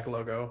throwback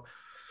logo.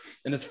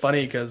 And it's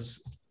funny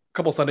because a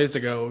couple Sundays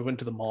ago we went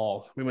to the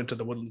mall. We went to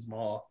the Woodlands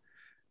Mall,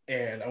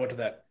 and I went to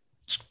that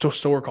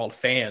store called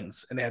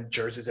Fans, and they had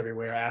jerseys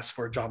everywhere. I asked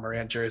for a John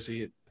Morant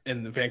jersey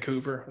in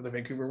Vancouver, the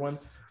Vancouver one.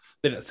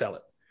 They didn't sell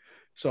it.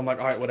 So I'm like,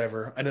 all right,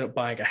 whatever. I ended up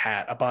buying a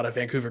hat. I bought a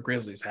Vancouver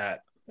Grizzlies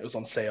hat. It was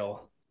on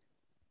sale.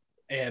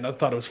 And I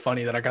thought it was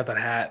funny that I got that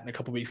hat. And a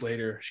couple weeks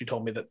later, she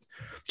told me that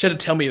she had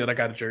to tell me that I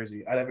got a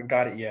jersey. I haven't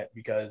got it yet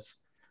because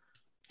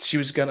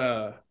she's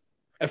about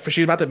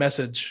to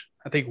message,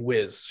 I think,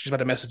 Wiz. She's about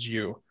to message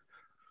you.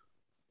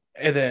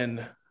 And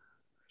then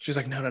she's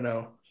like, no.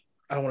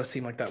 I don't want to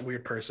seem like that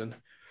weird person.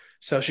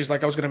 So she's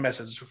like, I was going to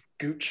message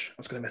Gooch. I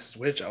was going to message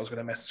Witch. I was going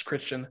to message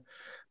Christian.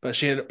 But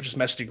she ended up just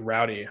messaging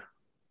Rowdy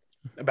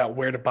about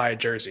where to buy a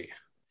jersey.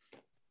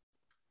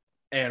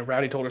 And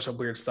Rowdy told her some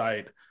weird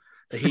site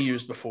that he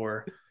used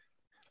before.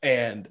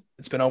 And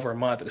it's been over a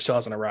month and it still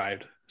hasn't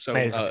arrived. So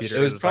Man, it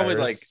was probably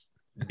like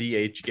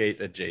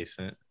DHgate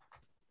adjacent.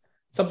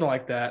 Something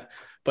like that.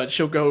 But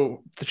she'll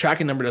go, the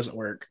tracking number doesn't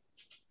work.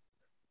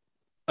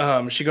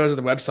 She goes to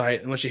the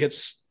website, and when she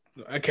hits,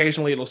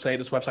 occasionally it'll say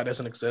this website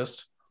doesn't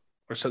exist,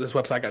 or so this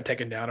website got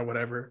taken down or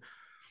whatever.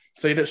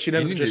 So she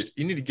doesn't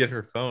you need to get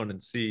her phone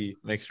and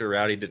make sure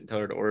Rowdy didn't tell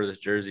her to order this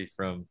jersey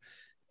from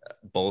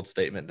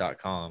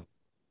boldstatement.com.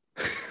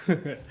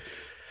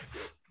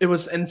 It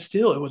was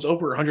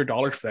over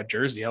 $100 for that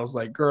jersey. I was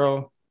like,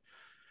 girl,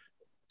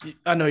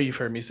 I know you've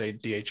heard me say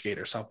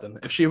DHgate or something.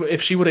 If she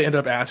would have ended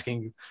up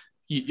asking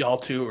y'all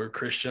two or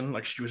Christian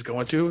like she was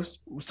going to,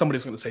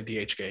 somebody's going to say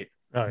DHgate.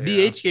 Oh,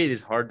 yeah. DHgate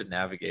is hard to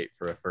navigate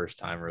for a first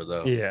timer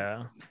though.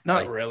 Yeah.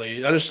 Not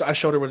really. I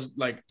showed her was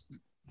like,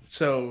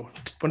 so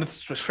when it's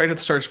straight at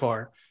the search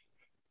bar,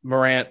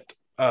 Morant,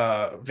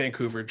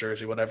 Vancouver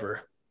jersey,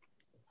 whatever.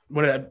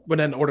 When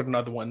I ordered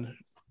another one,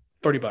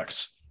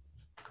 $30.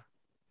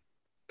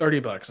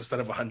 $30 instead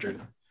of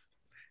 100.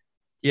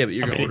 Yeah, but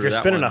if you're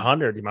spending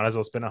 100, you might as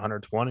well spend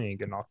 120 and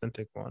get an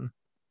authentic one.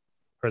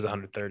 Or is it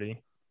 130? It's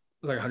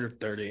like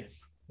 130.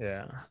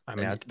 Yeah. I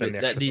mean, I'd spend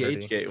the that extra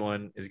DHgate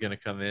one is going to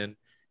come in,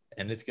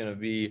 and it's going to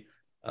be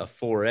a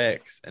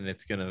 4X, and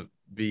it's going to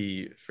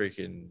be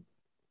freaking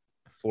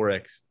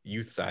 4X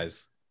youth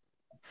size.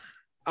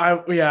 I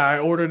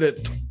ordered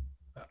it.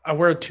 I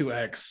wear a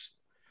 2X,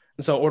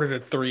 and so I ordered a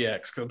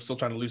 3X because I'm still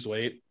trying to lose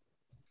weight.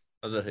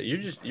 I was gonna say,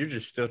 you're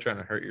just still trying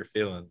to hurt your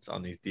feelings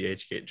on these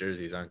DHgate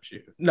jerseys, aren't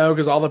you? No,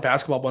 because all the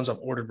basketball ones I've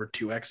ordered were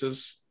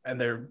 2Xs, and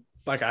they're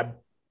like I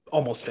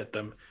almost fit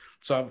them.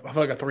 So I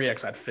feel like a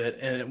 3X I'd fit,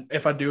 and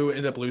if I do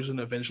end up losing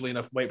eventually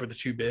enough weight where they're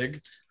too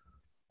big,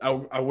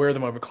 I wear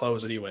them over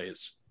clothes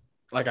anyways.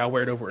 Like I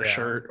wear it over a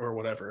shirt or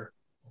whatever.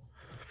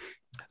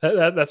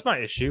 That's my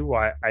issue.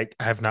 Why I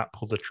have not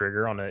pulled the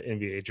trigger on an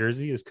NBA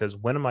jersey is because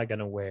when am I going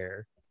to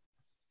wear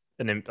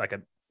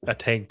a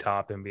tank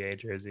top NBA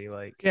jersey?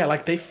 Like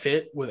they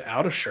fit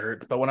without a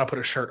shirt, but when I put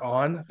a shirt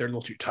on, they're a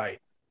little too tight.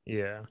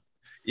 Yeah.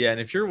 And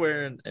if you're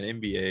wearing an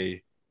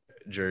NBA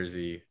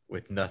jersey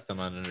with nothing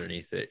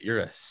underneath it, you're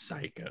a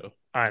psycho.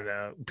 I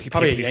know. Probably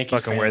people a Yankees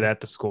fucking fan. wear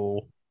that to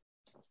school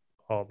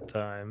all the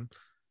time.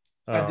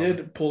 I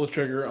did pull the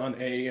trigger on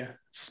a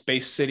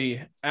Space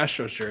City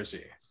Astros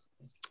jersey.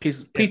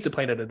 Pizza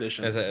Planet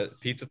edition. As a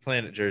Pizza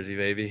Planet jersey,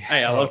 baby.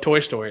 Hey, I love Toy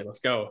Story. Let's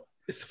go.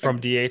 It's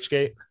from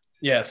DHgate.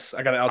 Yes,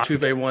 I got an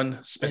Altuve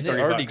one. Spent And they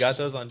 30 already bucks. got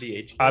those on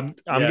DH. I'm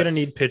gonna Yes.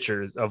 need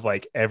pictures of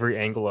like every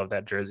angle of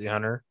that jersey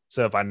hunter.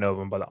 So if I know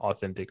them by the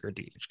authentic or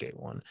DH gate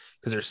one,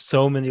 because there's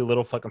so many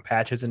little fucking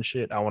patches and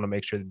shit, I want to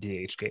make sure the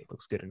DH gate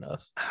looks good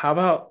enough. How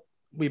about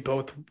we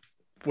both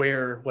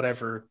wear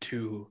whatever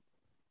to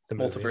The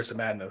movie. Multiverse of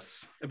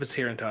Madness if it's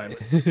here in time?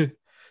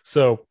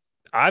 So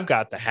I've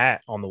got the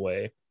hat on the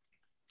way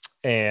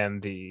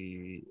and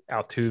the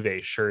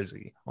Altuve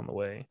jersey on the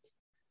way.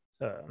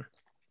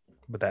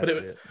 But that's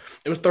it.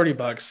 It was 30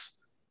 bucks.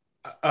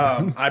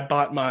 I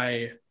bought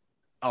my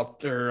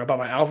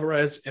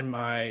Alvarez and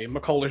my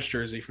McCullers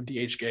jersey from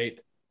DH Gate.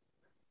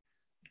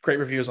 Great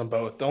reviews on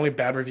both. The only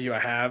bad review I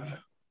have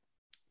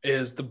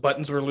is the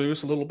buttons were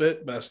loose a little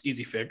bit, but that's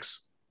easy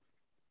fix.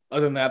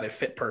 Other than that, they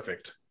fit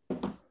perfect.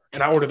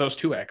 And I ordered those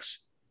 2X.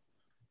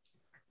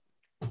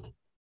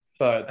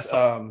 But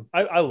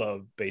I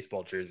love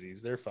baseball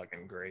jerseys. They're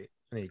fucking great.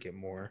 I need to get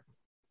more.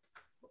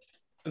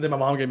 and then my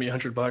mom gave me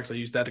 $100. I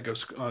used that to go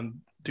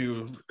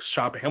do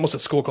shopping. I almost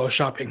said school clothes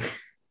shopping.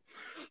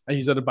 I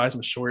used that to buy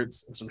some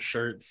shorts and some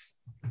shirts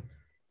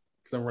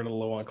because I'm running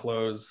low on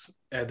clothes.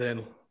 And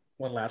then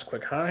one last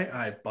quick high.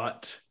 I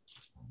bought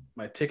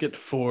my ticket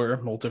for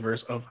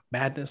Multiverse of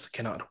Madness.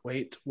 Cannot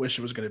wait. Wish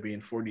it was going to be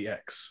in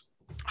 4DX.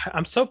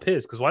 I'm so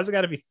pissed because why does it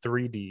got to be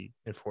 3D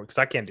and 4? Because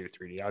I can't do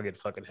 3D. I'll get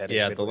fucking headache.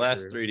 Yeah, the midway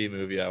last through. 3D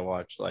movie I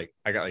watched, like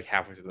I got like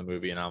halfway through the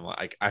movie and I'm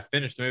like, I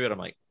finished the movie and I'm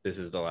like, this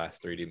is the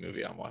last 3D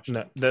movie I'm watching.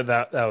 No,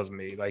 that was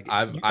me. Like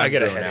I've I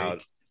get a grown headache.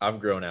 out.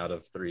 I've grown out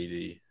of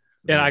 3D.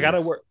 And I gotta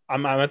movies. wear.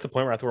 I'm at the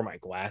point where I have to wear my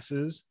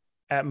glasses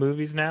at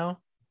movies now.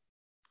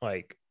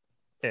 Like,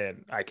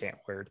 and I can't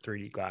wear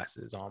 3D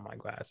glasses on my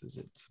glasses.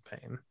 It's a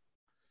pain.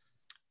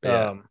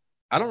 Yeah.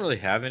 I don't really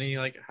have any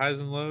like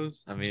highs and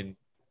lows. I mean,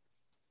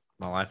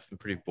 my life's been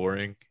pretty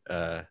boring.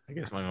 I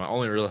guess my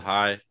only real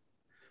high, I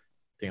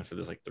think I've said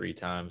this like 3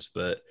 times,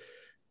 but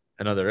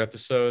another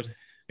episode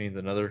means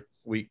another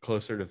week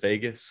closer to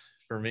Vegas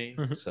for me.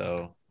 Mhm.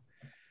 So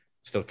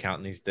still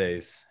counting these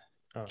days.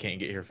 Oh, Can't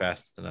get here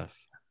fast enough.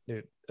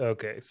 dude.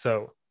 Okay,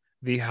 so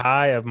the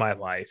high of my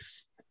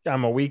life.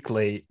 I'm a week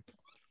late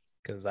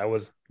because I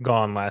was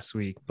gone last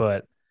week,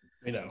 but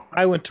You know,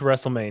 I went to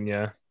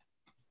WrestleMania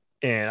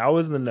and I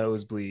was in the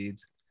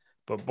nosebleeds.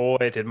 But boy,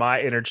 did my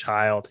inner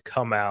child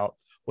come out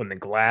when the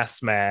glass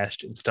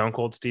smashed and Stone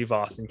Cold Steve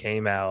Austin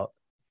came out.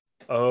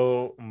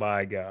 Oh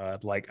my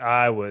God. Like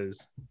I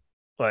was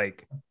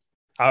like,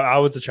 I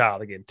was a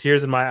child again,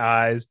 tears in my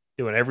eyes,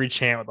 doing every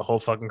chant with the whole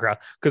fucking crowd.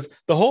 Because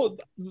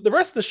the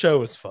rest of the show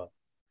was fun.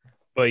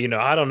 But, you know,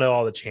 I don't know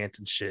all the chants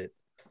and shit.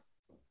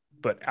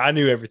 But I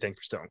knew everything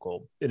for Stone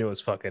Cold and it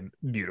was fucking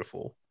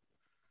beautiful.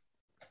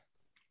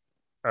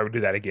 I would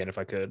do that again if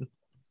I could,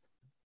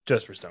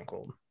 just for Stone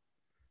Cold.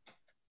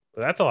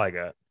 But that's all I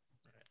got.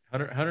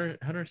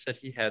 Hunter said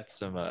he had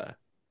some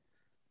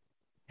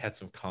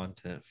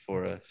content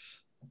for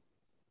us.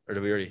 Or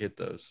did we already hit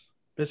those?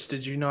 bitch,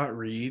 did you not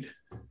read?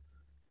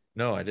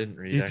 No, I didn't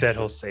read. He said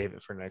actually. he'll save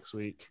it for next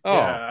week. Oh,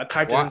 Yeah, I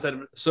typed it why- in and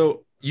said,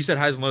 So you said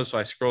highs and lows, so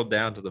I scrolled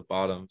down to the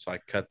bottom, so I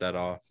cut that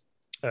off.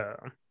 Uh,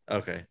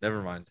 Okay,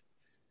 never mind.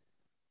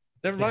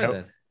 Never Yep. mind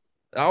then.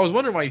 I was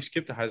wondering why you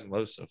skipped the highs and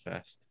lows so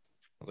fast.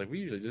 I was like, we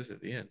usually do this at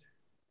the end.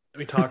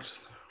 we talked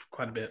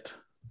quite a bit.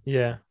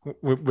 yeah,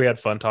 we had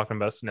fun talking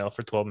about Snell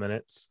for 12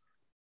 minutes.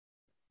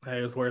 Hey,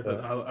 it was worth it.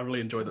 I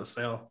really enjoyed the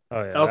sale.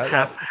 Oh yeah, That was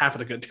half of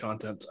the good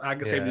content. I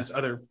can save Yeah. these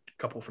other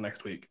couple for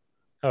next week.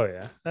 Oh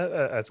yeah,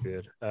 that's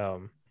good.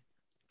 You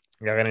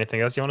got anything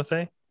else you want to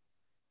say?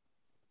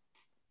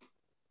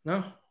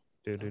 No?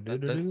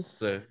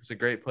 It's a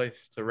great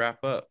place to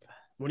wrap up.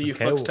 What do you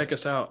Okay, fucks well- take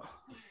us out?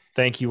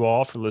 Thank you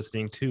all for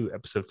listening to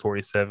episode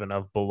 47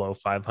 of Below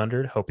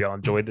 500. Hope y'all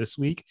enjoyed this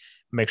week.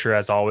 Make sure,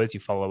 as always, you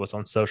follow us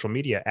on social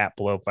media at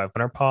Below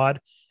 500 Pod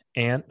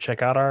and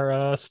check out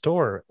our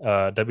store,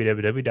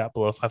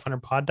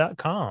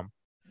 www.below500pod.com.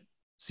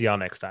 See y'all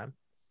next time.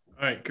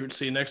 All right, good to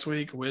see you next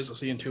week. Wiz, I'll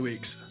see you in 2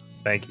 weeks.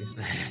 Thank you.